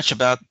so much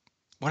about,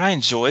 what I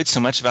enjoyed so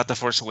much about The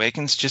Force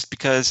Awakens just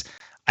because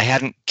I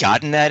hadn't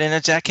gotten that in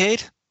a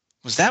decade?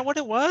 Was that what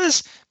it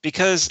was?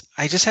 Because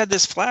I just had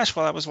this flash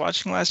while I was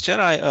watching Last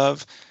Jedi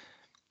of,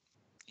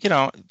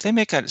 they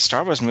make a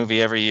Star Wars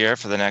movie every year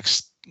for the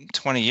next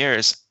 20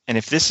 years, and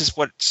if this is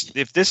what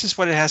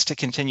it has to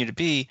continue to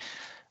be,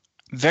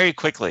 very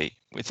quickly,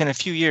 within a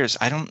few years,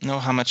 I don't know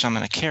how much I'm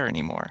going to care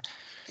anymore.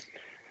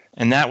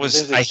 And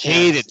I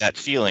hated that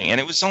feeling, and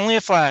it was only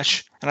a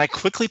flash, and I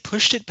quickly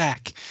pushed it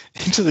back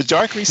into the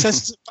dark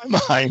recesses of my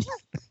mind.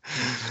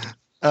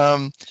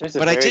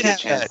 But I did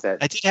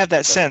have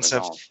that sense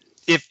of,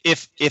 if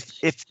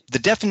the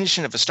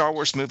definition of a Star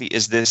Wars movie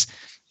is this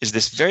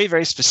very,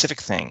 very specific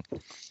thing,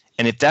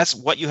 and if that's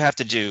what you have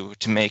to do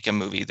to make a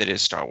movie that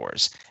is Star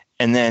Wars,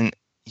 and then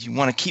you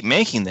want to keep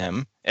making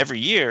them every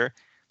year,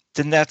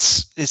 then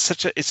it's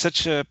such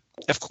a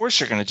of course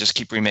you're going to just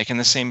keep remaking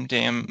the same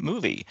damn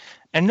movie,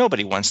 and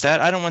nobody wants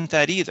that. I don't want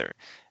that either.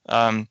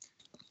 And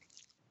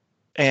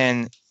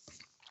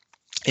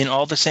in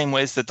all the same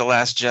ways that The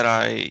Last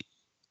Jedi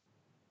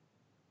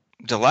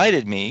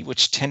delighted me,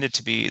 which tended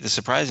to be the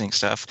surprising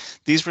stuff,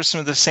 these were some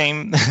of the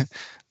same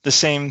the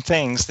same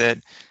things that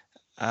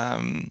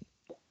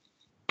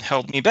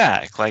held me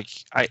back. Like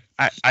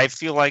I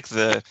feel like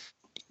the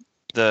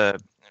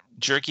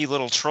jerky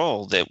little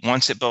troll that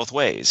wants it both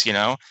ways,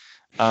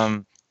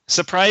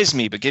 surprise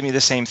me, but give me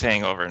the same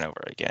thing over and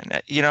over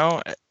again.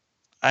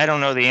 I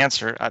don't know the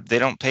answer. They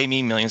don't pay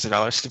me millions of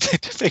dollars to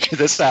figure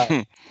this out.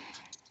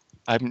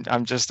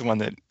 I'm just the one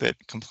that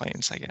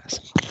complains, I guess.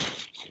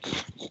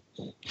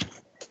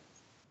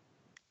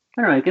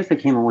 I don't know. I guess I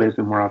came away a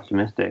bit more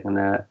optimistic in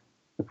that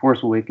The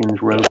Force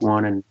Awakens, Rogue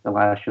One, and The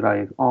Last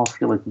Jedi all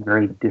feel like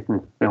very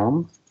different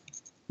films,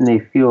 and they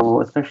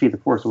feel, especially The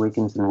Force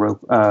Awakens and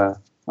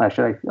Last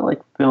Jedi, feel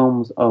like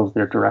films of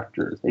their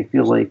directors. They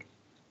feel like,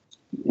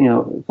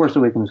 Force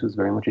Awakens was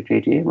very much a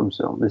J.J. Abrams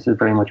film. This is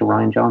very much a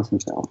Rian Johnson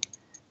film,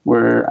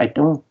 where I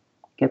don't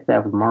get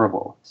that with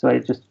Marvel. So I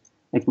just,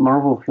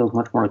 Marvel feels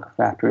much more like a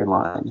factory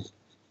line.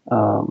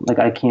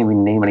 I can't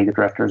even name any of the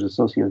directors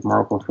associated with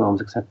Marvel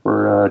films except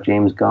for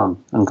James Gunn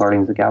on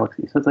Guardians of the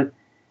Galaxy.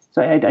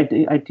 So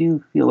I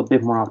do feel a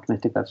bit more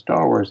optimistic about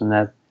Star Wars, and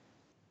that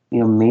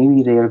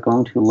maybe they are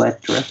going to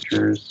let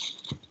directors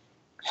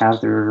have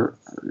their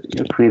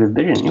creative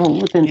vision.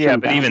 Within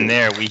but even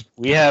there,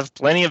 we have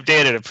plenty of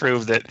data to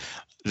prove that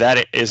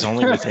is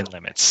only within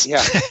limits.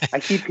 Yeah, I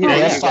keep hearing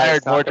they have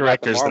fired more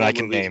directors than I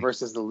can name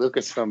versus the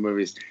Lucasfilm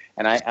movies,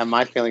 and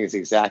my feeling is the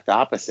exact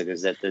opposite: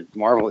 is that the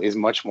Marvel is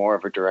much more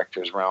of a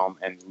director's realm,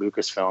 and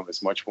Lucasfilm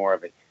is much more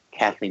of a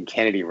Kathleen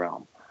Kennedy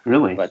realm.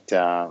 Really? But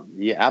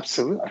yeah,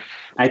 absolutely.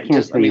 I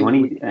can't tell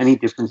you any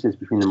differences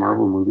between the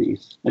Marvel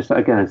movies.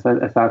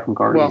 Aside from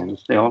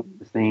Guardians, they all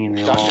the same.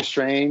 Doctor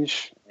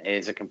Strange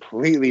is a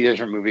completely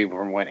different movie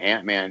from what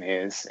Ant-Man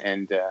is,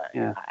 and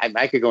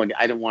I could go into.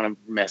 I don't want to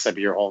mess up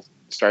your whole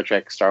Star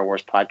Trek, Star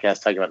Wars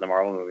podcast talking about the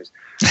Marvel movies,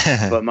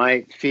 but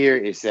my fear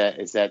is that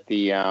it's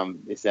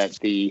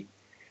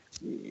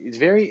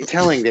very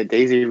telling that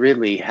Daisy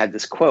Ridley had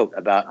this quote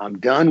about "I'm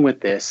done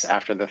with this"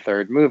 after the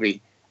third movie.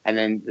 And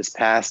then this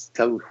past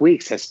 2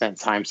 weeks has spent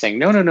time saying,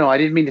 no, I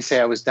didn't mean to say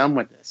I was done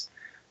with this.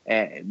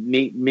 And it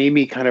made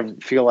me kind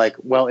of feel like,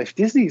 well, if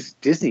Disney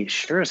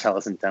sure as hell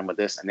isn't done with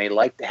this, and they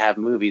like to have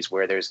movies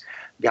where there's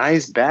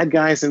bad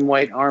guys in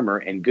white armor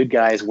and good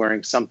guys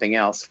wearing something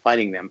else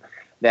fighting them,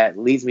 that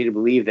leads me to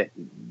believe that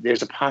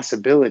there's a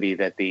possibility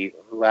that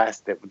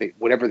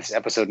whatever this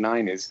episode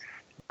 9 is,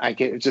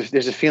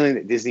 there's a feeling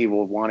that Disney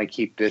will want to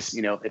keep this,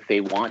 if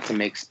they want to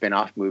make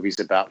spin-off movies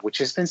about, which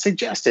has been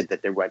suggested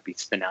that there might be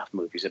spin-off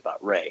movies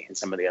about Rey and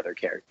some of the other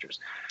characters.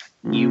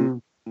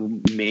 You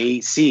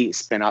may see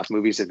spin-off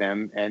movies of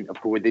them, and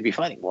who would they be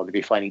fighting? Well, they'd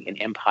be fighting an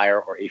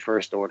Empire or a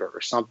First Order or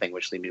something,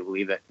 which lead me to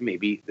believe that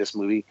maybe this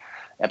movie,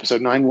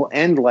 Episode 9, will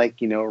end like,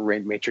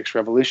 Matrix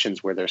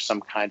Revolutions, where there's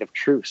some kind of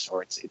truce,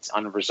 or it's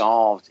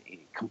unresolved.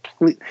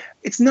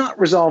 It's not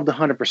resolved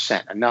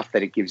 100%, enough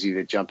that it gives you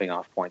the jumping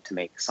off point to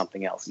make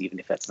something else, even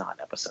if it's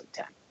not Episode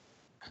 10.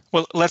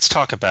 Well, let's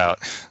talk about,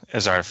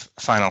 as our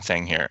final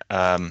thing here,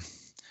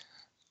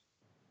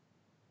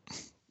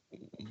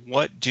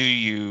 what do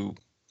you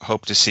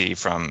hope to see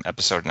from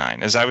Episode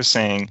 9? As I was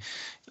saying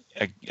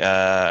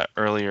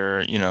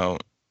earlier,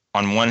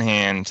 on one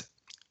hand,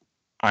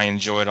 I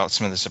enjoyed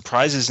some of the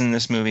surprises in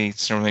this movie,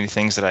 so many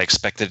things that I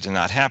expected to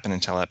not happen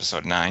until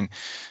Episode 9,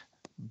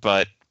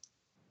 but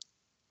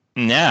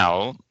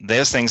now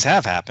those things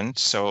have happened,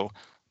 so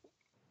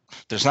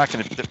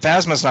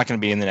Phasma's not going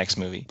to be in the next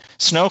movie.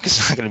 Snoke is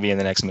not going to be in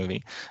the next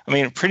movie. I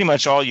mean, pretty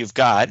much all you've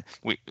got.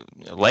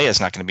 Leia's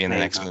not going to be in the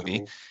next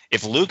movie.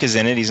 If Luke is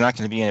in it, he's not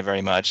going to be in it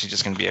very much. He's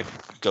just going to be a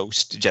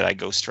ghost, Jedi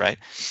ghost, right?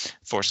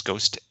 Force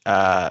ghost.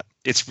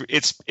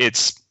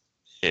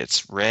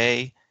 It's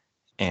Rey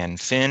and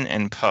Finn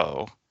and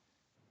Poe,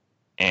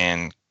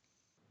 and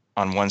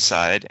on one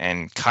side,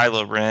 and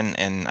Kylo Ren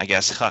and I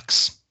guess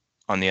Hux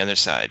on the other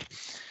side.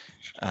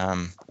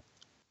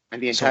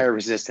 And the entire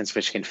Resistance,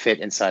 which can fit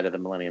inside of the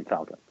Millennium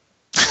Falcon.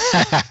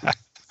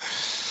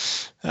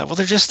 Well,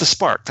 they're just the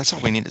spark. That's all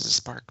we need is a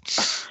spark.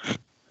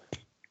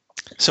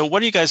 So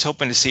what are you guys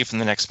hoping to see from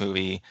the next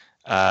movie?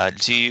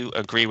 Do you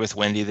agree with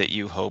Wendy that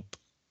you hope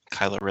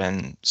Kylo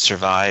Ren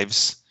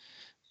survives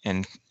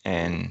and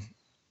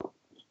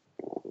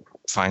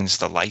finds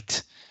the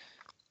light?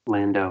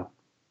 Lando.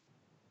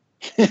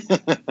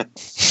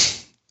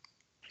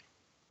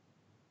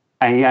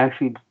 I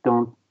actually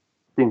don't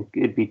think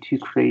it'd be too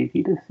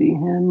crazy to see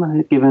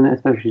him, given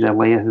especially that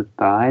Leia has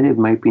died. It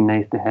might be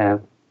nice to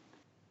have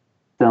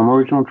some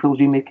original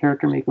trilogy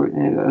character make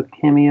a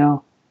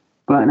cameo.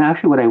 But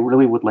actually, what I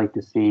really would like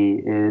to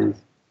see is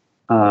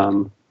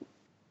some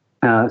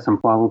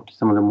follow-up to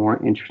some of the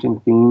more interesting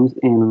themes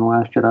in The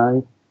Last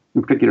Jedi.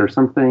 In particular,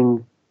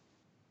 something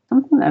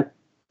that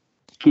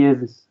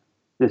gives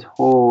this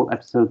whole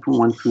episode from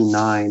 1 through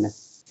 9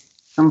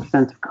 some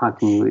sense of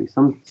continuity,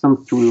 some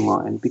through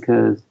line,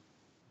 because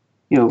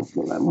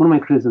one of my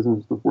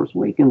criticisms of The Force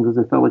Awakens is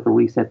it felt like a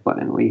reset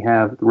button. We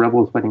have the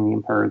Rebels fighting the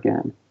Empire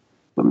again,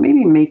 but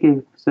maybe make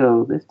it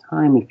so this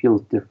time it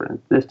feels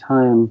different. This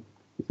time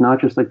it's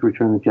not just like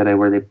Return of the Jedi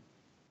where they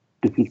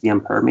defeat the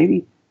Empire.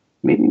 Maybe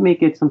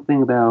make it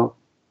something about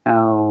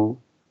how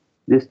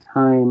this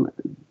time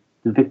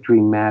the victory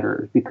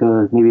matters,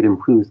 because maybe it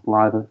improves the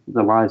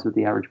lives of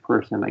the average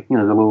person, like the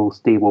little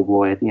stable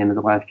boy at the end of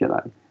The Last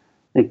Jedi.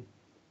 Like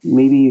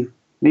maybe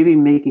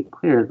make it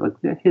clear like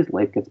his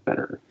life gets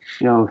better.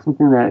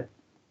 Something that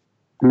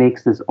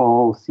makes this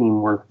all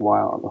seem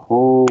worthwhile. The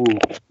whole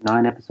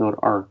 9-episode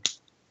arc,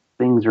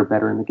 things are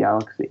better in the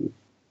galaxy.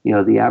 You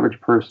know, the average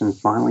person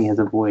finally has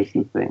a voice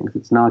in things.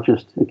 It's not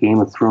just a Game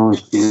of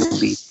Thrones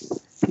movie,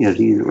 you know,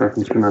 to use a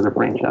reference to another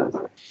franchise.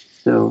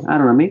 So, I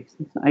don't know, maybe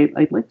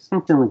I'd like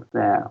something like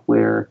that,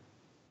 where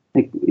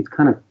like it's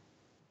kind of,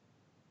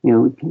 you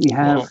know, we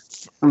have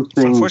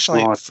something.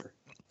 Unfortunately, broader.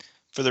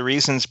 For the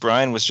reasons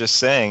Brian was just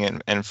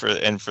saying, and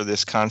for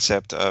this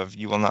concept of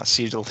you will not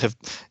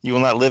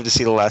live to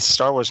see the last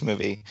Star Wars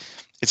movie,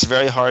 it's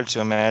very hard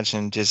to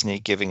imagine Disney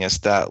giving us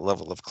that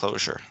level of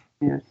closure.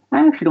 Yeah,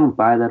 I actually don't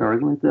buy that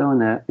argument though, in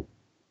that,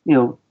 you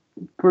know,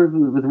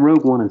 with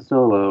Rogue One and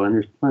Solo, and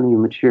there's plenty of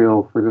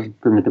material for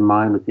them to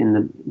mine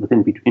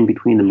in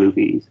between the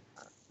movies.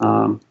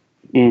 And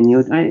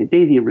you know,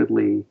 Daisy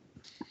Ridley,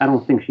 I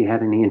don't think she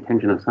had any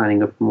intention of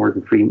signing up for more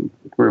than 3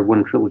 for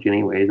one trilogy,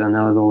 anyways. And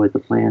that was always the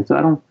plan.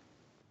 So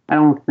I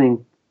don't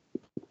think,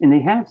 and they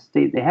have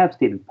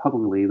stated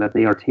publicly that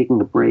they are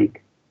taking a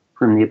break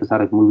from the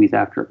episodic movies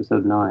after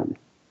Episode 9.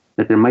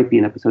 That there might be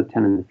an Episode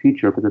 10 in the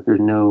future, but that there's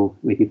no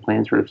immediate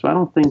plans for it. So I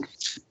don't think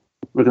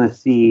we're going to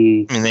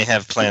see. I mean, they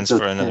have plans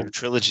for another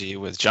trilogy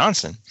with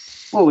Johnson.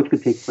 Well, which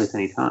could take place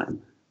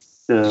anytime.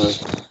 So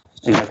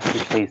that could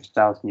take place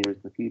 1,000 years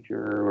in the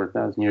future or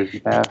 1,000 years in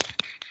the past.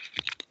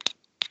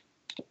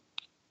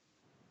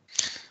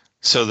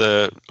 So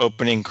the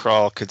opening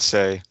crawl could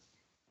say,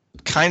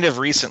 kind of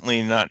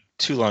recently, not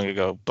too long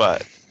ago,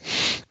 but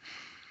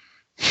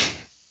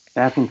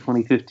back in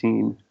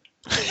 2015.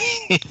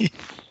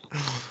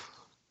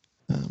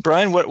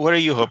 Brian, what are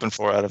you hoping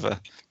for out of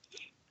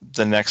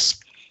the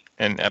next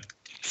and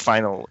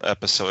final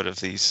episode of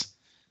these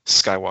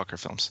Skywalker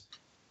films?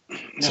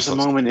 There's a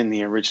moment in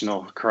the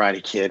original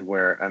Karate Kid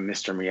where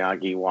Mr.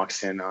 Miyagi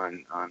walks in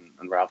on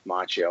Ralph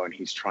Macchio, and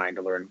he's trying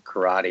to learn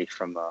karate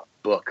from a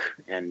book,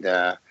 and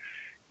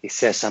he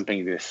says something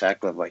to the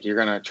effect of like, "You're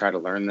gonna try to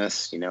learn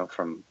this, you know,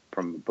 from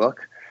a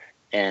book."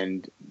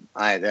 And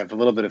I have a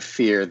little bit of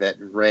fear that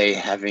Rey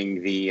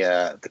having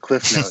the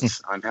cliff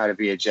notes on how to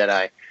be a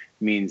Jedi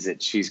means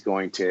that she's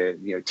going to,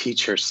 you know,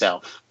 teach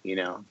herself, you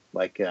know,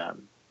 like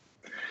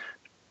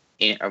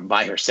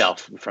by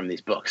herself from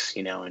these books,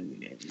 you know,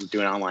 and do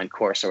an online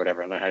course or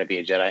whatever, and learn how to be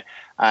a Jedi.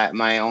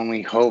 My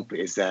only hope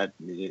is that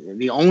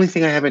the only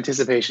thing I have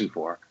anticipation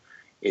for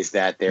is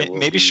that there will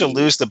maybe she'll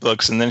lose the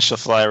books and then she'll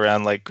fly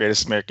around like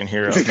Greatest American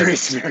Hero. The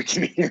Greatest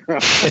American Hero.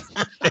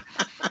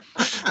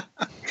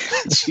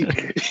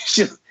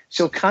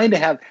 She'll kind of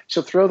have,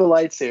 she'll throw the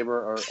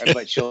lightsaber,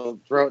 but she'll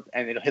throw it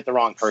and it'll hit the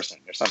wrong person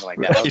or something like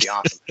that. Right. That would be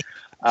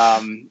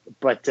awesome.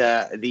 But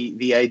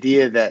the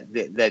idea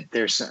that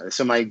there's,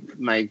 so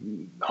my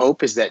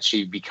hope is that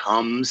she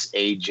becomes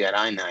a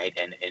Jedi Knight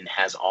and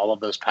has all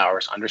of those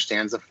powers,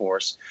 understands the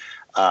Force,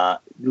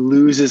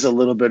 loses a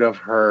little bit of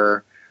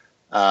her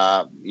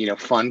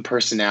fun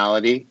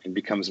personality and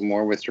becomes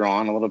more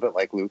withdrawn a little bit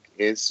like Luke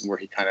is, where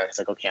he kind of is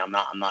like, okay, I'm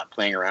not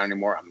playing around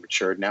anymore. I'm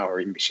matured now, or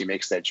even she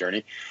makes that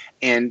journey.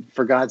 And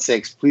for God's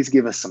sakes, please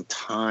give us some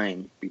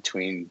time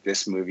between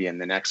this movie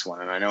and the next one.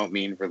 And I don't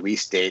mean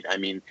release date. I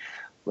mean,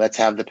 let's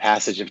have the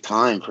passage of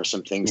time for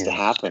some things to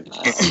happen.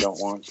 I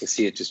don't want to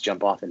see it just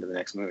jump off into the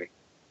next movie.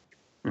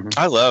 Mm-hmm.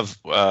 I love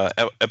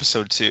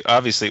episode 2.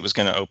 Obviously, it was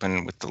going to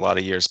open with a lot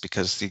of years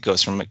because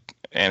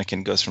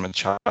Anakin goes from a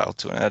child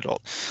to an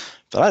adult.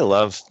 But I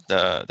love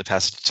the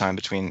passage of time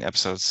between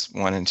episodes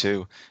 1 and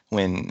 2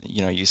 when,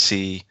 you know, you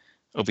see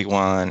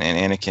Obi-Wan and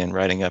Anakin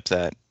riding up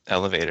that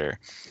elevator,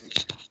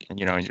 and,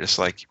 you know, you're just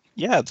like,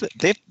 yeah,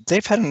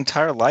 they've had an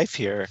entire life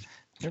here.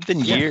 There have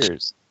been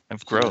years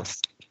of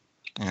growth.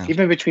 Yeah.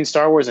 Even between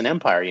Star Wars and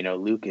Empire, you know,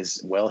 Luke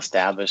is well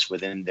established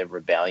within the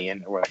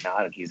rebellion or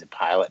whatnot, and he's a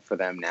pilot for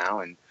them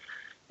now, and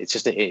it's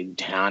just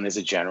Han is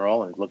a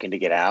general and looking to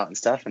get out and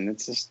stuff, and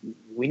it's just,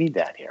 we need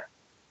that here.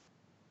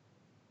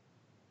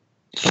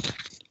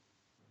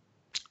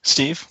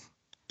 Steve?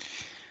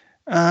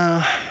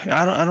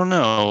 I don't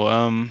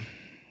know.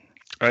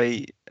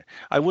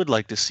 I would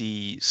like to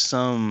see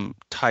some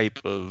type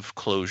of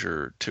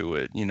closure to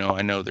it. You know,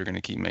 I know they're going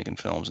to keep making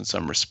films in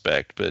some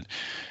respect, but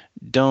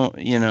don't,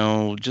 you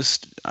know,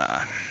 just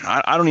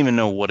I don't even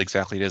know what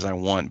exactly it is I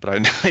want, but I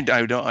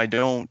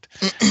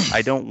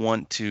don't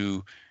want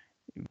to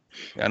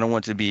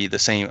be the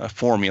same a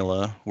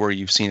formula where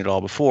you've seen it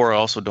all before. I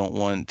also don't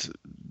want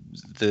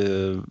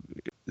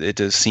it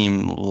does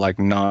seem like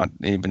not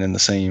even in the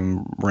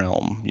same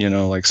realm, you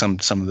know, like some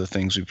of the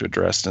things we've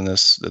addressed in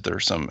this, that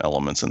there's some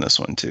elements in this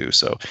one too.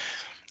 So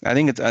I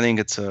think it's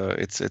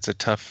a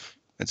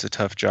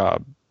tough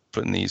job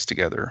putting these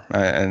together.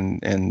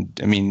 And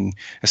I mean,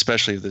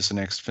 especially this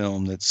next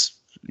film that's,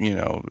 you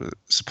know,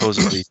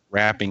 supposedly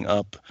wrapping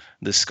up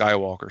the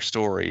Skywalker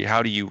story.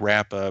 How do you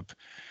wrap up,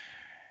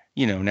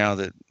 you know, now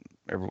that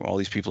all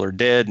these people are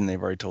dead and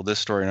they've already told this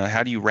story, now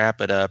how do you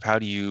wrap it up? How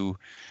do you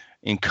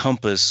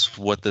encompass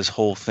what this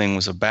whole thing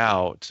was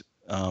about,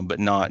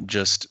 but not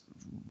just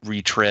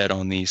retread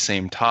on these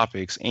same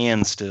topics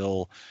and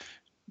still,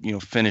 you know,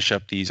 finish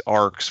up these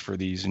arcs for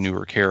these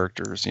newer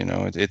characters? You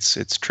know,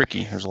 it's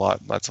tricky. There's a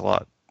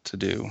lot to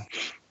do.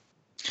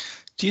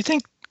 Do you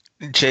think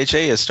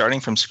JJ is starting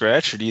from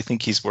scratch, or do you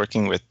think he's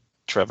working with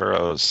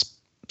Trevorrow's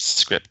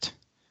script?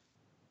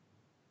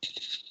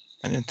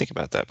 I didn't think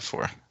about that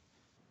before.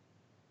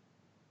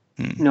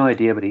 No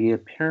idea, but he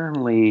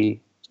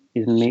apparently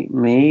is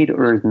made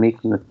or is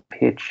making the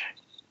pitch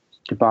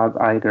to Bob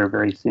Iger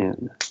very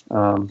soon.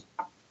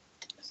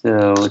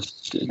 So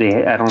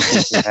I don't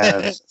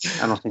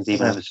think they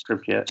even have a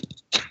script yet.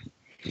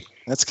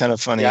 That's kind of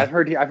funny. Yeah, I've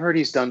heard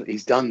he's done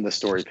the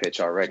story pitch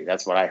already.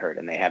 That's what I heard.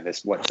 And they have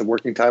this, what's the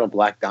working title?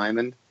 Black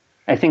Diamond?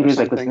 I think it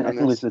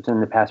was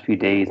within the past few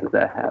days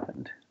that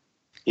happened.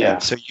 Yeah.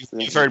 So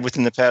you've heard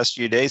within the past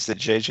few days that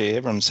J.J.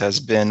 Abrams has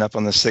been up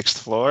on the 6th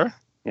floor?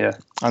 Yeah.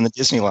 On the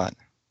Disney lot.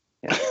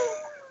 Yeah.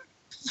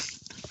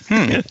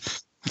 Yeah.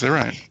 Is that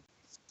right?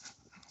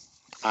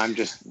 I'm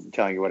just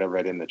telling you what I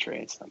read in the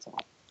trades. That's all.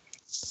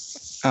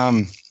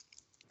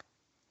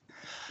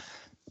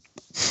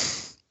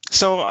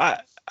 So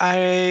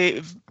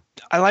I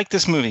like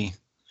this movie.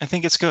 I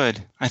think it's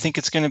good. I think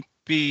it's going to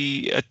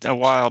be a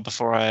while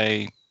before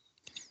I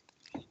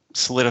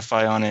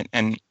solidify on it,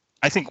 and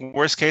I think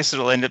worst case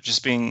it'll end up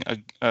just being a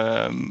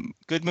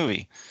good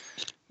movie.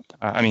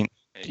 I mean,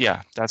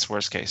 yeah, that's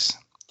worst case,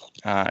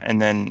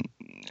 and then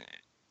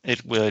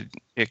it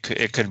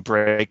could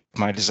break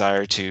my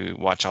desire to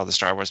watch all the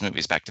Star Wars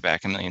movies back to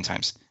back a million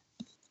times,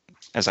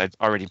 as I've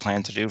already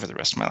planned to do for the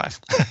rest of my life.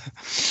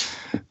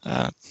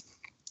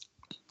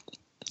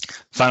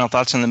 Final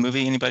thoughts on the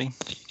movie, anybody?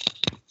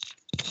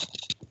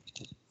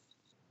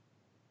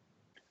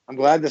 I'm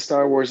glad the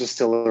Star Wars is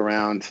still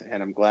around,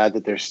 and I'm glad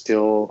that there's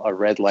still a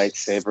red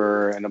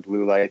lightsaber and a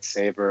blue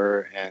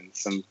lightsaber and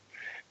some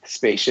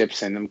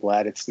spaceships, and I'm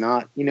glad it's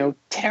not,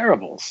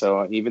 terrible.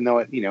 So even though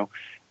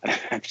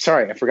I'm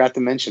sorry, I forgot to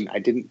mention,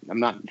 I'm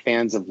not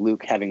fans of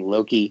Luke having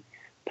Loki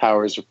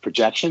powers of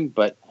projection,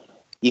 but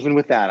even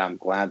with that, I'm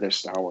glad there's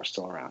Star Wars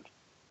still around.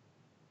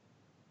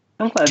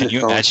 I'm glad. Can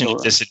you imagine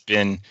if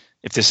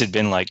this had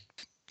been like,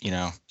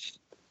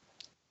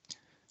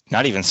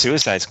 not even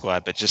Suicide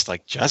Squad, but just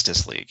like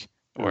Justice League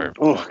or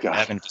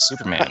Batman v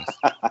Superman?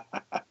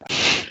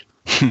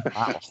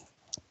 Wow.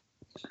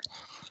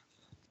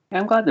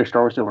 I'm glad there's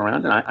Star Wars still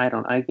around, and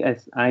I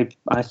guess I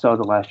saw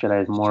The Last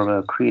Jedi as more of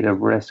a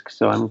creative risk,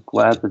 so I'm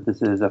glad that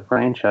this is a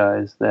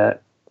franchise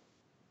that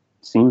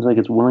seems like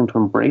it's willing to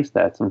embrace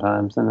that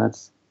sometimes, and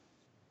that's,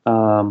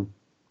 The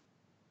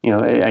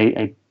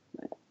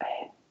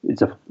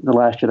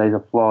Last Jedi is a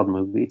flawed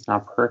movie. It's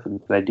not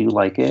perfect, but I do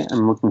like it.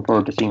 I'm looking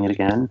forward to seeing it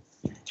again,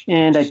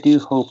 and I do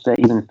hope that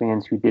even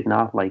fans who did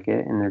not like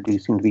it, and there do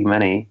seem to be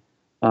many,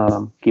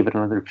 give it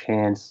another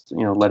chance.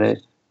 Let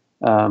it.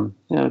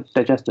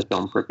 Digest the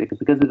film for a bit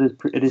because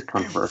it is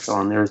controversial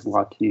and there's a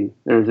lot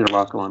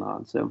going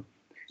on. So,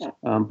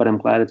 but I'm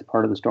glad it's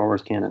part of the Star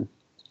Wars canon.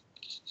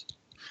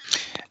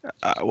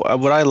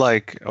 What I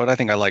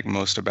think I like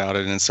most about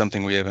it, and it's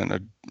something we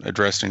haven't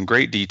addressed in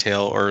great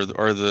detail, are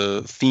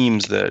the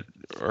themes that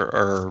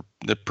are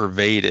that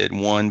pervade it.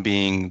 One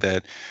being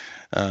that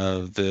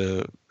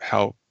the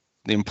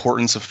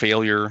importance of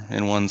failure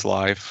in one's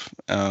life,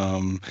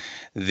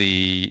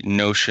 the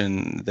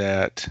notion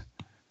that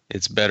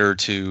it's better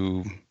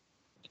to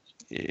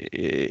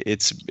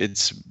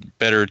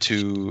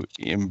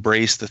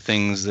embrace the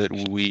things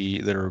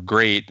that are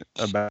great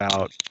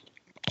about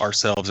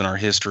ourselves and our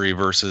history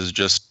versus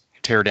just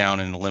tear down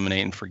and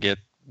eliminate and forget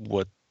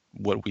what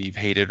we've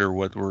hated or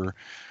what we're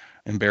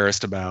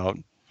embarrassed about.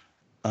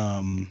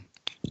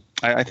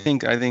 I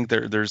think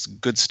there's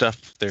good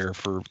stuff there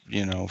for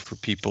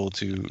people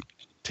to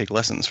take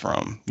lessons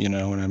from, and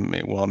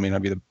it may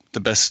not be the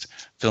best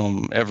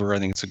film ever. I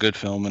think it's a good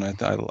film, and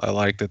I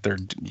like that they're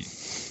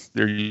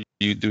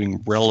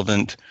doing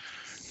relevant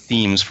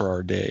themes for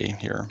our day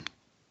here.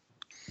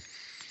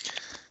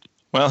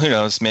 Well, who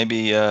knows?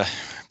 Maybe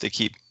they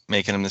keep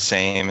making them the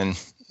same in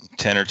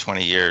 10 or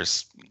 20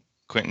 years.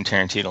 Quentin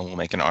Tarantino will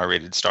make an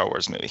R-rated Star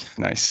Wars movie.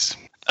 Nice.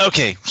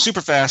 Okay,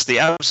 super fast. The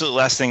absolute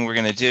last thing we're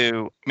going to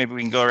do, maybe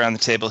we can go around the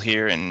table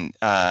here and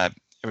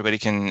everybody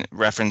can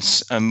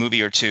reference a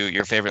movie or two,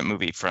 your favorite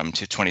movie from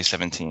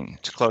 2017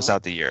 to close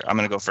out the year. I'm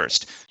going to go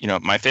first.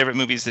 My favorite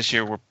movies this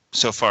year were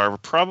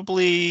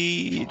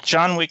probably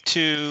John Wick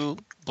 2,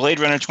 Blade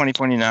Runner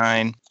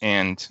 2049,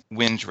 and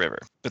Wind River.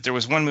 But there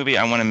was one movie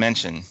I want to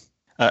mention.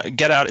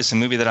 Get Out is a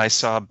movie that I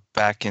saw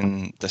back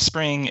in the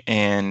spring,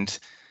 and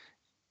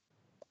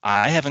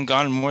I haven't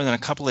gone more than a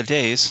couple of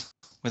days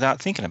without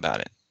thinking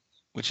about it,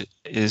 which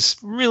is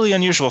really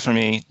unusual for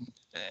me.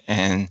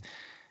 And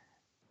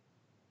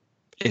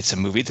it's a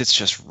movie that's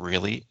just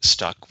really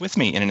stuck with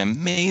me in an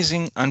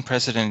amazing,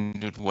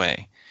 unprecedented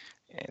way.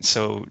 And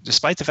so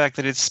despite the fact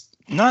that it's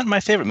not my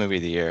favorite movie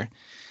of the year,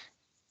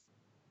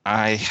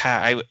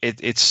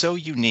 it's so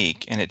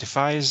unique and it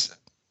defies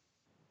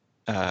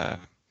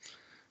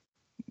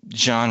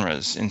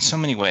genres in so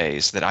many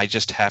ways that I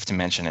just have to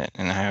mention it.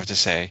 And I have to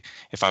say,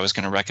 if I was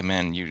going to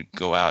recommend you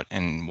go out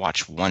and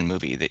watch one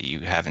movie that you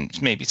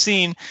haven't maybe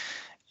seen,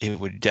 it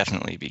would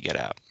definitely be Get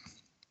Out.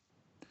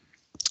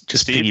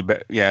 Just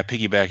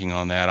piggybacking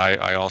on that,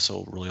 I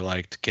also really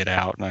liked Get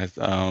Out,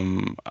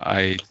 and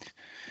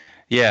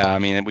Yeah, I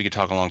mean, we could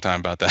talk a long time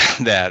about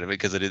that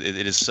because it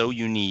is so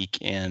unique,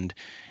 and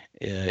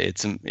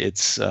its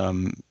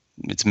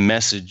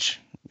message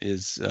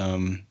is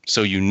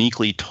so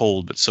uniquely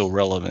told but so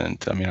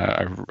relevant. I mean,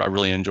 I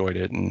really enjoyed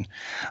it. And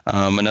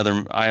I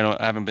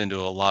haven't been to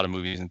a lot of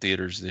movies in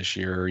theaters this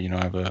year. You know,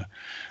 I have a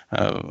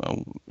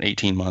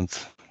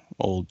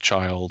 18-month-old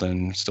child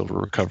and still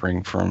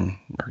recovering from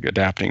or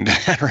adapting to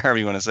that, or however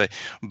you want to say.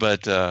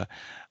 But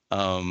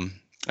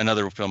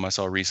another film I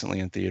saw recently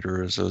in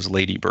theater was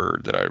Lady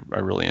Bird that I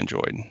really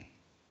enjoyed.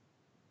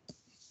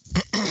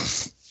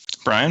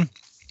 Brian?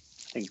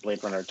 I think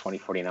Blade Runner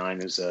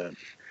 2049 is a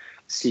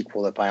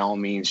sequel that by all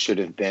means should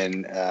have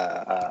been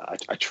a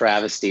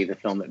travesty, the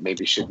film that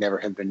maybe should never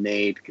have been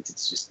made, because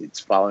it's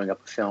following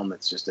up a film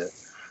that's just a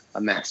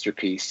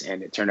masterpiece,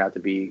 and it turned out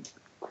to be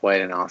quite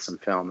an awesome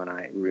film, and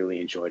I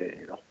really enjoyed it.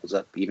 It holds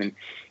up even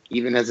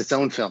as its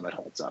own film. It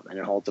holds up, and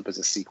it holds up as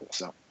a sequel.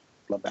 So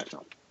love that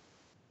film.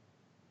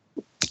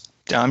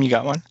 Dom, you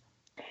got one?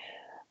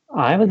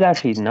 I was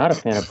actually not a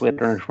fan of Blade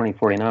Runner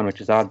 2049,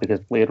 which is odd because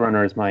Blade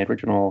Runner is the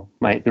original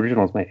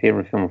is my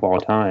favorite film of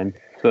all time.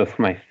 So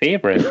for my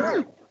favorite,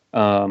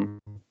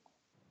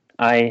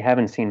 I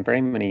haven't seen very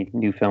many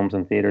new films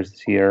in theaters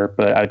this year,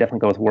 but I would definitely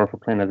go with War for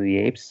Planet of the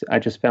Apes. I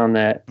just found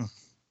that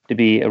to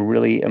be a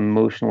really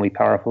emotionally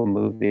powerful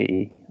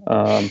movie,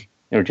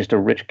 or just a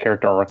rich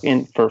character arc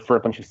for a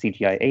bunch of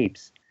CGI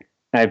apes.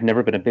 I've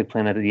never been a big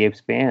Planet of the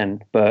Apes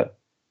fan, but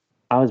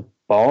I was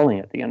bawling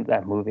at the end of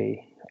that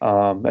movie.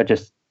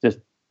 Just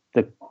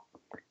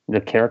the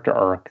character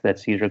arc that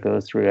Caesar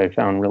goes through, I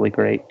found really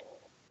great.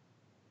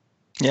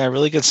 Yeah,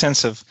 really good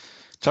sense of.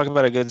 Talk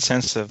about a good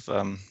sense of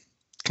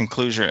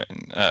closure.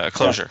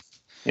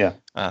 Yeah.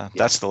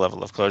 That's the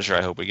level of closure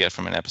I hope we get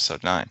from an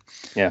episode 9.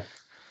 Yeah.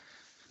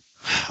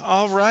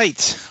 All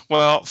right.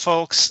 Well,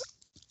 folks,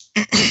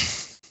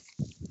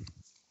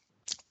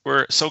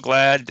 we're so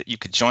glad that you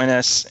could join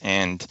us,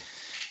 and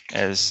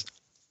as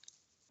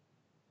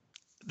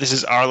this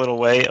is our little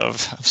way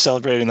of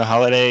celebrating the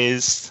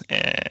holidays,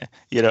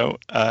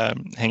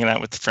 hanging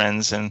out with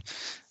friends and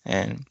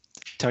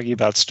talking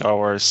about Star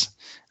Wars.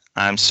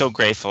 I'm so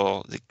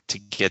grateful to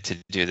get to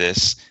do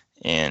this.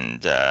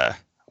 And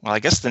I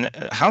guess the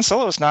Han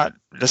Solo is not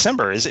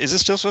December. Is it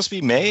still supposed to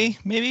be May?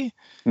 Maybe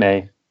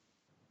May.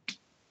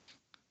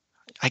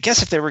 I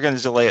guess if they were going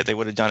to delay it, they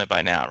would have done it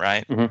by now,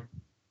 right? Mm-hmm.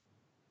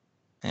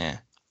 Yeah.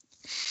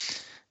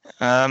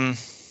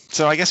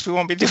 So I guess we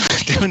won't be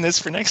doing this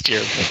for next year,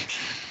 but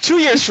 2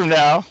 years from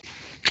now.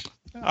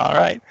 All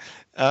right.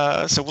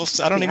 So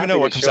I don't even know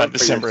what comes out in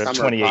December of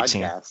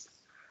 2018. Podcast.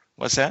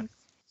 What's that?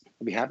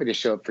 I'd be happy to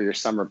show up for your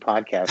summer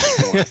podcast if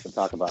you want us to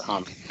talk about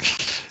Han.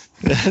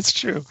 That's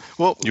true.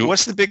 Well,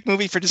 what's the big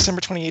movie for December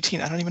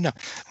 2018? I don't even know.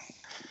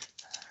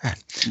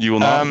 You will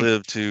not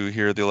live to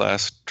hear the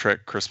last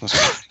Trek Christmas.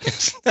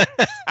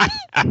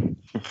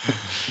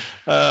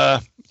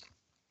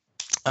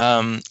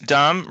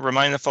 Dom,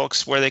 remind the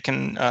folks where they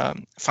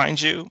can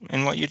find you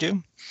and what you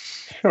do.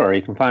 Sure,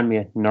 you can find me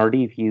at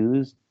Nardi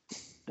Views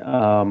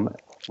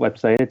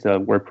website. It's a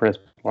WordPress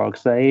blog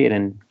site,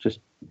 and just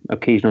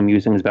occasional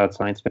musings about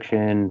science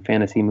fiction,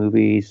 fantasy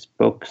movies,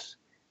 books.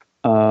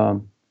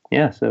 So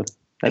that's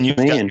and you've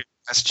me. got your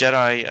Last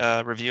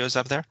Jedi reviews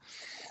up there.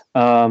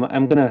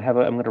 I'm gonna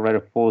write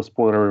a full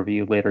spoiler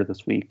review later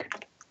this week.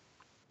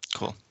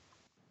 Cool.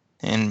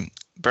 And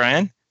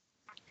Brian?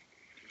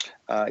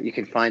 You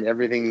can find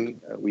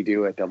everything we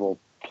do at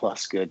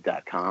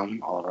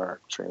doubleplusgood.com. All of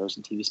our trailers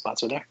and TV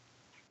spots are there.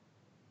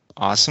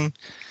 Awesome.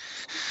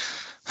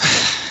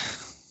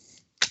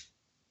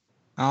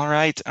 All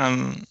right. I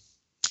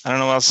don't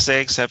know what else to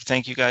say except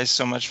thank you guys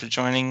so much for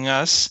joining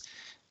us.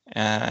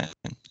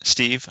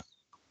 Steve,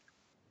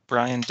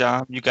 Brian,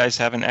 Dom, you guys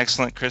have an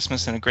excellent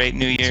Christmas and a great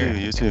New Year.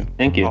 You too.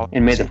 Thank you,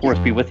 and may the Force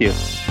be with you.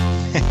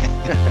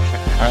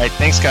 All right.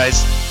 Thanks,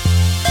 guys.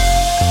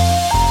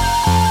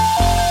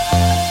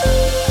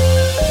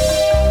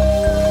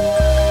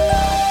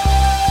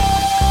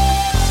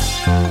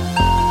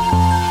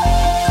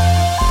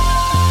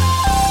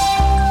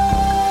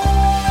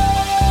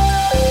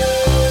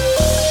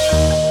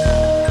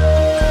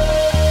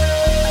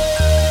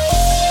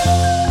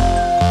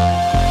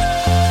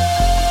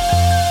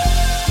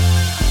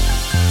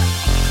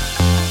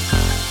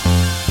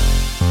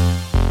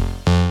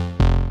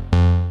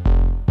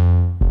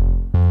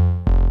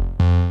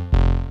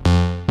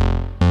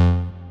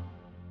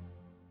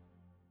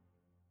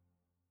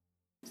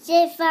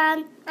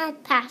 Stefan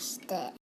and pasta.